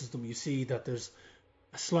adjusts them, you see that there's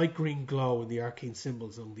a slight green glow in the arcane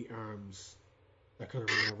symbols on the arms that kind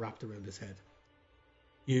of wrapped around his head.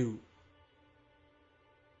 You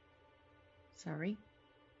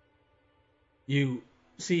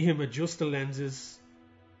see him adjust the lenses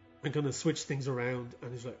and kind of switch things around,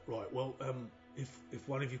 and he's like, right, well, if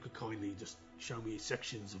one of you could kindly just show me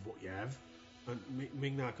sections of what you have. And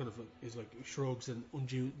Ming-Na kind of is like shrugs and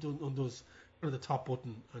undoes kind of the top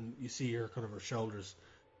button, and you see her kind of her shoulders,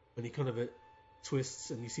 and he kind of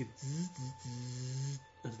twists, and you see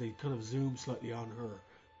as they kind of zoom slightly on her,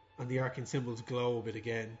 and the arcane symbols glow a bit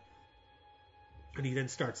again, and he then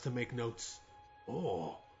starts to make notes.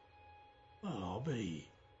 Oh, well, I'll be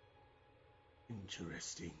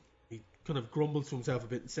interesting. He kind of grumbles to himself a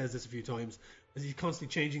bit and says this a few times as he's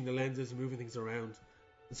constantly changing the lenses and moving things around,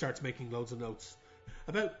 and starts making loads of notes.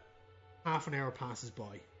 About half an hour passes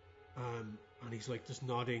by, and he's like just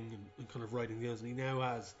nodding and kind of writing those, and he now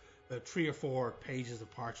has about 3 or 4 pages of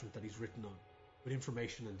parchment that he's written on with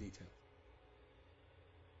information and detail.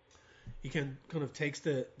 He kind of takes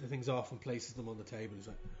the things off and places them on the table. He's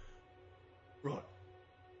like, right,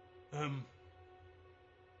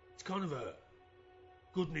 it's kind of a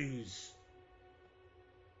good news,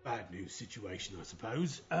 bad news situation, I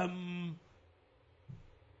suppose.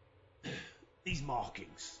 These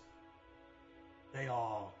markings, they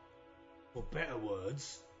are, for better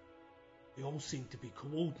words, they all seem to be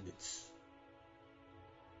coordinates.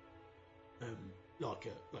 And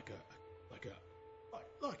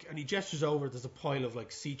he gestures over. There's a pile of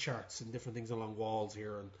like sea charts and different things along walls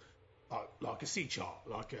here, and like a sea chart,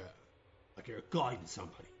 like you're guiding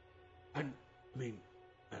somebody. And I mean,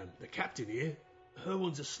 the captain here, her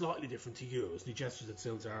ones are slightly different to yours. And he gestures at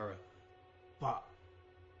Zilzara,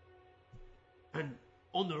 and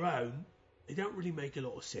on their own, they don't really make a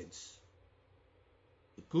lot of sense.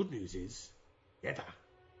 The good news is, together,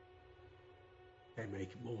 they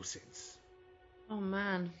make more sense. Oh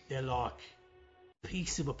man. They're like a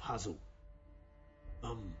piece of a puzzle.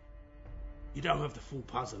 You don't have the full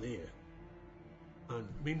puzzle here. And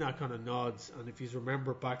Mina kind of nods, and if you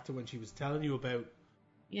remember back to when she was telling you about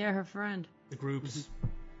her friend, the groups,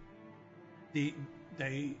 they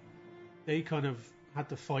kind of had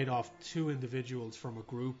to fight off 2 individuals from a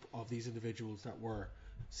group of these individuals that were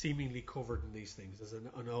seemingly covered in these things. There's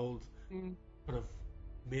an old kind of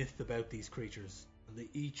myth about these creatures, and they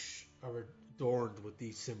each are adorned with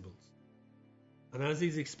these symbols. And as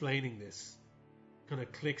he's explaining this, kind of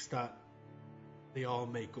clicks that they all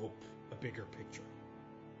make up a bigger picture.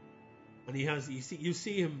 And you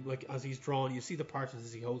see him, like, as he's drawn, you see the parchments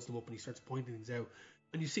as he holds them up and he starts pointing things out,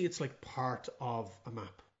 and you see it's like part of a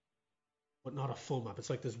map, but not a full map. It's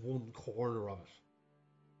like there's one corner of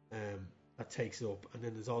it that takes it up, and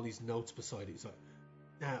then there's all these notes beside it. It's like,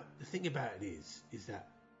 now the thing about it is that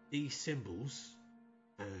these symbols,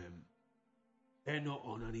 they're not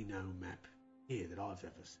on any known map here that I've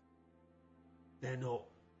ever seen. They're not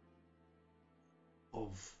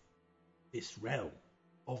of this realm,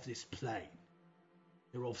 of this plane.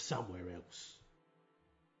 They're of somewhere else.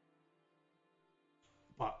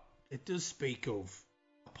 But it does speak of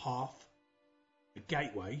a path, a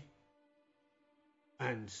gateway,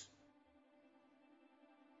 and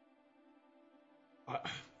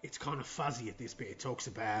it's kind of fuzzy at this bit. It talks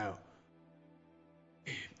about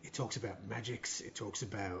magics. It talks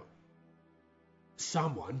about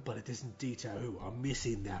someone, but it doesn't detail who. I'm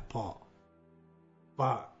missing that part.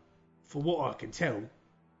 But for what I can tell,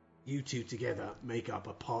 you two together make up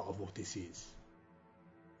a part of what this is.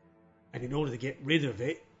 And in order to get rid of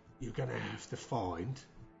it, you're going to have to find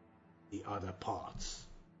the other parts.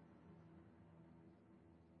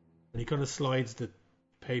 And he kind of slides the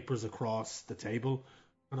papers across the table,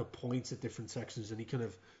 kind of points at different sections, and he kind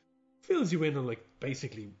of fills you in on like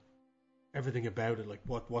basically everything about it, like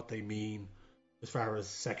what they mean as far as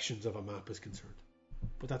sections of a map is concerned.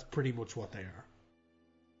 But that's pretty much what they are.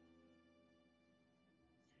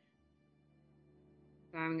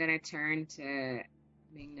 So I'm gonna turn to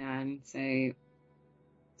Ming-Na and say,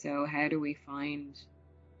 so how do we find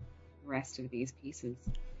the rest of these pieces?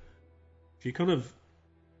 She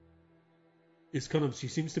she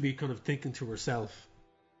seems to be kind of thinking to herself,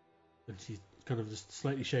 and she's kind of just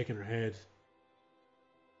slightly shaking her head.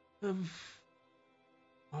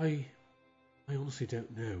 I honestly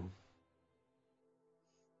don't know.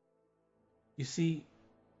 You see,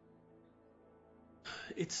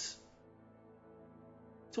 it's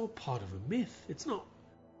all part of a myth. It's not.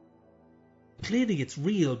 Clearly it's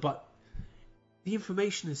real, but the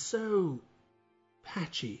information is so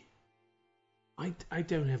patchy. I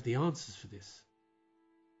don't have the answers for this.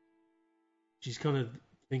 She's kind of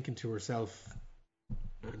thinking to herself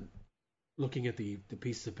and looking at the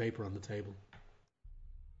pieces of paper on the table.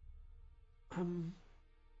 I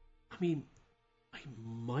mean, I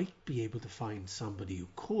might be able to find somebody who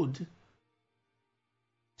could.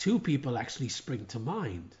 Two people actually spring to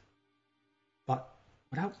mind. But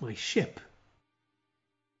without my ship,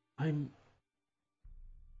 I'm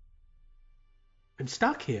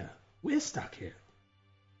stuck here. We're stuck here.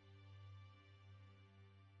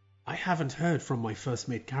 I haven't heard from my first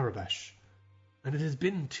mate Carabash, and it has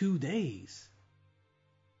been 2 days.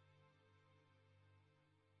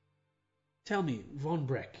 Tell me, Von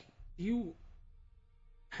Breck, do you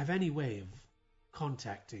have any way of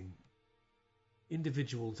contacting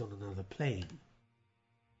individuals on another plane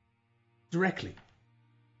directly?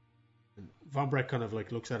 And Von Breck kind of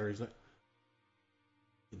like looks at her. He's like,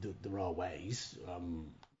 there are ways,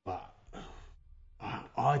 but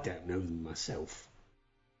I don't know them myself.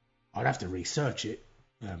 I'd have to research it.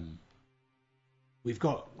 We've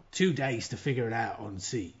got 2 days to figure it out on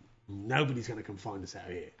sea. Nobody's going to come find us out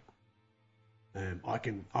here. I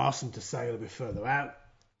can ask them to sail a bit further out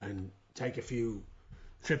and take a few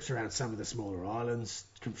trips around some of the smaller islands,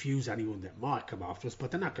 confuse anyone that might come after us,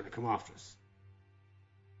 but they're not going to come after us.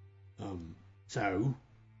 So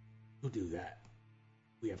we'll do that.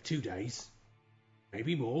 We have 2 days,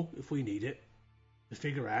 maybe more if we need it, to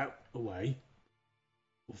figure out a way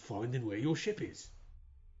of finding where your ship is.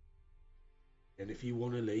 And if you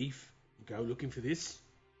want to leave, go looking for this.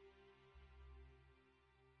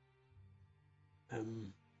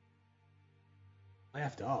 I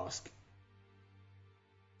have to ask,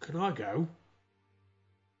 can I go?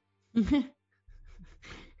 And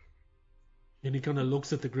he kind of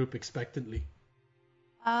looks at the group expectantly.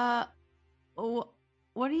 What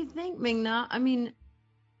do you think, Ming-Na? I mean,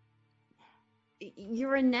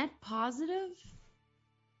 you're a net positive,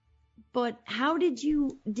 but how did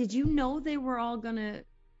you know they were all gonna?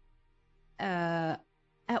 At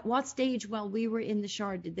what stage while we were in the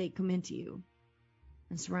shard did they come into you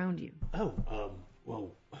and surround you?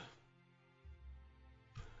 Well,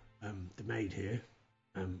 the maid here,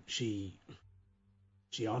 she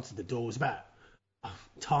answered the door. It was about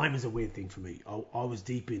time is a weird thing for me. I was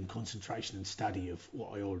deep in concentration and study of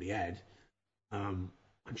what I already had. And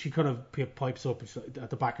she kind of pipes up at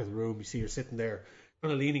the back of the room. You see her sitting there,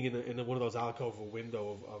 kind of leaning in one of those alcove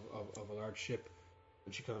window of a large ship,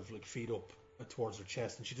 and she kind of like feet up towards her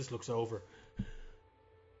chest, and she just looks over.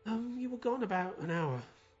 You were gone about an hour.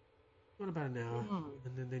 And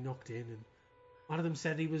then they knocked in, and one of them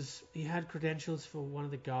said he had credentials for one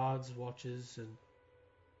of the guards' watches, and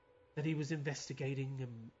that he was investigating a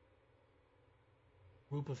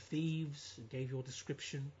group of thieves, and gave your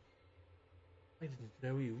description. I didn't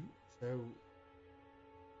know you, so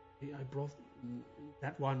I brought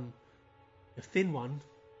that one, the thin one.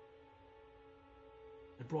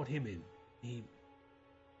 I brought him in. He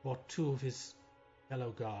brought 2 of his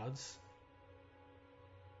fellow guards.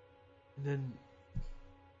 And then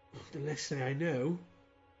the next thing I know,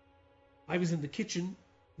 I was in the kitchen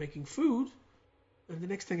making food, and the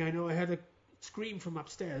next thing I know, I heard a scream from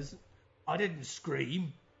upstairs. I didn't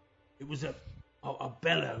scream. It was a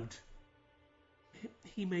bellowed.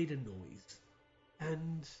 He made a noise,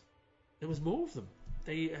 and there was more of them.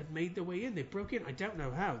 They had made their way in. They broke in. I don't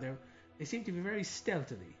know how. They seem to be very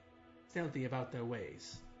stealthy about their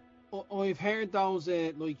ways. I've heard those,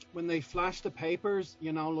 like, when they flash the papers,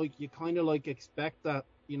 you know, like, you kind of, like, expect that,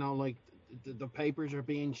 you know, like, the papers are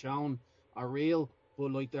being shown are real,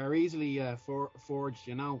 but, like, they're easily forged,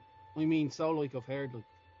 you know. I mean, so, like, I've heard, like...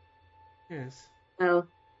 Yes. Well,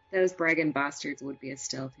 those bragging bastards would be a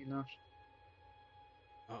stealthy lot.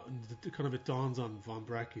 And kind of it dawns on Von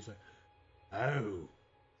Breck. He's like,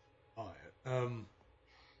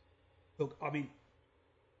 look, I mean,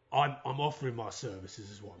 I'm offering my services,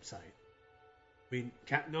 is what I'm saying. I mean,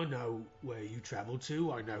 Captain, I know where you travel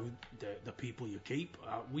to. I know the people you keep.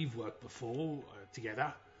 We've worked before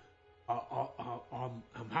together.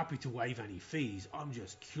 I'm happy to waive any fees. I'm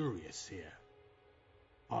just curious here.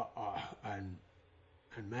 And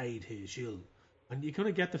Maid here, and you kind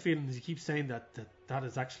of get the feeling as he keeps saying that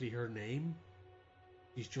is actually her name.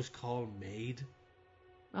 She's just called Maid.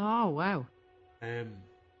 Oh, wow.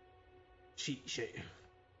 She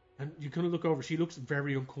and you kind of look over. She looks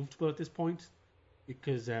very uncomfortable at this point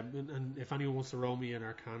because and if anyone wants to roll me an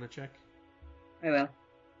Arcana check, I will.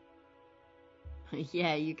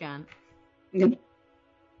 Yeah, you can. 8.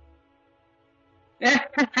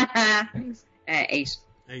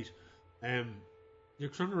 8. You're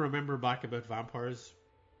trying to remember back about vampires,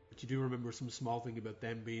 but you do remember some small thing about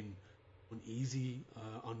them being uneasy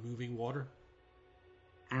on moving water.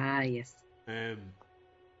 Ah, yes.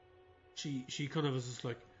 She kind of was just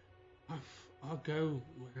like, I'll go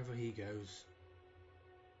wherever he goes.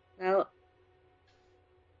 Well,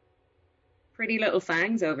 pretty little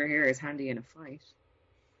fangs over here is handy in a fight.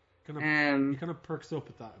 He kind of perks up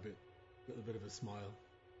at that a little bit of a smile.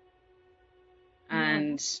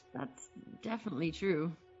 And that's definitely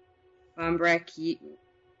true. Von Breck, I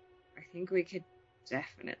think we could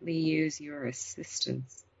definitely use your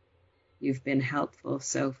assistance. You've been helpful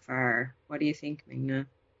so far. What do you think, Migna?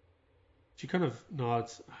 She kind of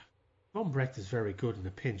nods. Von Brecht is very good in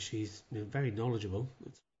a pinch. He's very knowledgeable.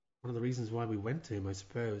 It's one of the reasons why we went to him, I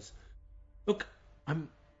suppose. Look,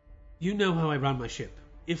 you know how I ran my ship.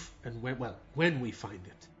 If and when we find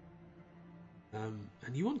it.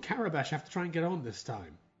 And you and Karabash have to try and get on this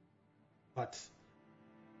time. But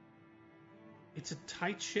it's a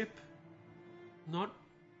tight ship, not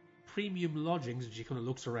premium lodgings. And she kind of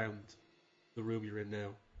looks around the room you're in now.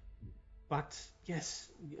 But yes,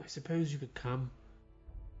 I suppose you could come.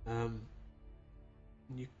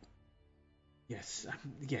 Yes,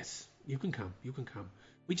 you can come. You can come.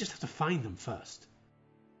 We just have to find them first.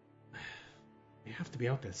 They have to be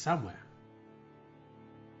out there somewhere.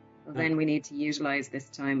 Well, then we need to utilize this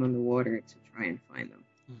time on the water to try and find them.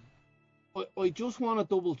 I just want to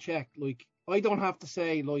double check. Like, I don't have to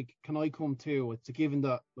say, like, can I come too? It's a given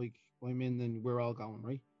that, like, I'm in and we're all going,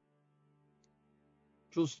 right?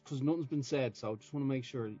 Just because nothing's been said, so I just want to make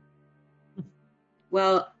sure.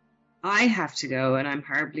 Well, I have to go, and I'm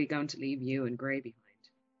hardly going to leave you and Grey behind.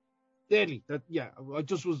 Deadly. I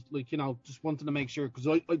just was, like, just wanted to make sure, because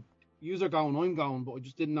I yous are going, I'm going, but I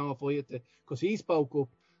just didn't know if I had to, because he spoke up,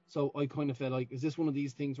 so I kind of felt like, is this one of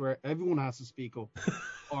these things where everyone has to speak up?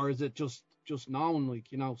 Or is it just known, like,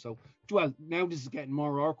 so, well, now this is getting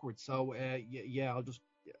more awkward, so, I'll just,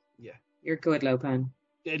 yeah. You're good, Lopan.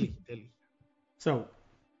 Deadly. So,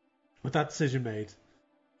 with that decision made,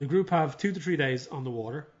 the group have 2 to 3 days on the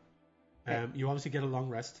water. You obviously get a long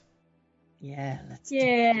rest. Yeah, let's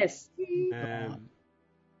Yes.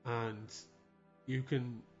 And you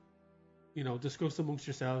can, discuss amongst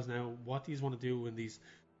yourselves now, what do you want to do in these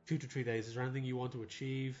 2 to 3 days? Is there anything you want to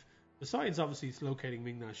achieve? Besides, obviously, it's locating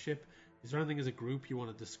Mingna's ship. Is there anything as a group you want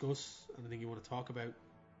to discuss? Anything you want to talk about?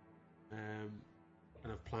 Kind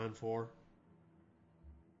of plan for?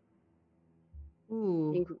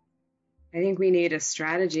 Ooh. I think we need a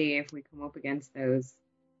strategy if we come up against those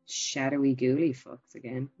shadowy ghouly fucks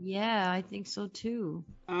again. Yeah, I think so too.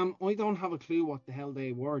 I don't have a clue what the hell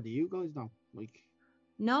they were. Do you guys know? Like,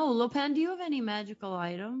 no, Lopan, do you have any magical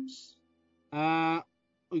items? I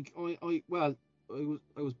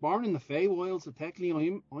was born in the Feywild, so technically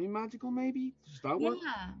I'm magical. Maybe does that work?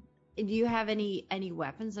 Yeah. Do you have any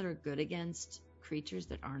weapons that are good against creatures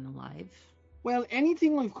that aren't alive? Well,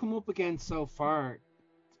 anything I've come up against so far,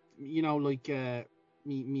 like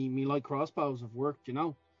me light crossbows have worked.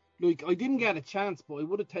 Like, I didn't get a chance, but I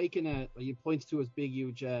would have taken he points to his big,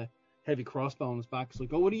 huge, heavy crossbow on his back. It's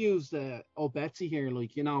like, I would have used old Betsy here,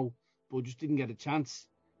 like, but just didn't get a chance.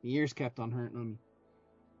 My ears kept on hurting on me.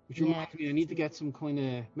 Which reminds me, I need to get some kind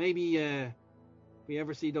of, maybe, if we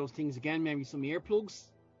ever see those things again, maybe some earplugs.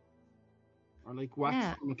 Or like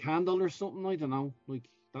wax from a candle or something, I don't know. Like,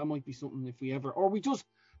 that might be something if we ever, or we just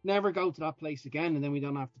never go to that place again and then we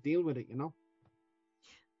don't have to deal with it,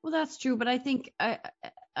 Well, that's true, but I think,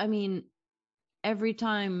 I mean, every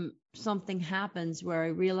time something happens where I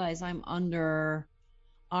realize I'm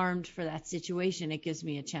underarmed for that situation, it gives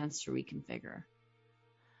me a chance to reconfigure.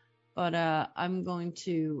 But I'm going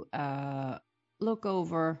to look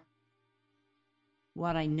over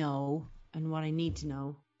what I know and what I need to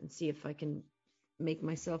know and see if I can make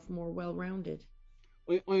myself more well-rounded.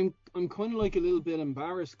 I'm kind of like a little bit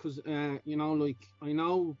embarrassed because, like, I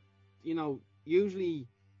know, usually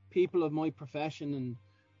people of my profession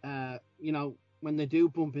and, when they do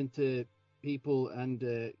bump into people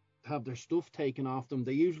and have their stuff taken off them,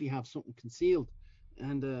 they usually have something concealed.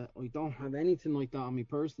 and I don't have anything like that on me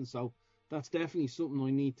person, so that's definitely something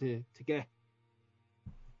I need to get.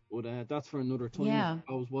 But that's for another time. Yeah.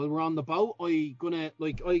 While we're on the boat, I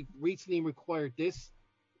recently required this,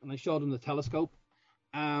 and I showed them the telescope.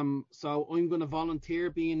 So I'm gonna volunteer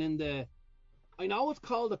being in the. I know it's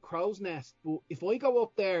called a crow's nest, but if I go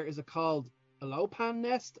up there, is it called a lopan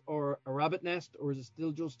nest or a rabbit nest, or is it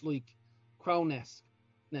still just like crow nest?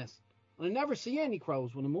 And I never see any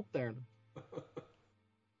crows when I'm up there.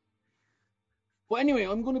 But anyway,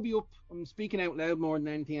 I'm going to be up. I'm speaking out loud more than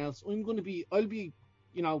anything else.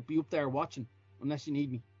 I'll be up there watching, unless you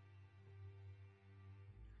need me.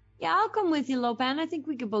 Yeah, I'll come with you, Lopan. I think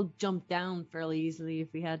we could both jump down fairly easily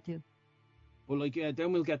if we had to. Well,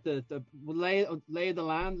 then we'll get we'll lay the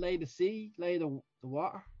land, lay the sea, lay the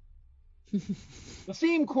water. We'll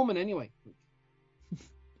see him coming anyway.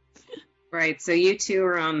 Right, so you two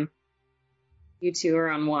are on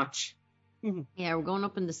watch. Yeah, we're going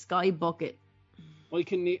up in the sky bucket. I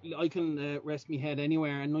can rest my head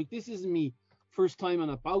anywhere, and like this isn't me first time on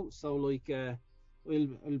a boat, so like I'll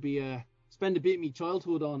be spend a bit of my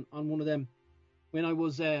childhood on one of them when I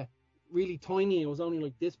was really tiny. I was only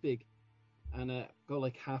like this big, and go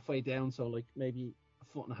like halfway down, so like maybe a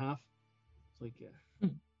foot and a half. It's like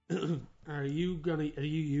Are you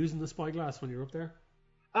using the spyglass when you're up there?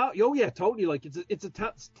 Oh yeah, totally. Like it's a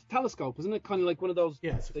telescope, isn't it? Kind of like one of those.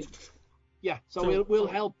 Yes. Yeah. So it will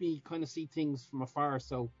help me kind of see things from afar.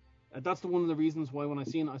 So that's one of the reasons why when I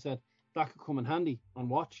seen it, I said that could come in handy on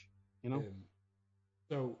watch. You know.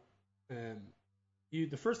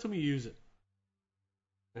 The first time you use it,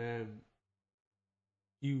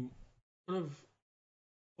 you kind of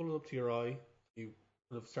pull it up to your eye. You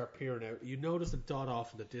kind of start peering out. You notice a dot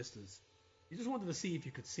off in the distance. You just wanted to see if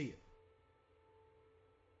you could see it.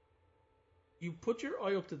 You put your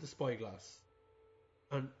eye up to the spyglass,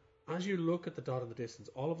 and as you look at the dot in the distance,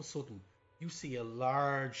 all of a sudden you see a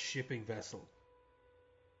large shipping vessel.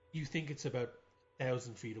 You think it's about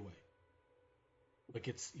 1,000 feet away. Like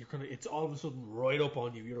it's all of a sudden right up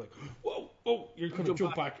on you. You're like, whoa! You're kind of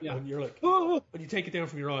jump back, yeah. And you're like, Oh! and you take it down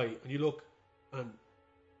from your eye, and you look, and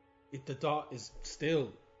the dot is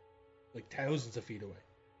still like thousands of feet away.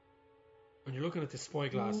 And you're looking at this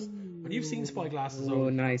spyglass, and you've seen spyglasses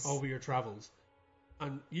over your travels,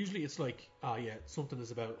 and usually it's like, something is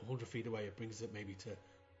about 100 feet away, it brings it maybe to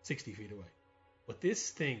 60 feet away. But this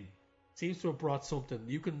thing seems to have brought something.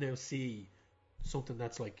 You can now see something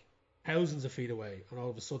that's like thousands of feet away, and all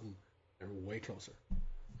of a sudden they're way closer. And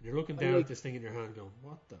you're looking down at this thing in your hand, going,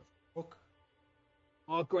 "What the fuck?"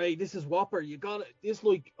 Oh, great! This is Whopper. You got it. It's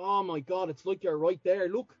like, oh my god! It's like you're right there.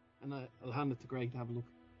 Look, and I'll hand it to Gray to have a look.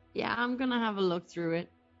 Yeah, I'm gonna have a look through it,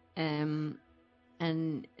 and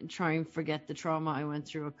try and forget the trauma I went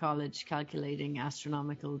through at college calculating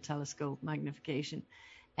astronomical telescope magnification.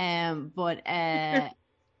 But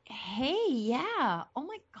hey, yeah. Oh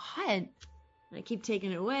my god! And I keep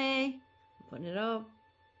taking it away, putting it up,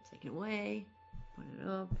 taking it away, putting it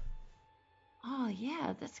up. Oh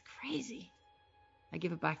yeah, that's crazy. I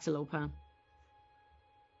give it back to Lopan.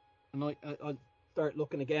 And I'll start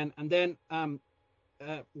looking again, and then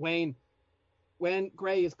Wayne, when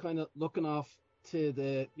Gray is kind of looking off to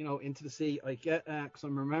the into the sea, I get because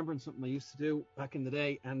I'm remembering something I used to do back in the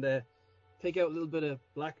day, and take out a little bit of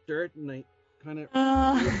black dirt, and I kind of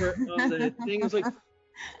on the thing. It's like,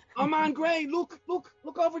 oh man, Gray, look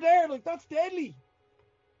over there, like that's deadly.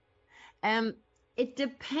 It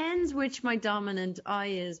depends which my dominant eye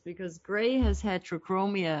is, because Gray has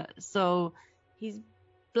heterochromia, so he's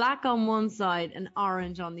black on one side and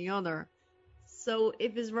orange on the other. So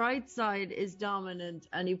if his right side is dominant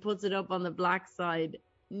and he puts it up on the black side,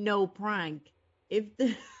 no prank. If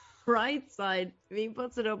the right side, if he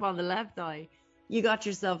puts it up on the left eye, you got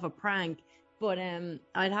yourself a prank. But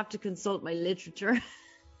I'd have to consult my literature.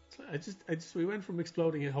 We went from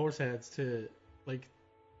exploding horse heads to like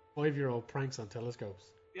 5-year-old pranks on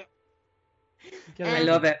telescopes. Yep. I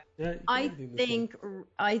love it. Yeah, I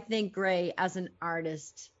think Gray as an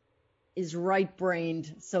artist is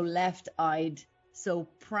right-brained, so left-eyed, so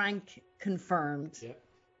prank confirmed. Yeah.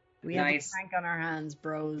 We have a prank on our hands,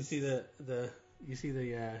 bros. You see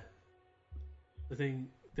the thing,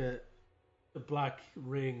 the black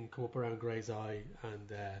ring come up around Gray's eye,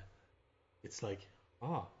 and it's like,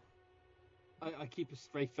 I keep a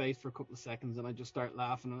straight face for a couple of seconds, and I just start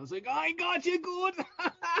laughing, and I was like, I got you good.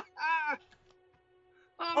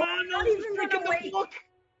 I'm not even gonna wait.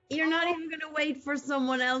 You're not even going to wait for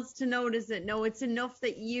someone else to notice it. No, it's enough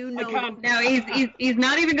that you know. I can't. No, he's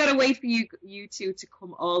not even going to wait for you two to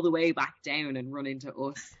come all the way back down and run into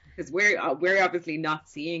us. Because we're obviously not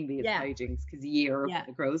seeing these Yeah. hijinks because you're up Yeah. at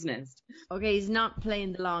the crow's nest. Okay, he's not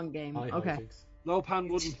playing the long game. Hi, Okay. hijinks. Lopan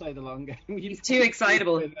wouldn't play the long game. He's too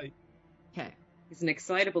excitable. Okay. He's an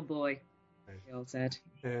excitable boy. They all said.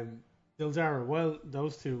 Dildara, well,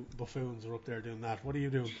 those two buffoons are up there doing that. What are you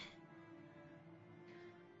doing?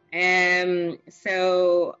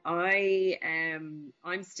 So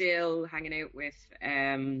I'm still hanging out with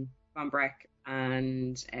Von Breck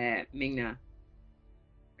and Mingna.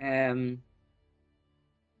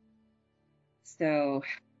 So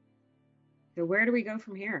where do we go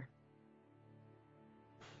from here?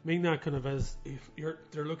 Mingna kind of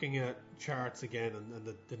they're looking at charts again and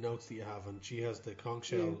the notes that you have, and she has the conch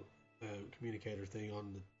shell communicator thing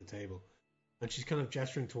on the table, and she's kind of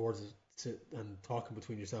gesturing towards it and talking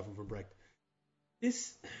between yourself and Von Brecht.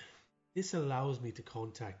 This allows me to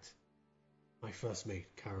contact my first mate,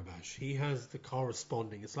 Carabash. He has the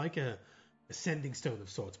corresponding. It's like a sending stone of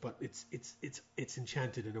sorts, but it's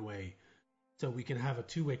enchanted in a way, so we can have a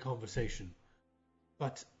two-way conversation.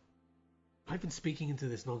 But I've been speaking into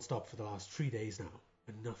this non-stop for the last 3 days now,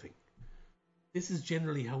 and nothing. This is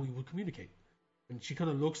generally how we would communicate. And she kind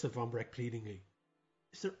of looks at Von Brecht pleadingly.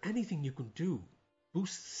 Is there anything you can do?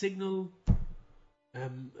 Boost signal?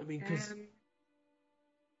 Because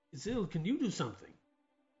Zil, can you do something?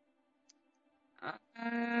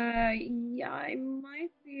 Yeah, I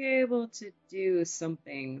might be able to do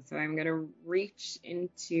something. So I'm gonna reach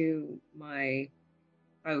into my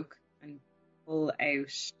cloak and pull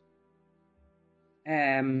out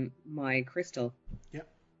my crystal. Yep.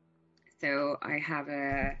 So I have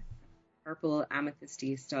a purple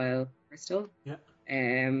amethysty style crystal. Yep.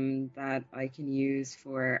 That I can use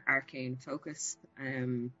for arcane focus.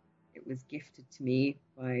 It was gifted to me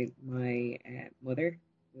by my mother,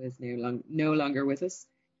 who is no longer with us.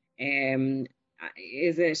 Can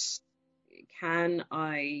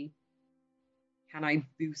I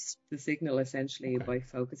boost the signal essentially by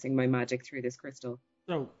focusing my magic through this crystal?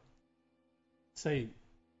 So, say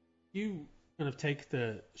you kind of take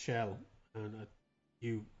the shell and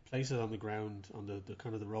you place it on the ground on the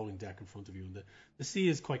kind of the rolling deck in front of you, and the sea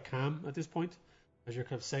is quite calm at this point as you're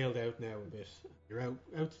kind of sailed out now a bit. You're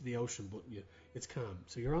out to the ocean, but it's calm.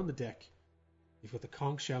 So you're on the deck. You've got the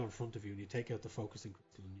conch shell in front of you, and you take out the focusing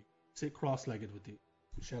crystal, and you sit cross-legged with the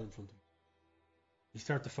shell in front of you. You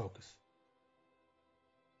start to focus.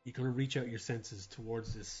 You kind of reach out your senses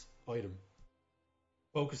towards this item,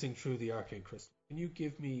 focusing through the arcane crystal. Can you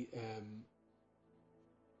give me an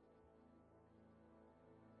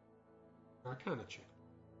Arcana check?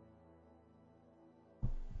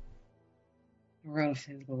 Roll a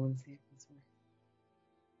physical one, see if this works.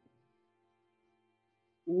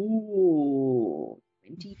 Ooh,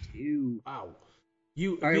 22. Wow.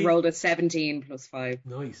 I rolled a 17 plus 5.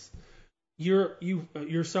 Nice.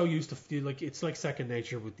 You're so used to like it's like second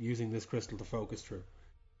nature with using this crystal to focus through.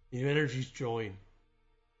 Your energies join,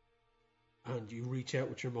 and you reach out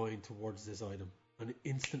with your mind towards this item and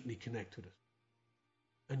instantly connect with it.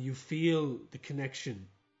 And you feel the connection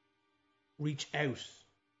reach out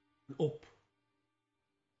and up.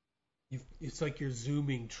 It's like you're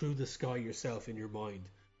zooming through the sky yourself in your mind,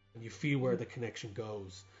 and you feel where the connection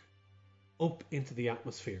goes. Up into the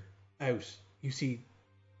atmosphere, out. You see,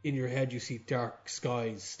 in your head, you see dark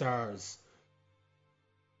skies, stars.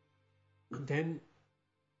 And then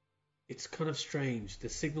it's kind of strange. The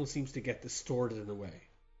signal seems to get distorted in a way,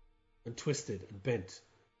 and twisted and bent,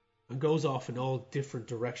 and goes off in all different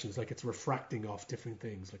directions, like it's refracting off different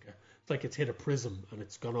things. It's like it's hit a prism and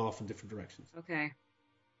it's gone off in different directions. Okay.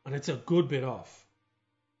 And it's a good bit off.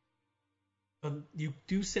 And you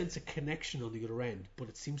do sense a connection on the other end, but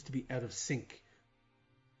it seems to be out of sync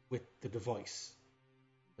with the device.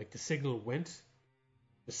 Like the signal went,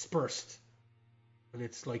 dispersed, and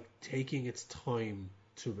it's like taking its time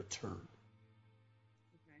to return.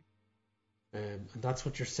 Okay. And that's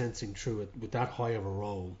what you're sensing through it. With that high of a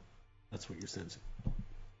roll, that's what you're sensing.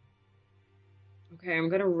 Okay, I'm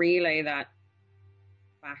going to relay that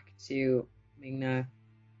back to Mingna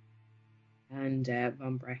and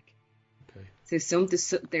Von Breck. Okay. So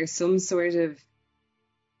there's some sort of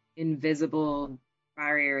invisible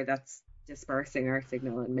barrier that's dispersing our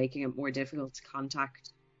signal and making it more difficult to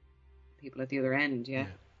contact people at the other end, yeah?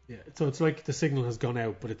 Yeah. So it's like the signal has gone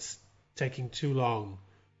out, but it's taking too long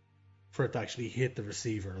for it to actually hit the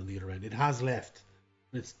receiver on the other end. It has left.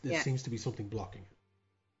 There seems to be something blocking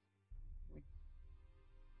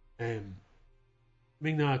it.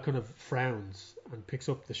 Mingna kind of frowns and picks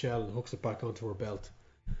up the shell and hooks it back onto her belt.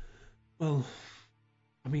 Well,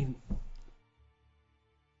 I mean,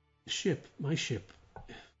 my ship,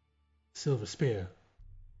 Silver Spear,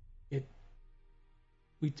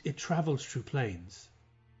 it travels through planes,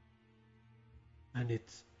 and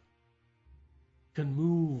it can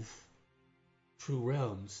move through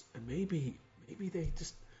realms, and maybe they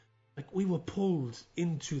just like we were pulled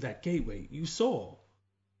into that gateway. You saw.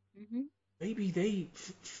 Mm-hmm. Maybe they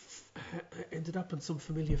ended up in some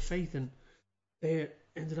familiar faith, and they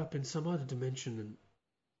ended up in some other dimension, and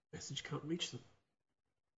message can't reach them.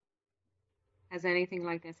 Has anything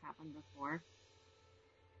like this happened before?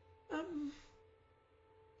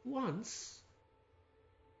 Once,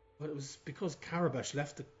 but it was because Karabash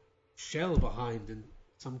left a shell behind in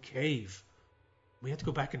some cave. We had to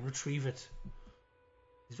go back and retrieve it.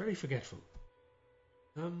 He's very forgetful.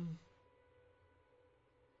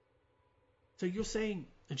 So you're saying,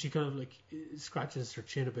 and she kind of like scratches her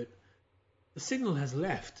chin a bit, the signal has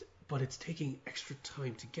left, but it's taking extra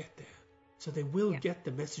time to get there. So they will get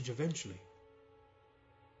the message eventually.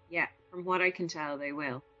 Yeah, from what I can tell, they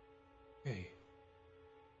will. Hey.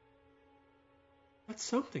 That's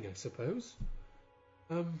something, I suppose.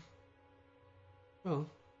 Well,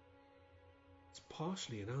 it's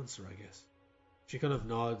partially an answer, I guess. She kind of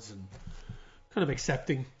nods and kind of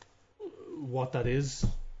accepting what that is.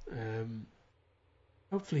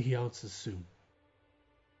 Hopefully he answers soon.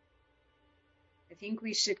 I think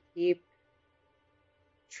we should keep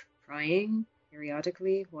trying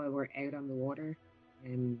periodically while we're out on the water.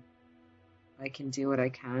 I can do what I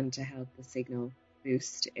can to help the signal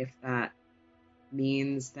boost if that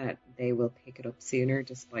means that they will pick it up sooner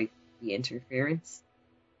despite the interference.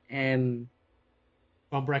 Von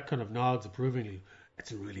Breck kind of nods approvingly.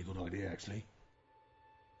 It's a really good idea, actually.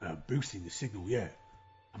 Boosting the signal, yeah.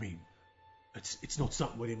 I mean, it's not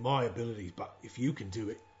something within my abilities, but if you can do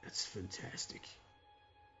it, that's fantastic.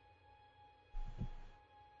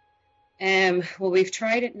 Well, we've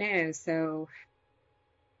tried it now, so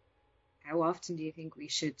how often do you think we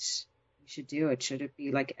should do it? Should it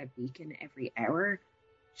be like a beacon every hour?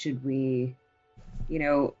 Should we,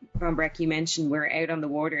 Von Breck, you mentioned we're out on the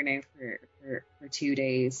water now for 2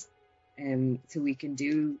 days, so we can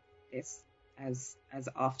do this as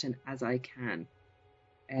often as I can,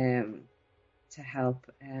 to help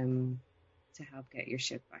get your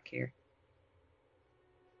ship back here.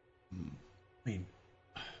 I mean,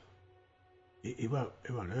 it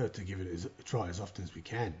won't hurt to give it a try as often as we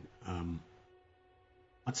can.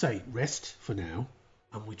 I'd say rest for now,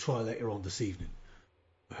 and we try later on this evening.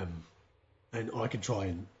 And I can try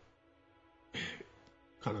and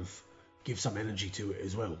kind of give some energy to it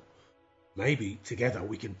as well. Maybe together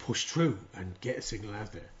we can push through and get a signal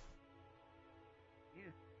out there.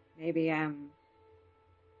 Yeah,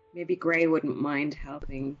 maybe Gray wouldn't mind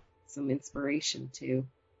helping some inspiration too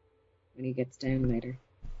when he gets down later.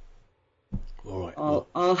 All right.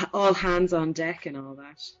 All hands on deck and all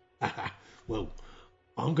that. Well,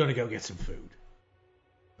 I'm gonna go get some food.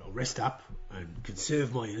 I'll rest up and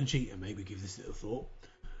conserve my energy and maybe give this a little thought.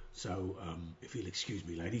 So, if you'll excuse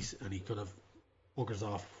me, ladies, and he kind of buggers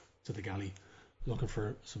off to the galley looking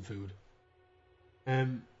for some food.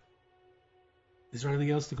 Is there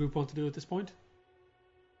anything else the group want to do at this point?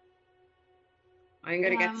 I'm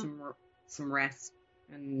gonna get some rest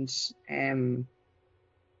and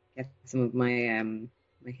get some of my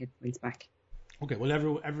my hit points back. Okay, well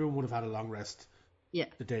everyone would have had a long rest. Yeah.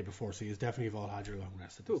 The day before, so you definitely have all had your long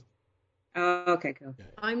rest. Cool. Oh, okay, cool. Yeah.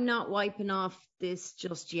 I'm not wiping off this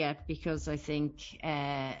just yet because I think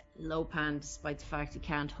Lopan, despite the fact he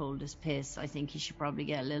can't hold his piss, I think he should probably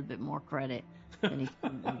get a little bit more credit than he's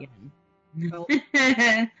getting. Well,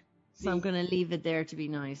 So I'm going to leave it there to be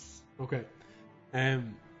nice. Okay.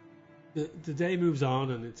 The day moves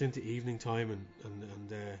on and it's into evening time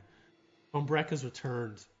and Von Breck has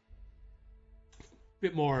returned, a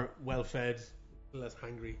bit more well fed, a little less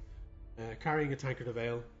hangry, carrying a tankard of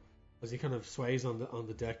ale as he kind of sways on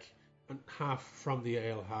the deck, and half from the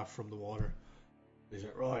ale, half from the water. He's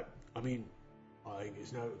like, right, I mean, I think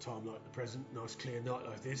it's now a time like the present, nice clear night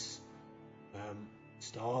like this,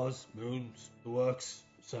 stars, moons, the works.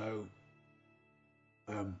 So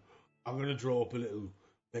I'm going to draw up a little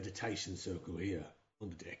meditation circle here on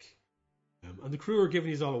the deck. And the crew are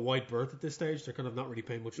giving you all a wide berth at this stage. They're kind of not really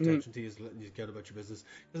paying much attention to you, letting you get about your business,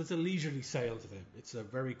 because it's a leisurely sail to them. It's a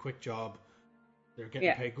very quick job. They're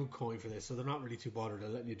getting paid good coin for this, so they're not really too bothered. They're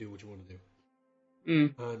letting you do what you want to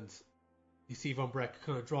do. And you see Von Breck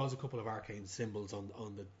kind of draws a couple of arcane symbols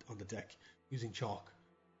on the deck using chalk.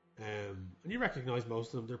 And you recognize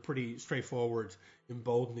most of them. They're pretty straightforward,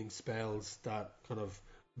 emboldening spells that kind of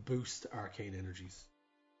boost arcane energies.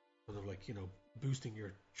 Kind of like, boosting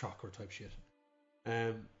your chakra type shit.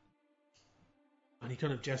 And he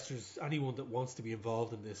kind of gestures anyone that wants to be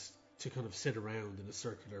involved in this to kind of sit around in a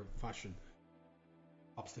circular fashion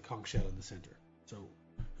pops the conch shell in the center. So,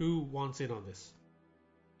 who wants in on this?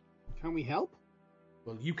 Can we help?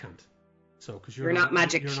 Well, you can't. So, because You're not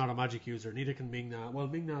magic. You're not a magic user. Neither can Ming-Na. Well,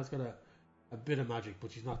 Ming-Na's got a bit of magic,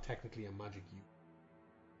 but she's not technically a magic user.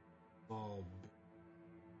 Oh.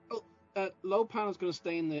 Lopan is going to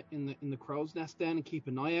stay in the crow's nest then and keep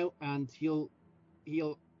an eye out, and he'll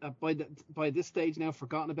by this stage now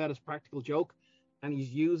forgotten about his practical joke, and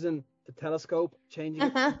he's using the telescope, changing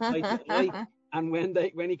it from eye to eye. And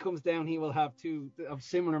when he comes down, he will have two of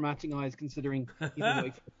similar matching eyes, considering he's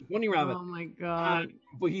away from the bunny rabbit. Oh my god!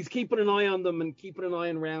 But he's keeping an eye on them and keeping an eye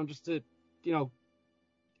around just to,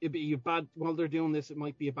 it'd be a bad while they're doing this. It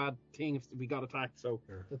might be a bad thing if we got attacked. So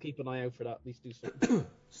he'll keep an eye out for that. At least do something.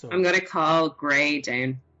 So I'm gonna call Gray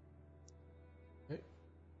down.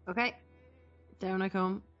 Okay, down I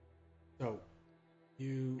come. So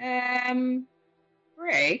you.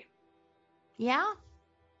 Gray, Yeah.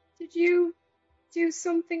 did you do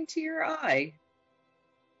something to your eye?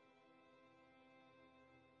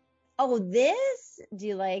 Oh, this? Do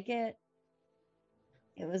you like it?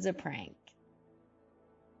 It was a prank.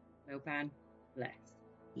 Lopan, bless.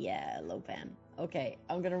 Yeah, Lopan. Okay,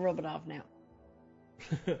 I'm gonna rub it off now.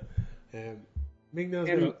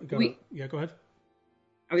 Ming-Na's yeah, go ahead.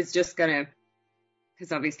 I was just gonna,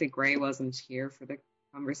 because obviously Gray wasn't here for the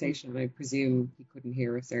conversation. I presume he couldn't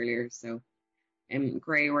hear us earlier. So,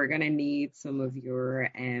 Gray, we're gonna need some of your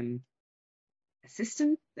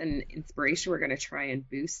assistance and inspiration. We're gonna try and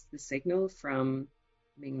boost the signal from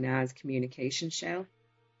Ming-Na's communication shell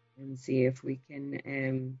and see if we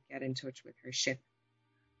can get in touch with her ship.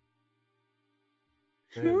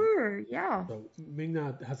 Sure, yeah. So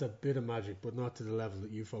Ming-Na has a bit of magic, but not to the level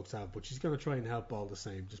that you folks have. But she's going to try and help all the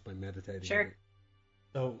same, just by meditating. Sure.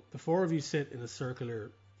 So the four of you sit in a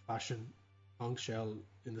circular fashion, conch shell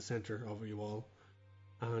in the center of you all,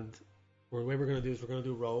 and the way we're going to do is we're going to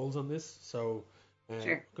do rolls on this. So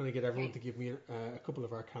Sure. I'm going to get everyone to give me a couple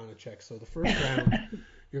of Arcana checks. So the first round,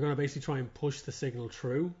 you're going to basically try and push the signal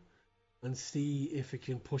through, and see if it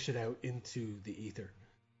can push it out into the ether.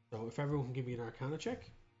 So if everyone can give me an Arcana check.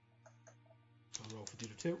 I'll roll for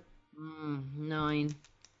Duder 2. 9.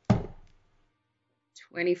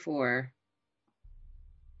 24.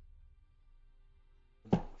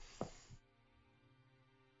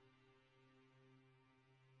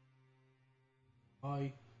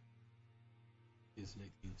 I is an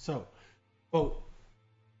 18. So, both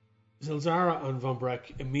Zilzara and Von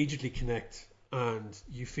Breck immediately connect, and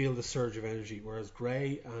you feel the surge of energy, whereas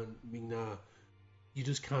Gray and Ming-Na, you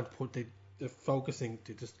just can't put they're focusing,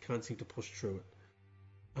 they just can't seem to push through it.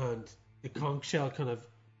 And the conch shell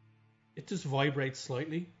it just vibrates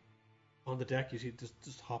slightly on the deck. You see it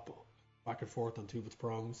just hop back and forth on two of its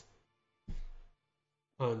prongs,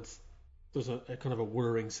 and there's a kind of a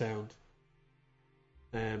whirring sound.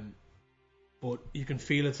 But you can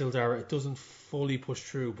feel it, Zildara. It doesn't fully push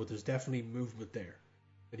through, but there's definitely movement there,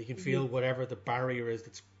 and you can feel whatever the barrier is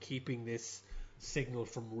that's keeping this signal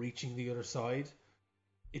from reaching the other side.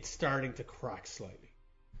 It's starting to crack slightly.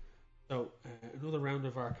 So, another round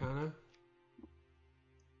of Arcana.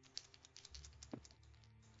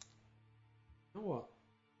 You know what?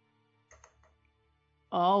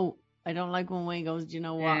 Oh, I don't like when Wayne goes, do you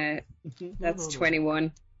know what? That's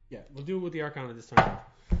 21. Yeah, we'll do it with the Arcana this time.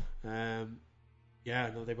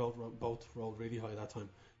 They both rolled really high that time.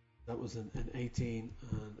 That was an 18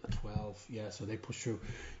 and a 12. Yeah, so they pushed through.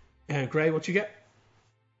 Gray, what you get?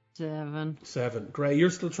 7. 7. Gray, you're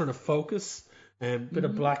still trying to focus. Bit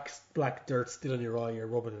of black dirt still in your eye. You're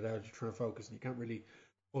rubbing it out. You're trying to focus, and you can't really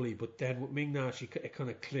fully. But then with Ming-Na, it kind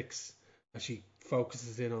of clicks as she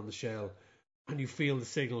focuses in on the shell, and you feel the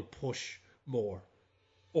signal push more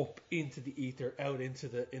up into the ether, out into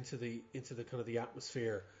the kind of the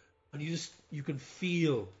atmosphere, and you can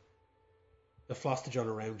feel the Flostajon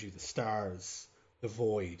around you, the stars, the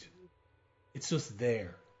void. It's just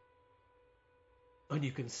there. And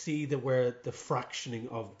you can see where the fractioning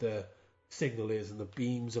of the signal is, and the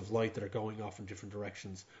beams of light that are going off in different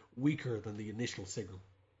directions, weaker than the initial signal.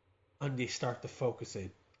 And they start to focus in.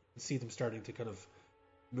 You see them starting to kind of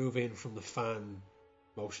move in from the fan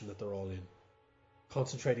motion that they're all in,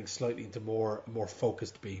 concentrating slightly into more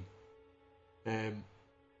focused beam. I'm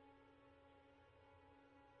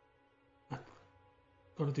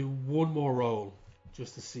going to do one more roll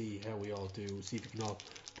just to see how we all do. See if you can all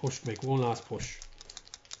make one last push.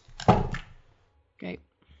 Okay.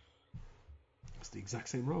 It's the exact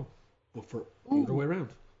same roll, but for the other way around.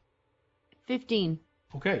 15.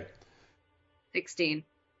 Okay. 16.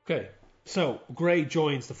 Okay. So Gray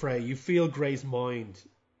joins the fray. You feel Gray's mind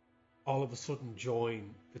all of a sudden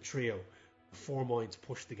join the trio. The four minds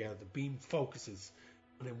push together. The beam focuses,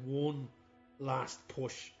 And in one last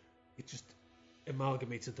push, it just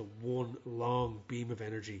amalgamates into one long beam of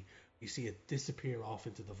energy. You see it disappear off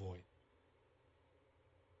into the void.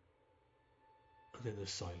 And then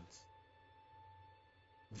there's silence.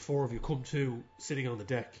 The four of you come to, sitting on the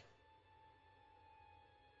deck.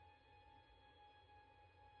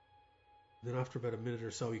 And then after about a minute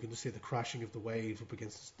or so, you can just see the crashing of the waves up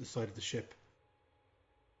against the side of the ship.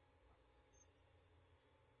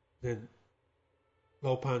 Then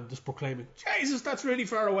Lopan just proclaiming, "Jesus, that's really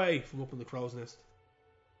far away," from up in the crow's nest.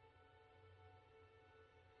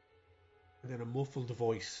 And then a muffled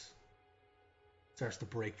voice starts to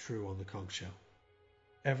break through on the conch shell.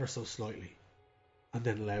 Ever so slightly. And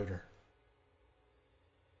then louder.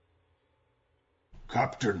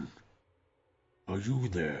 "Captain, are you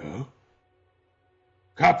there?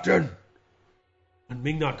 Captain!" And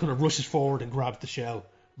Mingnat kind of rushes forward and grabs the shell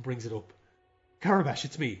and brings it up. "Carabash,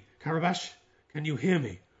 it's me. Carabash, can you hear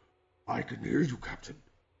me?" "I can hear you, Captain."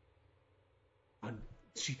 And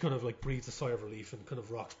she kind of like breathes a sigh of relief and kind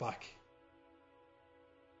of rocks back.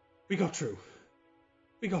 We got through.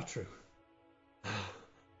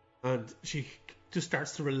 And she just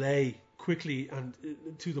starts to relay quickly and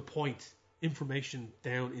to the point information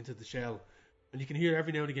down into the shell. And you can hear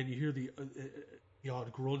every now and again, you hear the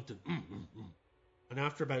odd grunt and And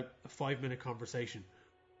after about a 5-minute conversation,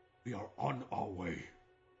 "We are on our way.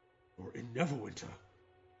 We're in Neverwinter."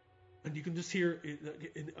 And you can just hear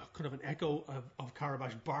in a kind of an echo of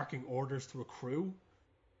Carabash barking orders to a crew.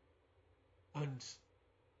 And,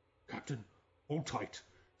 "Captain, hold tight.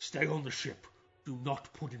 Stay on the ship. Do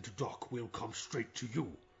not put into dock. We'll come straight to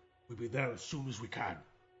you. We'll be there as soon as we can."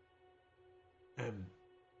 And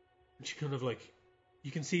she kind of like,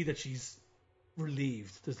 you can see that she's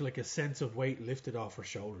relieved. There's like a sense of weight lifted off her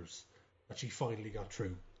shoulders that she finally got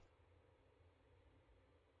through.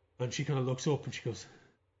 And she kind of looks up and she goes,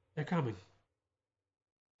 "They're coming.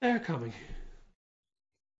 They're coming.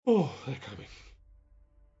 Oh, they're coming."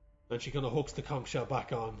 And she kind of hooks the conch shell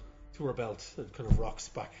back on to her belt and kind of rocks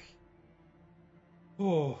back.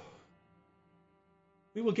 "Oh,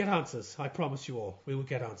 we will get answers. I promise you all. We will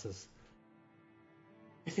get answers.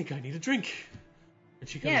 I think I need a drink." And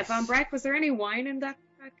she kind Yeah, of... Van Breck, was there any wine in that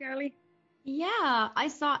galley? Yeah, I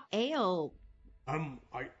saw ale.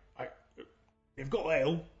 They've got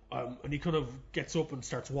ale. And he kind of gets up and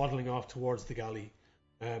starts waddling off towards the galley.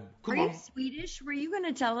 Come Are on. you Swedish? Were you going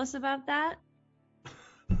to tell us about that?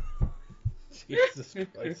 Jesus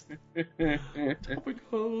Christ.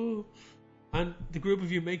 Topical. And the group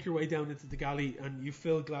of you make your way down into the galley and you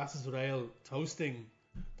fill glasses with ale, toasting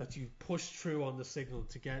that you pushed through on the signal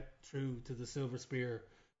to get through to the Silver Spear,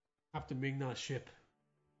 Captain Mingnat's ship.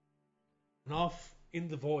 And off in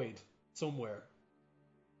the void, somewhere,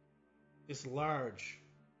 this large,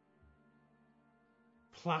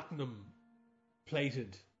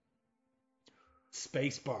 platinum-plated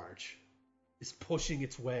space barge is pushing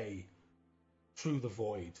its way through the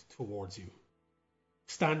void towards you.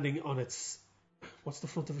 Standing on its... What's the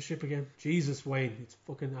front of a ship again? Jesus, Wayne. It's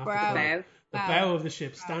fucking... Bow. The bow of the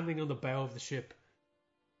ship. Standing on the bow of the ship.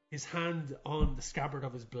 His hand on the scabbard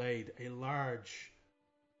of his blade. A large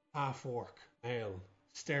half-orc male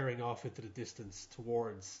staring off into the distance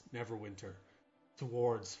towards Neverwinter.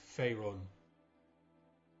 Towards Faerun.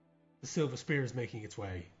 The Silver Spear is making its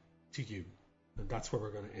way to you. And that's where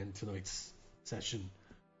we're going to end tonight's session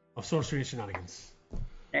of Sorcery and Shenanigans.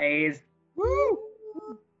 Days. Woo!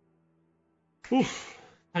 Oof.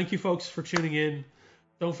 Thank you, folks, for tuning in.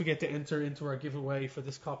 Don't forget to enter into our giveaway for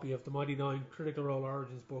this copy of the Mighty Nine Critical Role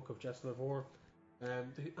Origins book of Jester Vor.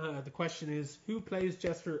 The question is, who plays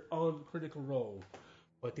Jester on Critical Role?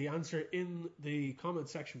 But the answer in the comment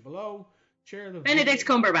section below. Share the Benedict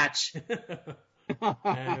Cumberbatch.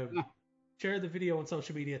 Share the video on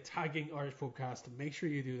social media, tagging Irish Podcast. Make sure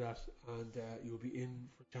you do that, and you'll be in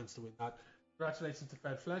for a chance to win that. Congratulations to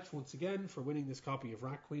Fred Fletch once again for winning this copy of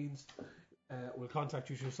Rat Queens. We'll contact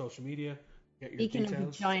you through social media. Get your Speaking details. of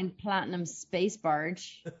a giant platinum space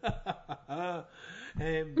barge.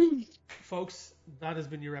 Folks, that has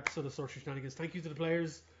been your episode of Sorcery Shenanigans. Thank you to the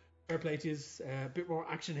players. Fair play to you. A bit more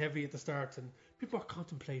action heavy at the start and a bit more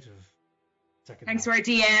contemplative. Thanks to our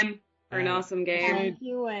DM for an awesome game. Thank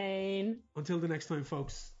you, Wayne. Until the next time,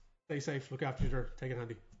 folks, stay safe, look after each other, take it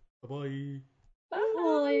handy. Bye-bye.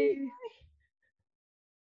 Bye.